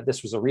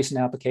was a recent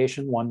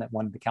application, one that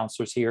one of the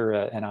councillors here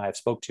and I have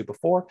spoke to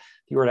before.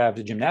 If you were to have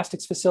a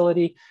gymnastics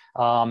facility,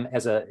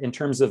 in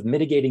terms of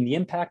mitigating the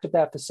impact of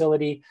that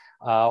facility,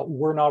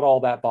 we're not all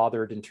that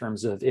bothered in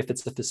terms of if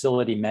it's a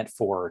facility meant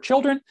for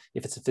children,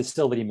 if it's a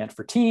facility meant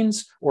for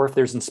teens, or if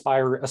there's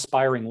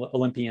aspiring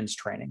Olympians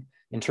training.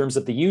 In terms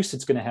of the use,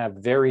 it's going to have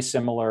very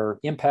similar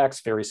impacts,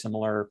 very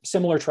similar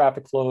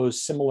traffic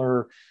flows,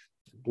 similar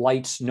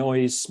light,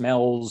 noise,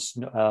 smells,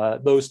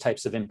 those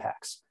types of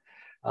impacts.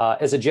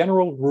 As a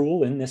general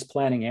rule in this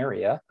planning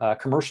area,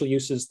 commercial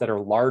uses that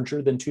are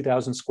larger than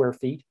 2,000 square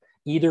feet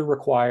either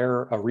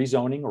require a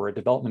rezoning or a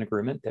development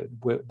agreement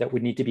that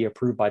would need to be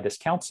approved by this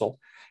council.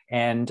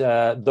 And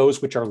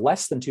those which are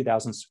less than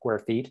 2,000 square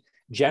feet,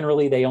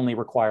 generally they only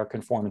require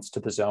conformance to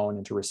the zone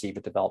and to receive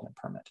a development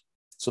permit.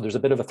 So there's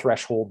a bit of a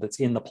threshold that's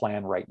in the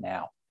plan right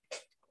now.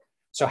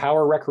 So how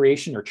are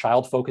recreation or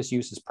child-focused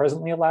uses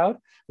presently allowed?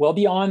 Well,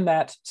 beyond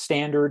that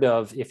standard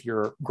of if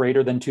you're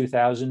greater than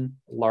 2,000,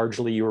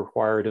 largely you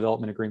require a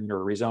development agreement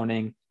or a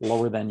rezoning,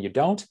 lower than you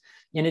don't.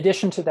 In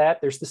addition to that,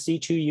 there's the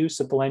C2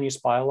 use of the land use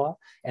bylaw,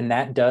 and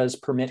that does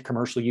permit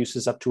commercial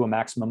uses up to a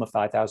maximum of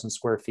 5,000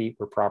 square feet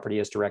where property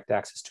has direct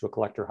access to a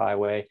collector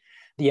highway.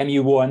 The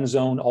MU1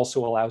 zone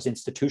also allows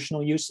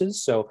institutional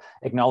uses. So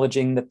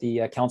acknowledging that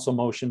the council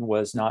motion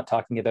was not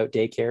talking about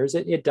daycares,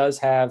 it does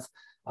have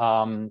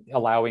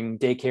allowing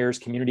daycares,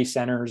 community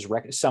centers,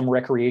 some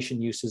recreation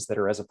uses that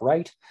are as of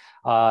right,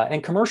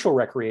 and commercial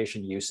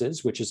recreation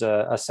uses, which is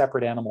a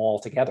separate animal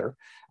altogether.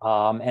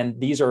 And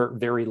these are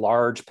very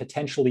large,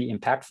 potentially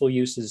impactful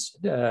uses,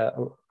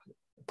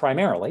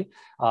 primarily,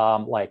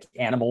 like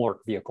animal or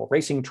vehicle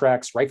racing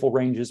tracks, rifle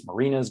ranges,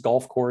 marinas,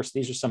 golf course.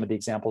 These are some of the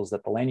examples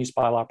that the land use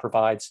bylaw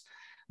provides.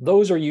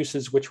 Those are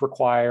uses which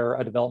require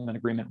a development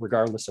agreement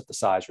regardless of the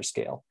size or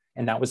scale.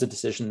 And that was a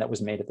decision that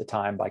was made at the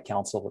time by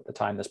council at the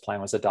time this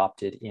plan was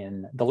adopted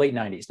in the late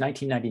 90s,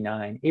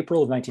 1999,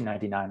 April of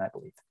 1999, I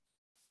believe.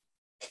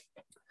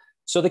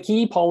 So the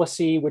key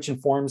policy which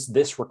informs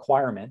this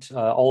requirement,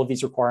 all of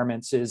these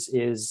requirements is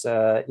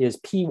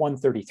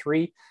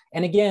P133.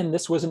 And again,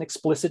 this was an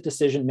explicit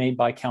decision made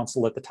by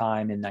council at the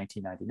time in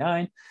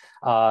 1999.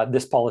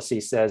 This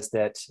policy says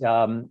that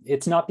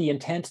it's not the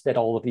intent that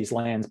all of these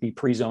lands be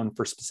pre-zoned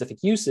for specific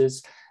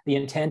uses. The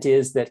intent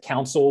is that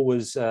council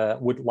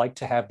would like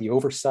to have the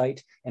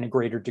oversight and a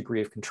greater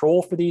degree of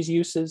control for these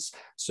uses.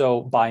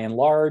 So by and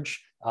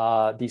large,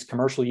 these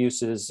commercial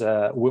uses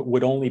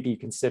would only be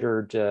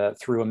considered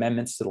through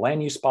amendments to the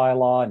land use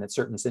bylaw and in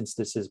certain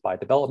instances by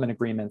development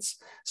agreements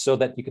so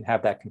that you can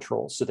have that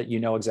control, so that you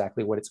know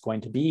exactly what it's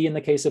going to be in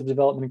the case of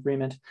development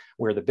agreement,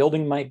 where the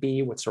building might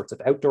be, what sorts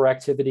of outdoor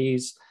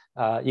activities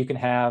you can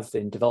have.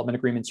 In development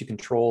agreements, you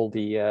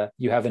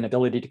have an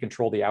ability to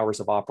control the hours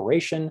of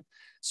operation.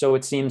 So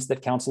it seems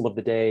that council of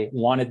the day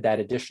wanted that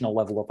additional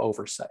level of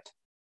oversight.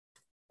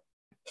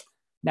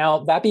 Now,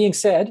 that being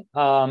said,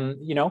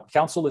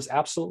 council is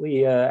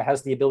absolutely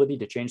has the ability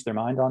to change their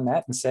mind on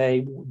that and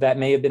say that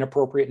may have been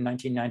appropriate in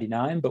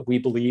 1999, but we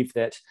believe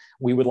that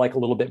we would like a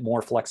little bit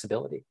more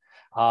flexibility.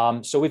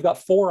 So we've got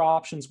 4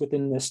 options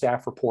within this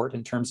staff report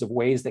in terms of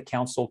ways that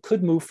council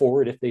could move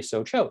forward if they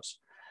so chose.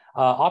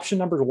 Option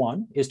number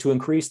 1 is to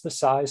increase the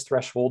size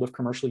threshold of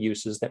commercial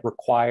uses that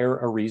require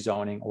a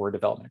rezoning or a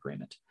development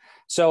agreement.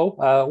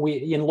 So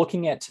in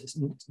looking at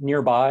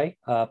nearby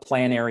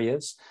plan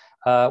areas,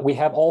 we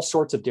have all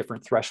sorts of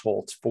different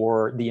thresholds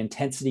for the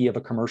intensity of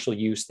a commercial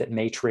use that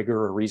may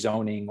trigger a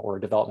rezoning or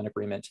a development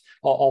agreement.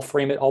 I'll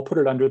put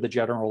it under the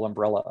general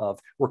umbrella of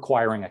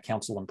requiring a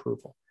council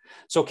approval.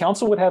 So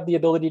council would have the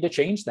ability to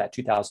change that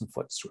 2,000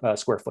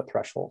 square foot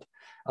threshold.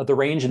 The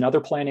range in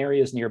other plan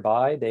areas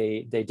nearby,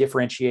 they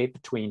differentiate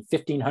between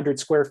 1,500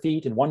 square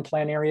feet in one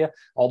plan area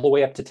all the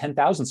way up to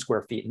 10,000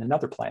 square feet in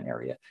another plan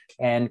area.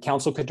 And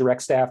council could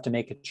direct staff to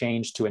make a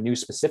change to a new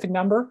specific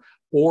number,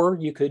 or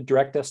you could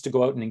direct us to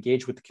go out and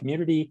engage with the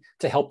community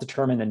to help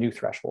determine a new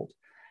threshold.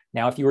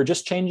 Now, if you were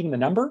just changing the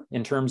number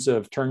in terms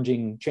of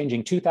changing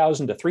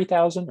 2,000 to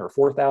 3,000 or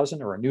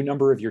 4,000 or a new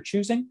number of your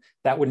choosing,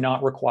 that would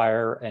not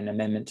require an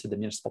amendment to the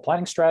municipal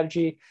planning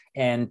strategy,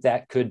 and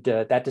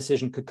that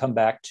decision could come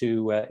back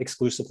to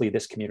exclusively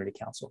this community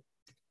council.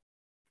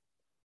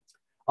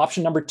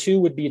 Option number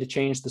 2 would be to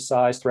change the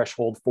size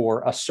threshold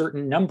for a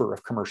certain number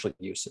of commercial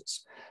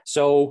uses.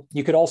 So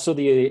you could also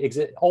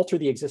alter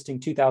the existing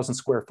 2,000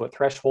 square foot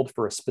threshold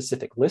for a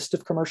specific list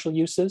of commercial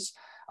uses.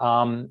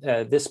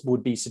 This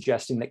would be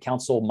suggesting that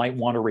council might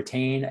want to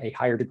retain a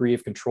higher degree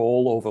of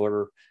control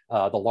over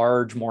the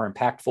large, more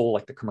impactful,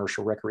 like the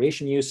commercial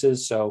recreation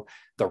uses. So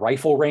the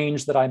rifle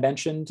range that I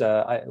mentioned,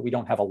 we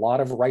don't have a lot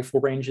of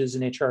rifle ranges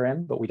in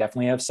HRM, but we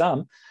definitely have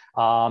some.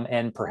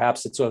 And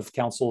perhaps it's of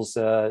councils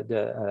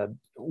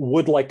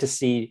would like to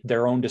see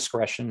their own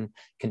discretion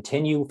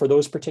continue for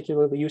those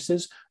particular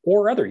uses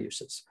or other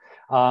uses.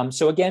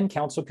 So again,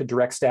 council could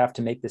direct staff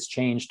to make this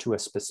change to a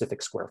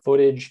specific square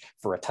footage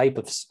for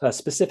a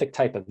specific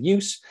type of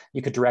use.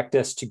 You could direct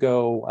us to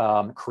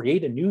go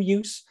create a new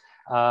use,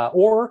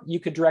 or you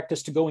could direct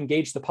us to go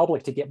engage the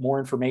public to get more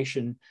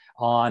information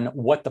on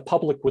what the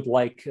public would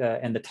like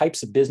and the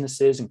types of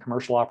businesses and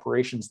commercial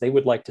operations they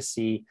would like to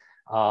see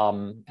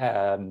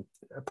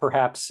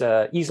perhaps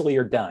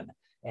easier done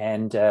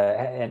and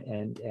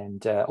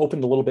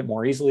opened a little bit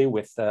more easily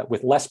with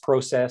less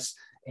process.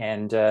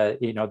 And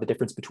the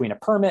difference between a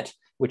permit,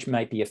 which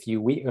might be a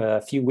few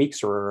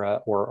weeks or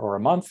a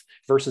month,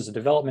 versus a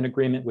development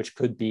agreement, which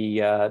could be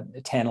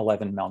 10,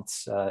 11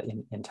 months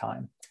in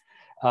time.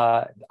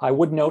 I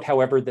would note,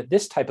 however, that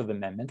this type of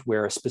amendment,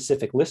 where a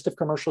specific list of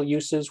commercial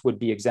uses would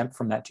be exempt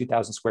from that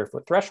 2,000 square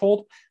foot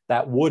threshold,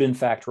 that would in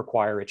fact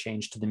require a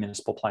change to the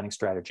municipal planning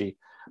strategy,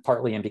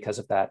 partly and because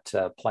of that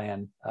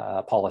plan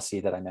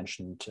policy that I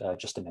mentioned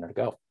just a minute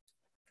ago.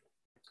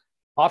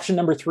 Option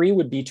number 3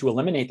 would be to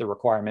eliminate the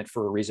requirement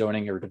for a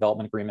rezoning or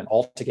development agreement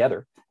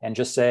altogether and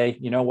just say,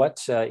 you know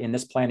what, in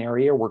this plan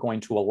area, we're going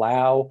to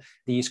allow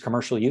these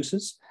commercial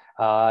uses.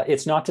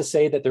 It's not to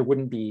say that there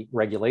wouldn't be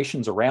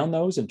regulations around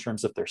those in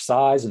terms of their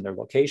size and their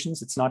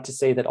locations. It's not to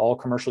say that all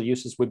commercial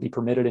uses would be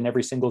permitted in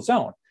every single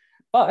zone,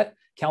 but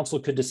council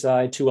could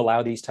decide to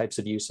allow these types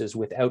of uses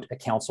without a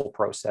council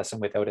process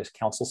and without a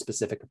council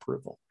specific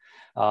approval.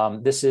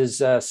 This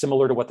is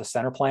similar to what the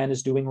center plan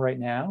is doing right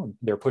now.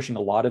 They're pushing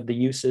a lot of the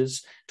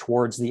uses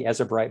towards the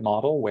Ezebright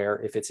model, where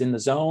if it's in the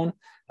zone,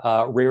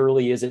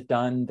 rarely is it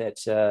done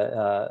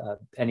that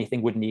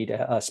anything would need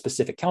a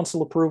specific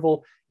council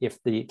approval. If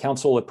the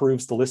council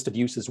approves the list of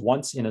uses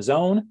once in a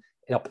zone,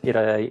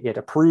 it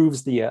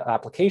approves the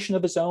application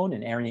of a zone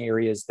in any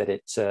areas that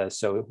it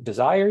so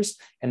desires.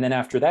 And then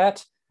after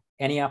that,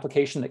 any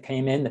application that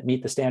came in that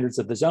meet the standards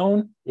of the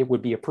zone, it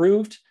would be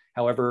approved.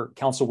 However,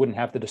 council wouldn't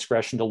have the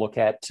discretion to look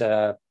at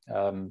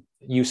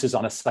uses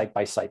on a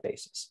site-by-site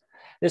basis.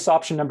 This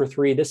option number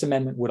 3, this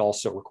amendment would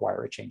also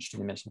require a change to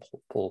the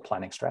municipal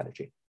planning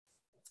strategy.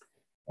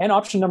 And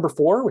option number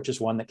 4, which is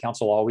one that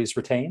council always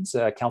retains,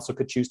 council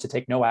could choose to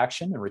take no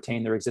action and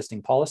retain their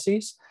existing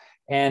policies.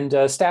 And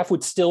staff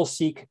would still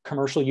seek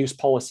commercial use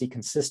policy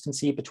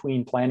consistency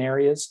between plan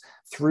areas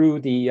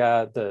through the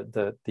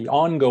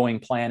ongoing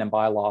plan and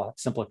bylaw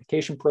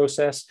simplification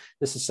process.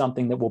 This is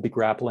something that we'll be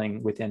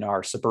grappling within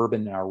our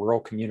suburban and our rural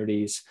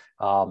communities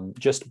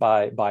just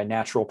by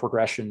natural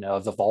progression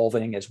of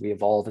evolving as we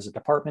evolve as a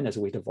department, as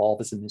we evolve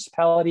as a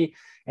municipality.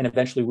 And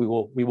eventually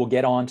we will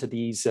get on to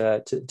these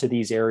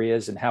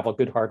areas and have a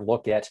good hard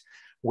look at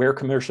where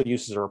commercial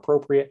uses are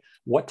appropriate,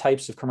 what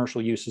types of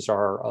commercial uses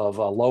are of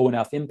a low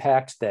enough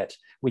impact that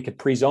we could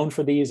pre-zone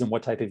for these, and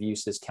what type of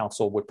uses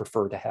council would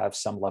prefer to have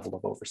some level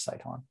of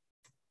oversight on.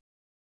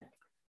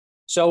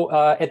 So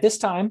at this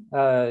time,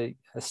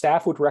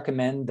 staff would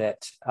recommend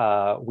that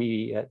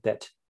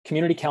that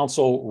Community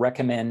Council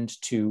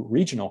recommend to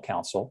Regional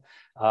Council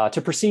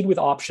to proceed with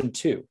option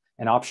 2.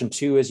 And option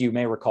 2, as you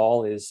may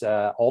recall, is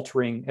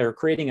altering or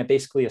creating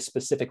basically a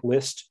specific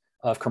list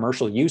of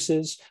commercial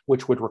uses,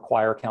 which would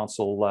require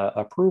council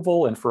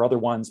approval, and for other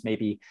ones,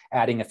 maybe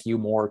adding a few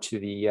more to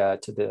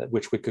the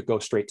which we could go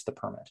straight to the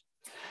permit.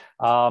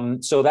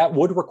 So that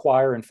would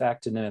require, in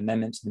fact, an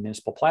amendment to the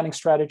municipal planning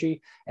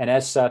strategy, and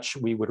as such,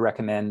 we would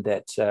recommend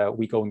that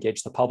we go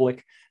engage the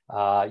public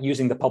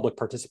using the public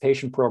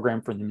participation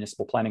program for the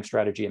municipal planning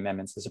strategy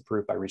amendments as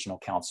approved by Regional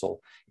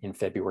Council in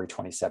February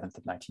 27th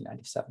of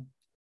 1997.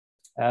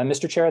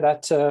 Mr. Chair,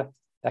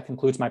 that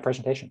concludes my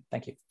presentation.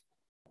 Thank you.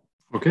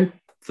 Okay.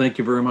 Thank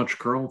you very much,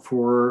 Carl,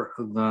 for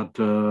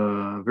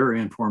that very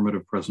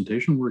informative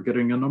presentation. We're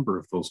getting a number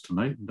of those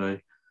tonight, and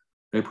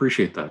I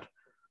appreciate that.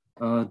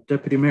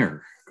 Deputy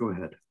Mayor, go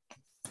ahead.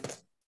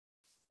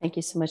 Thank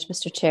you so much,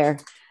 Mr. Chair.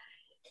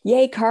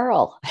 Yay,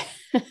 Carl.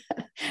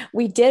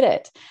 We did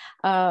it.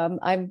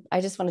 I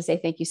just want to say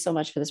thank you so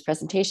much for this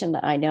presentation.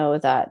 I know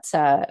that,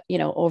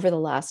 over the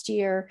last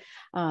year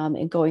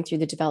and going through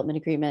the development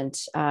agreement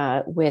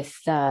with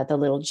the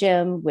little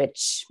gym,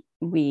 which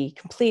we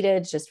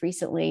completed just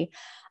recently,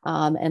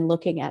 and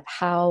looking at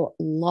how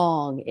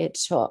long it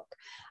took.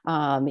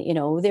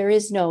 There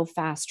is no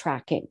fast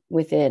tracking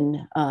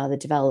within the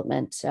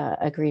development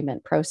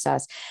agreement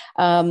process.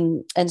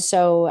 And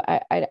so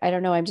I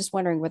don't know, I'm just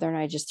wondering whether or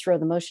not I just throw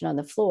the motion on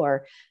the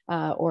floor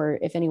or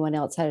if anyone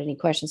else had any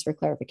questions for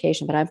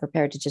clarification, but I'm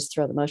prepared to just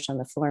throw the motion on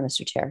the floor,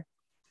 Mr. Chair.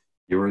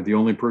 You are the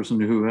only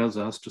person who has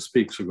asked to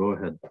speak, so go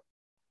ahead.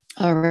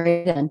 All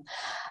right, then.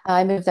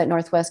 I move that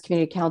Northwest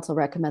Community Council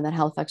recommend that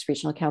Halifax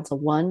Regional Council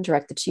 1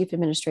 direct the Chief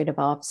Administrative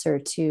Officer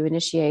to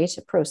initiate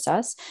a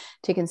process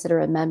to consider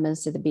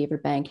amendments to the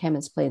Beaverbank,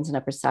 Hammonds Plains, and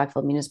Upper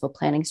Sackville Municipal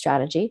Planning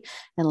Strategy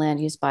and Land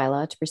Use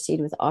Bylaw to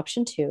proceed with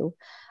option 2,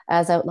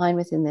 as outlined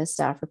within this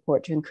staff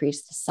report, to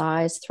increase the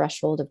size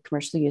threshold of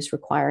commercial use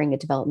requiring a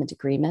development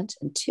agreement,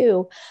 and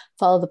 2,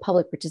 follow the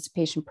public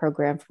participation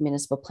program for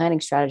municipal planning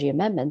strategy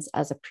amendments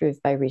as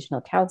approved by Regional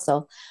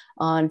Council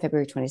on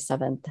February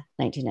 27th,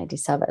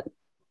 1997.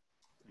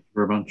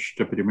 Thank you very much,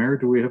 Deputy Mayor.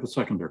 Do we have a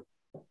seconder?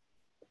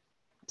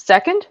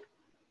 Second.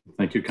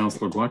 Thank you,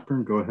 Councillor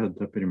Blackburn. Go ahead,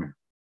 Deputy Mayor.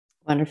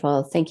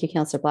 Wonderful. Thank you,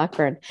 Councillor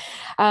Blackburn.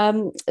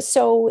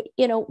 So,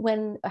 you know,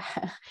 when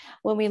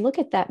we look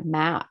at that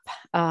map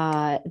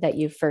that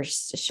you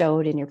first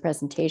showed in your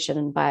presentation,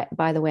 and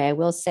by the way, I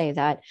will say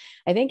that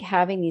I think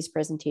having these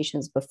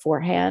presentations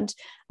beforehand,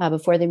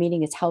 before the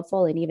meeting is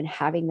helpful, and even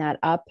having that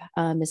up,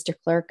 Mr.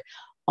 Clerk,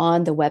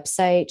 on the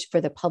website for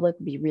the public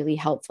would be really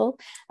helpful.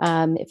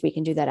 If we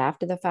can do that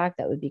after the fact,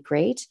 that would be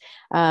great.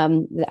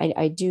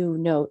 I do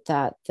note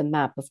that the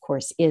map, of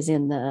course, is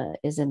in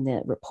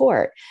the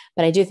report,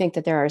 but I do think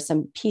that there are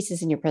some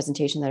pieces in your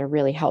presentation that are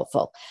really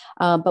helpful.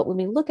 But when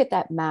we look at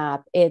that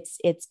map, it's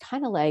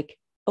kind of like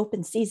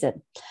open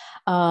season,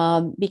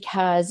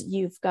 because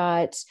you've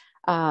got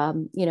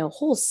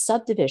whole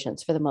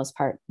subdivisions for the most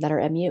part that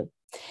are MU.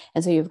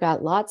 And so you've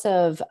got lots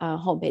of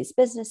home-based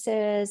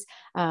businesses,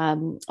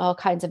 all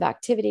kinds of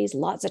activities,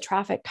 lots of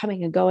traffic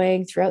coming and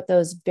going throughout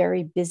those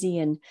very busy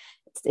and,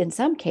 in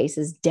some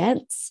cases,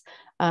 dense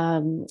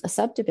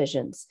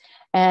subdivisions.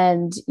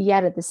 And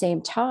yet at the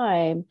same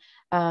time,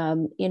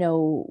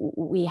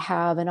 we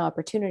have an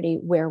opportunity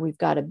where we've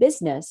got a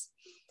business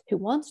who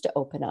wants to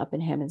open up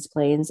in Hammonds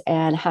Plains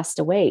and has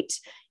to wait,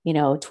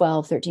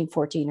 12, 13,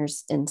 14, or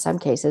in some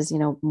cases,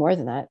 more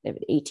than that,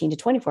 18 to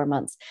 24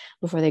 months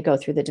before they go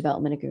through the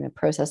development agreement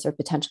process or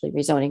potentially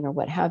rezoning or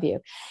what have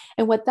you.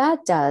 And what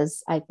that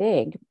does, I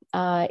think,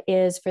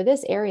 is for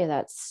this area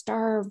that's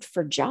starved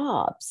for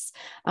jobs,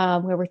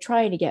 where we're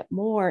trying to get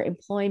more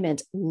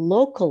employment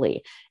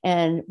locally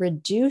and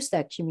reduce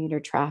that commuter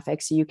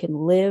traffic so you can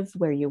live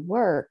where you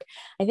work.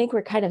 I think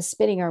we're kind of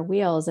spinning our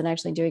wheels and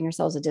actually doing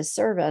ourselves a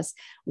disservice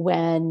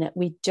when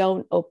we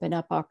don't open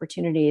up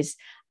opportunities,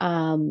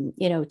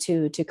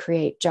 to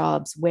create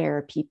jobs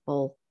where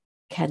people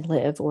can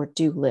live or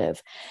do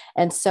live.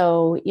 And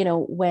so,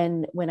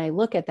 when I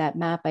look at that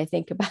map, I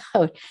think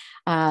about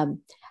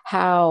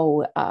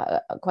how,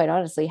 quite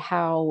honestly,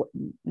 how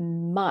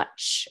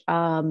much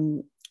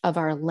of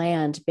our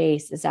land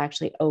base is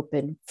actually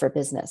open for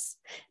business.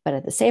 But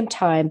at the same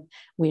time,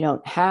 we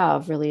don't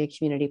have really a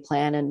community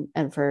plan.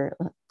 And for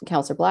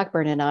Councillor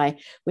Blackburn and I,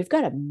 we've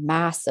got a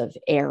massive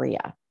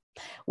area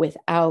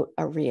without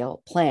a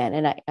real plan.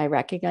 And I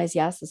recognize,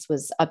 yes, this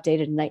was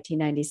updated in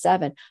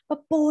 1997,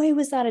 but boy,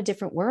 was that a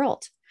different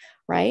world,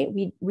 right?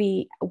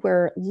 We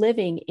were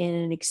living in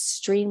an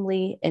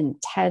extremely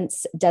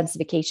intense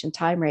densification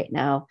time right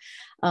now,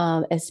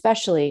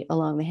 especially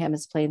along the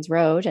Hammonds Plains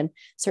Road, and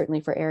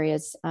certainly for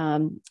areas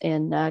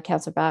in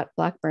Councillor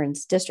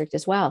Blackburn's district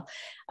as well.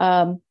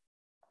 And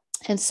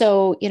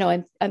so,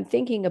 I'm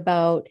thinking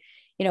about,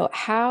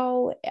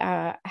 how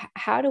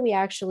do we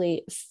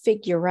actually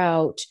figure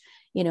out,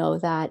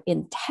 that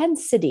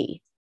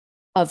intensity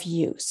of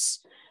use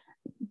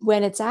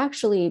when it's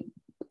actually,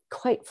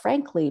 quite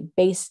frankly,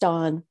 based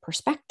on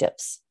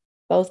perspectives,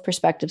 both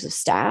perspectives of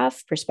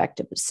staff,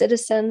 perspectives of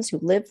citizens who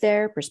live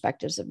there,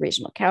 perspectives of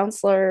regional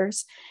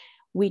councillors.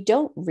 We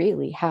don't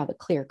really have a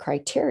clear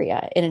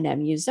criteria in an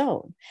MU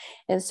zone.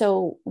 And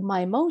so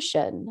my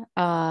motion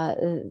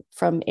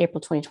from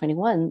April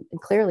 2021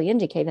 clearly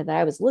indicated that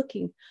I was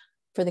looking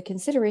for the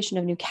consideration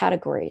of new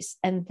categories,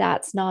 and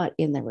that's not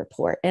in the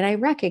report. And I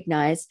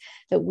recognize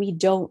that we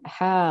don't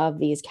have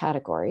these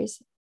categories,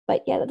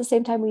 but yet at the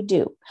same time we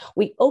do.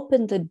 We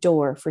opened the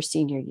door for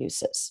senior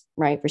uses,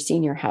 right, for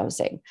senior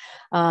housing.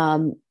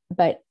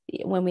 But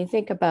when we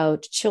think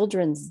about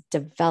children's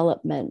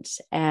development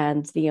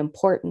and the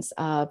importance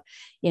of,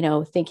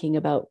 thinking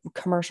about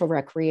commercial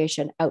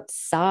recreation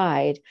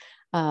outside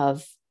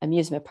of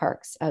amusement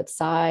parks,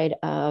 outside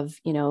of,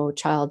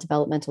 child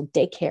developmental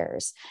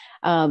daycares,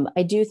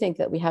 I do think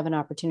that we have an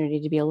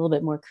opportunity to be a little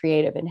bit more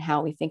creative in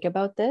how we think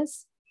about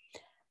this.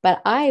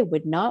 But I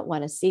would not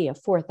want to see a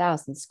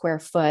 4,000 square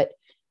foot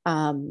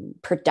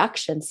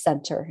production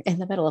center in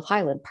the middle of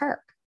Highland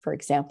Park, for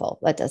example.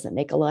 That doesn't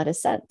make a lot of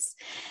sense.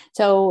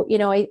 So,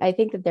 I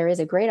think that there is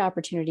a great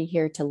opportunity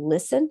here to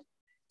listen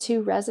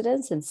to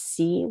residents and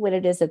see what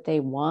it is that they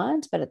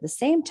want. But at the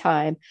same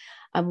time,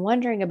 I'm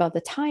wondering about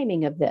the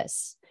timing of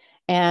this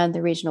and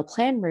the regional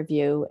plan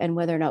review, and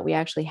whether or not we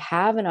actually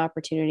have an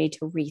opportunity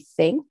to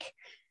rethink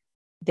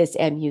this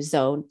MU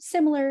zone,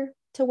 similar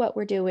to what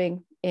we're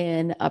doing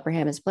in Upper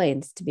Hammonds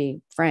Plains, to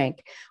be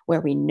frank,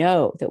 where we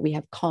know that we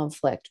have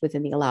conflict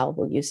within the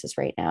allowable uses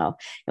right now,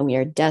 and we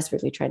are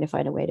desperately trying to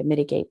find a way to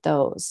mitigate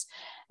those.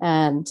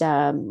 And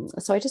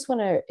so I just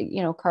want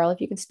to, Carl, if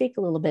you can speak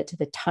a little bit to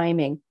the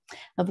timing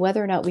of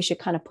whether or not we should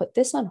kind of put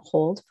this on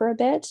hold for a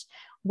bit,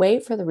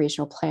 wait for the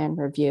regional plan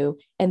review,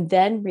 and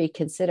then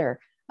reconsider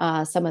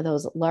some of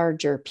those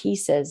larger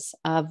pieces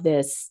of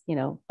this,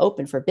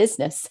 open for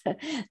business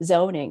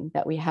zoning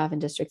that we have in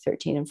District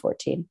 13 and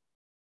 14.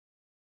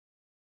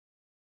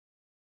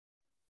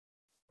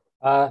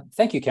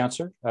 Thank you,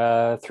 Councillor.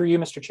 Through you,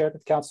 Mr. Chair, to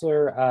the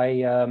Councillor,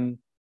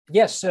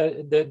 yes,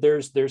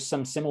 there's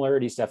some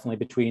similarities definitely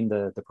between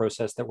the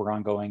process that we're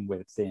ongoing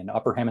within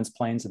Upper Hammonds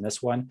Plains and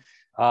this one.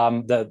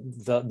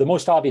 The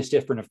most obvious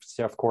difference,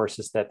 of course,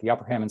 is that the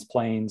Upper Hammonds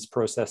Plains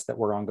process that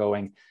we're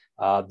ongoing,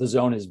 the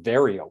zone is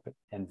very open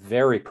and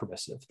very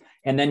permissive.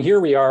 And then here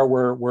we are,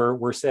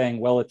 we're saying,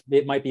 well,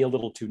 it might be a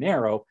little too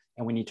narrow,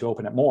 and we need to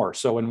open it more.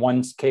 So in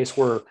one case,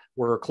 we're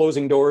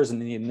closing doors,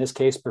 and in this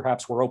case,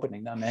 perhaps we're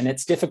opening them. And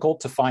it's difficult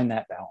to find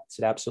that balance.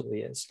 It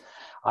absolutely is.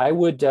 I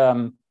would,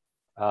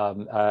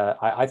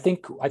 I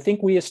think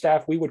we as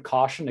staff, we would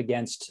caution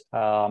against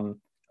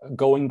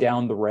going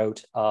down the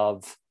route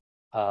of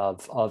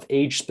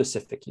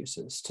age-specific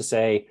uses. To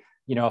say,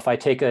 if I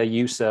take a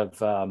use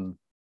of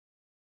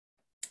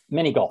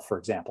mini golf, for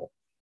example,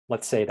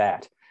 let's say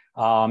that,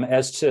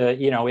 as to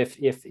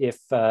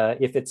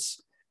if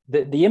it's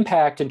the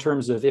impact in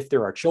terms of if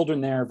there are children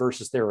there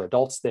versus there are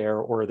adults there,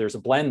 or there's a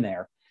blend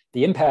there,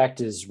 the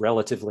impact is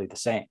relatively the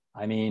same.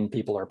 I mean,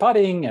 people are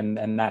putting,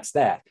 and that's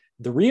that.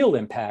 The real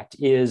impact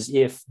is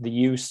if the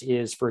use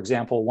is, for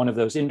example, one of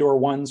those indoor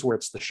ones where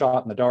it's the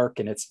shot in the dark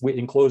and it's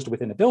enclosed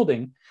within a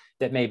building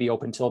that may be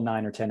open till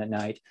 9 or 10 at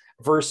night,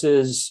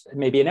 versus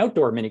maybe an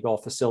outdoor mini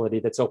golf facility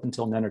that's open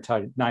till 9 or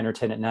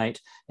 10 at night.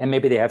 And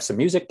maybe they have some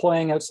music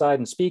playing outside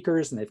and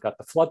speakers, and they've got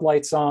the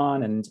floodlights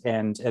on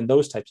and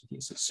those types of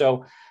uses.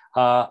 So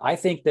I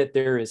think that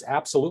there is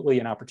absolutely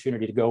an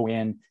opportunity to go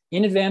in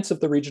advance of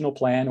the regional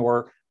plan,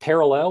 or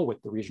parallel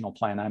with the regional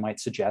plan, I might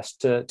suggest,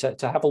 to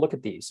have a look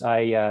at these.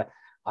 We've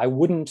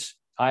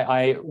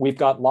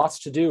got lots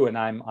to do, and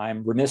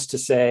I'm remiss to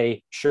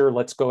say, sure,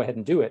 let's go ahead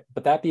and do it.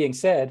 But that being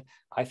said,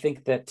 I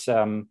think that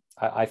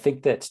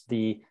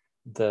the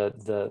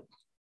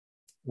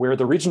where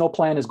the regional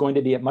plan is going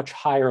to be at much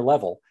higher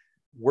level,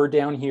 we're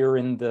down here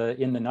in the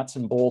nuts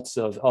and bolts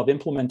of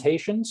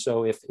implementation.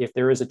 So if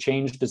there is a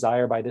change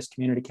desire by this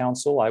community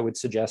council, I would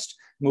suggest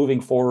moving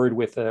forward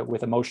with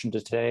a motion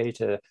today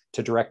to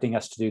directing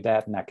us to do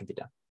that, and that could be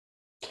done.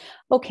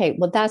 Okay,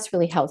 well, that's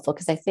really helpful,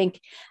 because I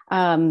think,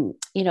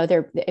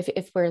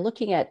 if we're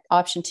looking at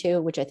option 2,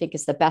 which I think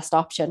is the best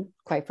option,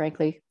 quite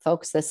frankly,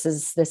 folks, this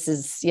is,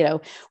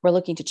 we're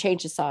looking to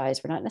change the size.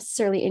 We're not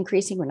necessarily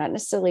increasing. We're not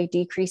necessarily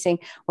decreasing.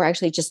 We're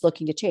actually just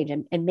looking to change.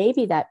 And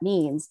maybe that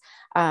means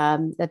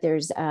that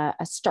there's a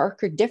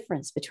starker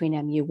difference between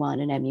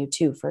MU1 and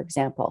MU2, for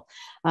example.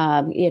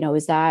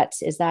 Is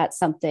that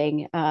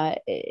something,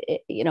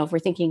 if we're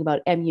thinking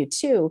about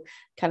MU2,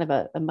 kind of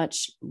a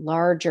much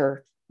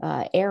larger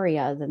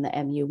area than the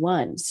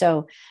MU1.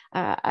 So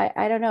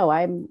I don't know.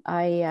 I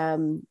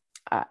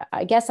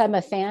guess I'm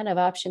a fan of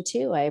option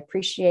 2. I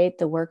appreciate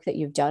the work that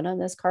you've done on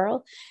this,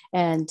 Carl.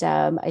 And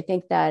I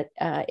think that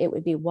it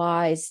would be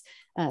wise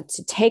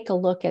to take a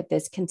look at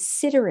this,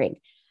 considering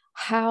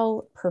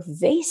how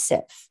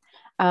pervasive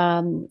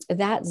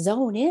that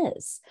zone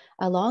is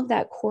along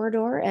that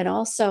corridor, and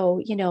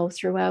also,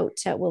 throughout,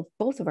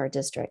 both of our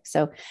districts.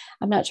 So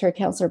I'm not sure,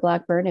 Councillor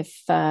Blackburn,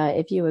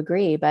 if you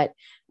agree, but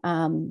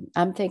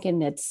I'm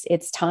thinking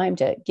it's time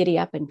to giddy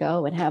up and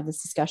go and have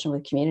this discussion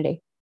with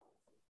community.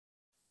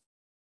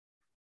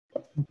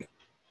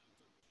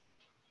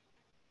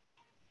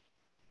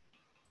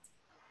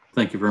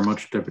 Thank you very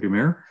much, Deputy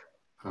Mayor.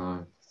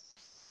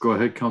 Go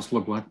ahead,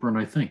 Councillor Blackburn,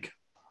 I think.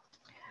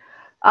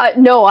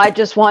 No, I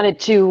just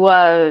wanted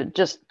to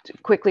just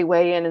quickly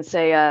weigh in and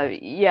say,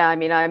 yeah, I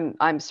mean,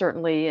 I'm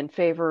certainly in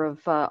favor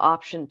of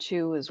option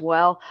 2 as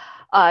well.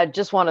 I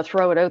just want to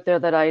throw it out there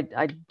that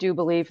I do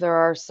believe there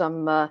are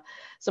some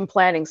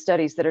planning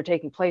studies that are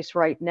taking place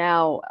right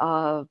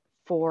now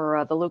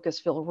for the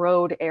Lucasville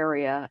Road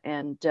area,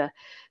 and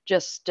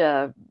just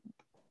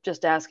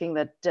asking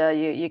that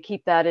you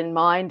keep that in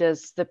mind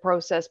as the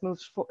process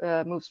moves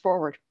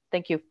forward.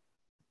 Thank you.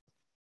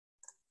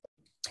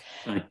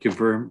 Thank you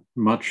very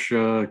much,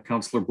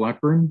 Councillor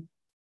Blackburn.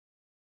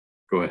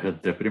 Go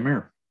ahead, Deputy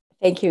Mayor.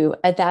 Thank you.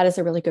 That is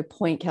a really good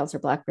point,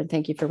 Councillor Blackburn.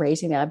 Thank you for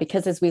raising that,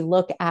 because as we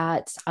look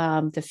at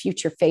the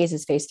future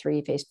phases, phase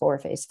 3, phase 4,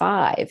 phase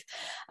 5,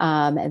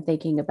 and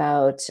thinking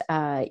about,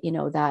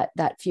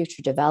 that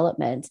future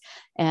development,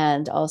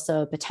 and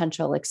also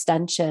potential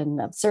extension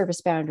of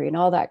service boundary and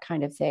all that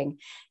kind of thing,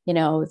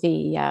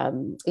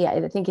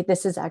 I think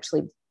this is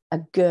actually a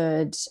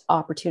good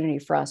opportunity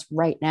for us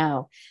right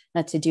now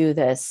to do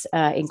this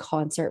in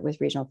concert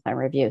with regional plan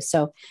review.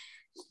 So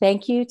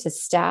thank you to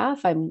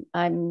staff.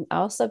 I'm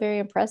also very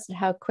impressed at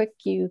how quick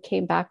you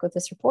came back with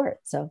this report.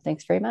 So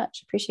thanks very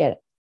much. Appreciate it.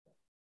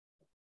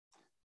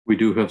 We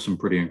do have some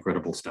pretty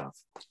incredible staff.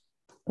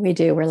 We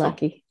do. We're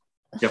lucky.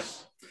 Yep.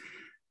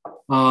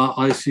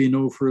 I see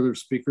no further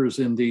speakers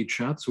in the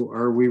chat. So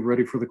are we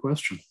ready for the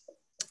question?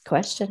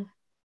 Question.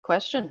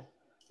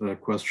 The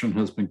question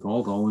has been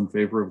called. All in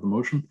favor of the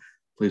motion,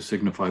 please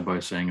signify by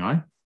saying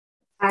aye.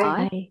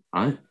 Aye.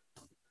 Aye.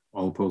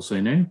 All opposed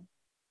say nay.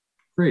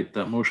 Great,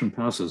 that motion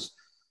passes.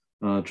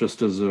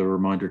 Just as a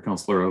reminder,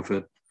 Councillor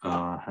Outfit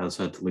has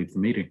had to leave the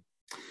meeting.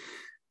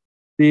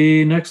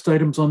 The next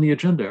items on the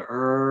agenda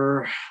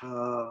are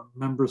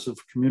members of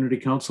Community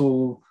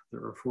Council.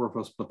 There are 4 of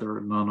us, but there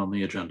are none on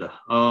the agenda.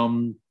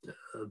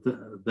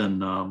 Then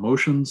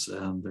motions,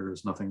 and there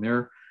is nothing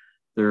there.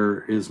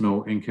 There is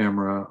no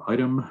in-camera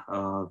item.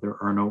 There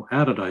are no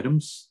added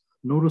items.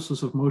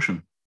 Notices of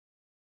motion.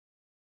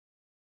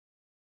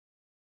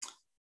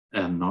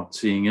 And not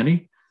seeing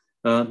any.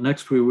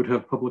 Next, we would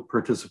have public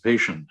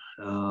participation.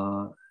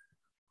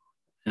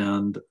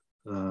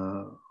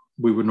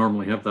 We would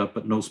normally have that,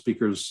 but no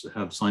speakers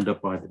have signed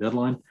up by the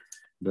deadline.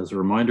 And as a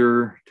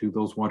reminder to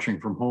those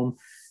watching from home,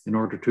 in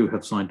order to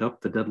have signed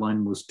up, the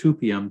deadline was 2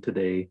 p.m.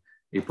 today,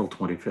 April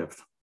 25th.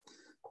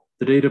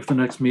 The date of the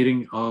next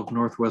meeting of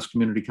Northwest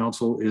Community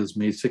Council is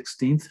May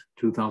 16th,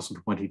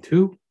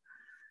 2022.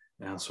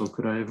 And so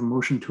could I have a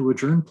motion to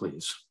adjourn,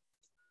 please?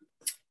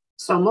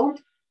 So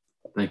moved.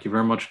 Thank you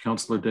very much,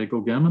 Councillor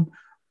Daigle-Gammon.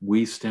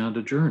 We stand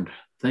adjourned.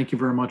 Thank you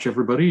very much,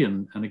 everybody.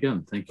 And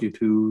again, thank you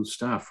to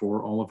staff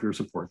for all of your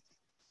support.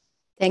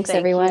 Thanks,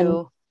 everyone.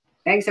 You.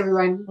 Thanks,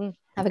 everyone.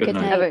 Have a good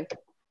night.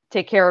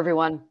 Take care,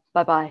 everyone.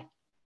 Bye-bye.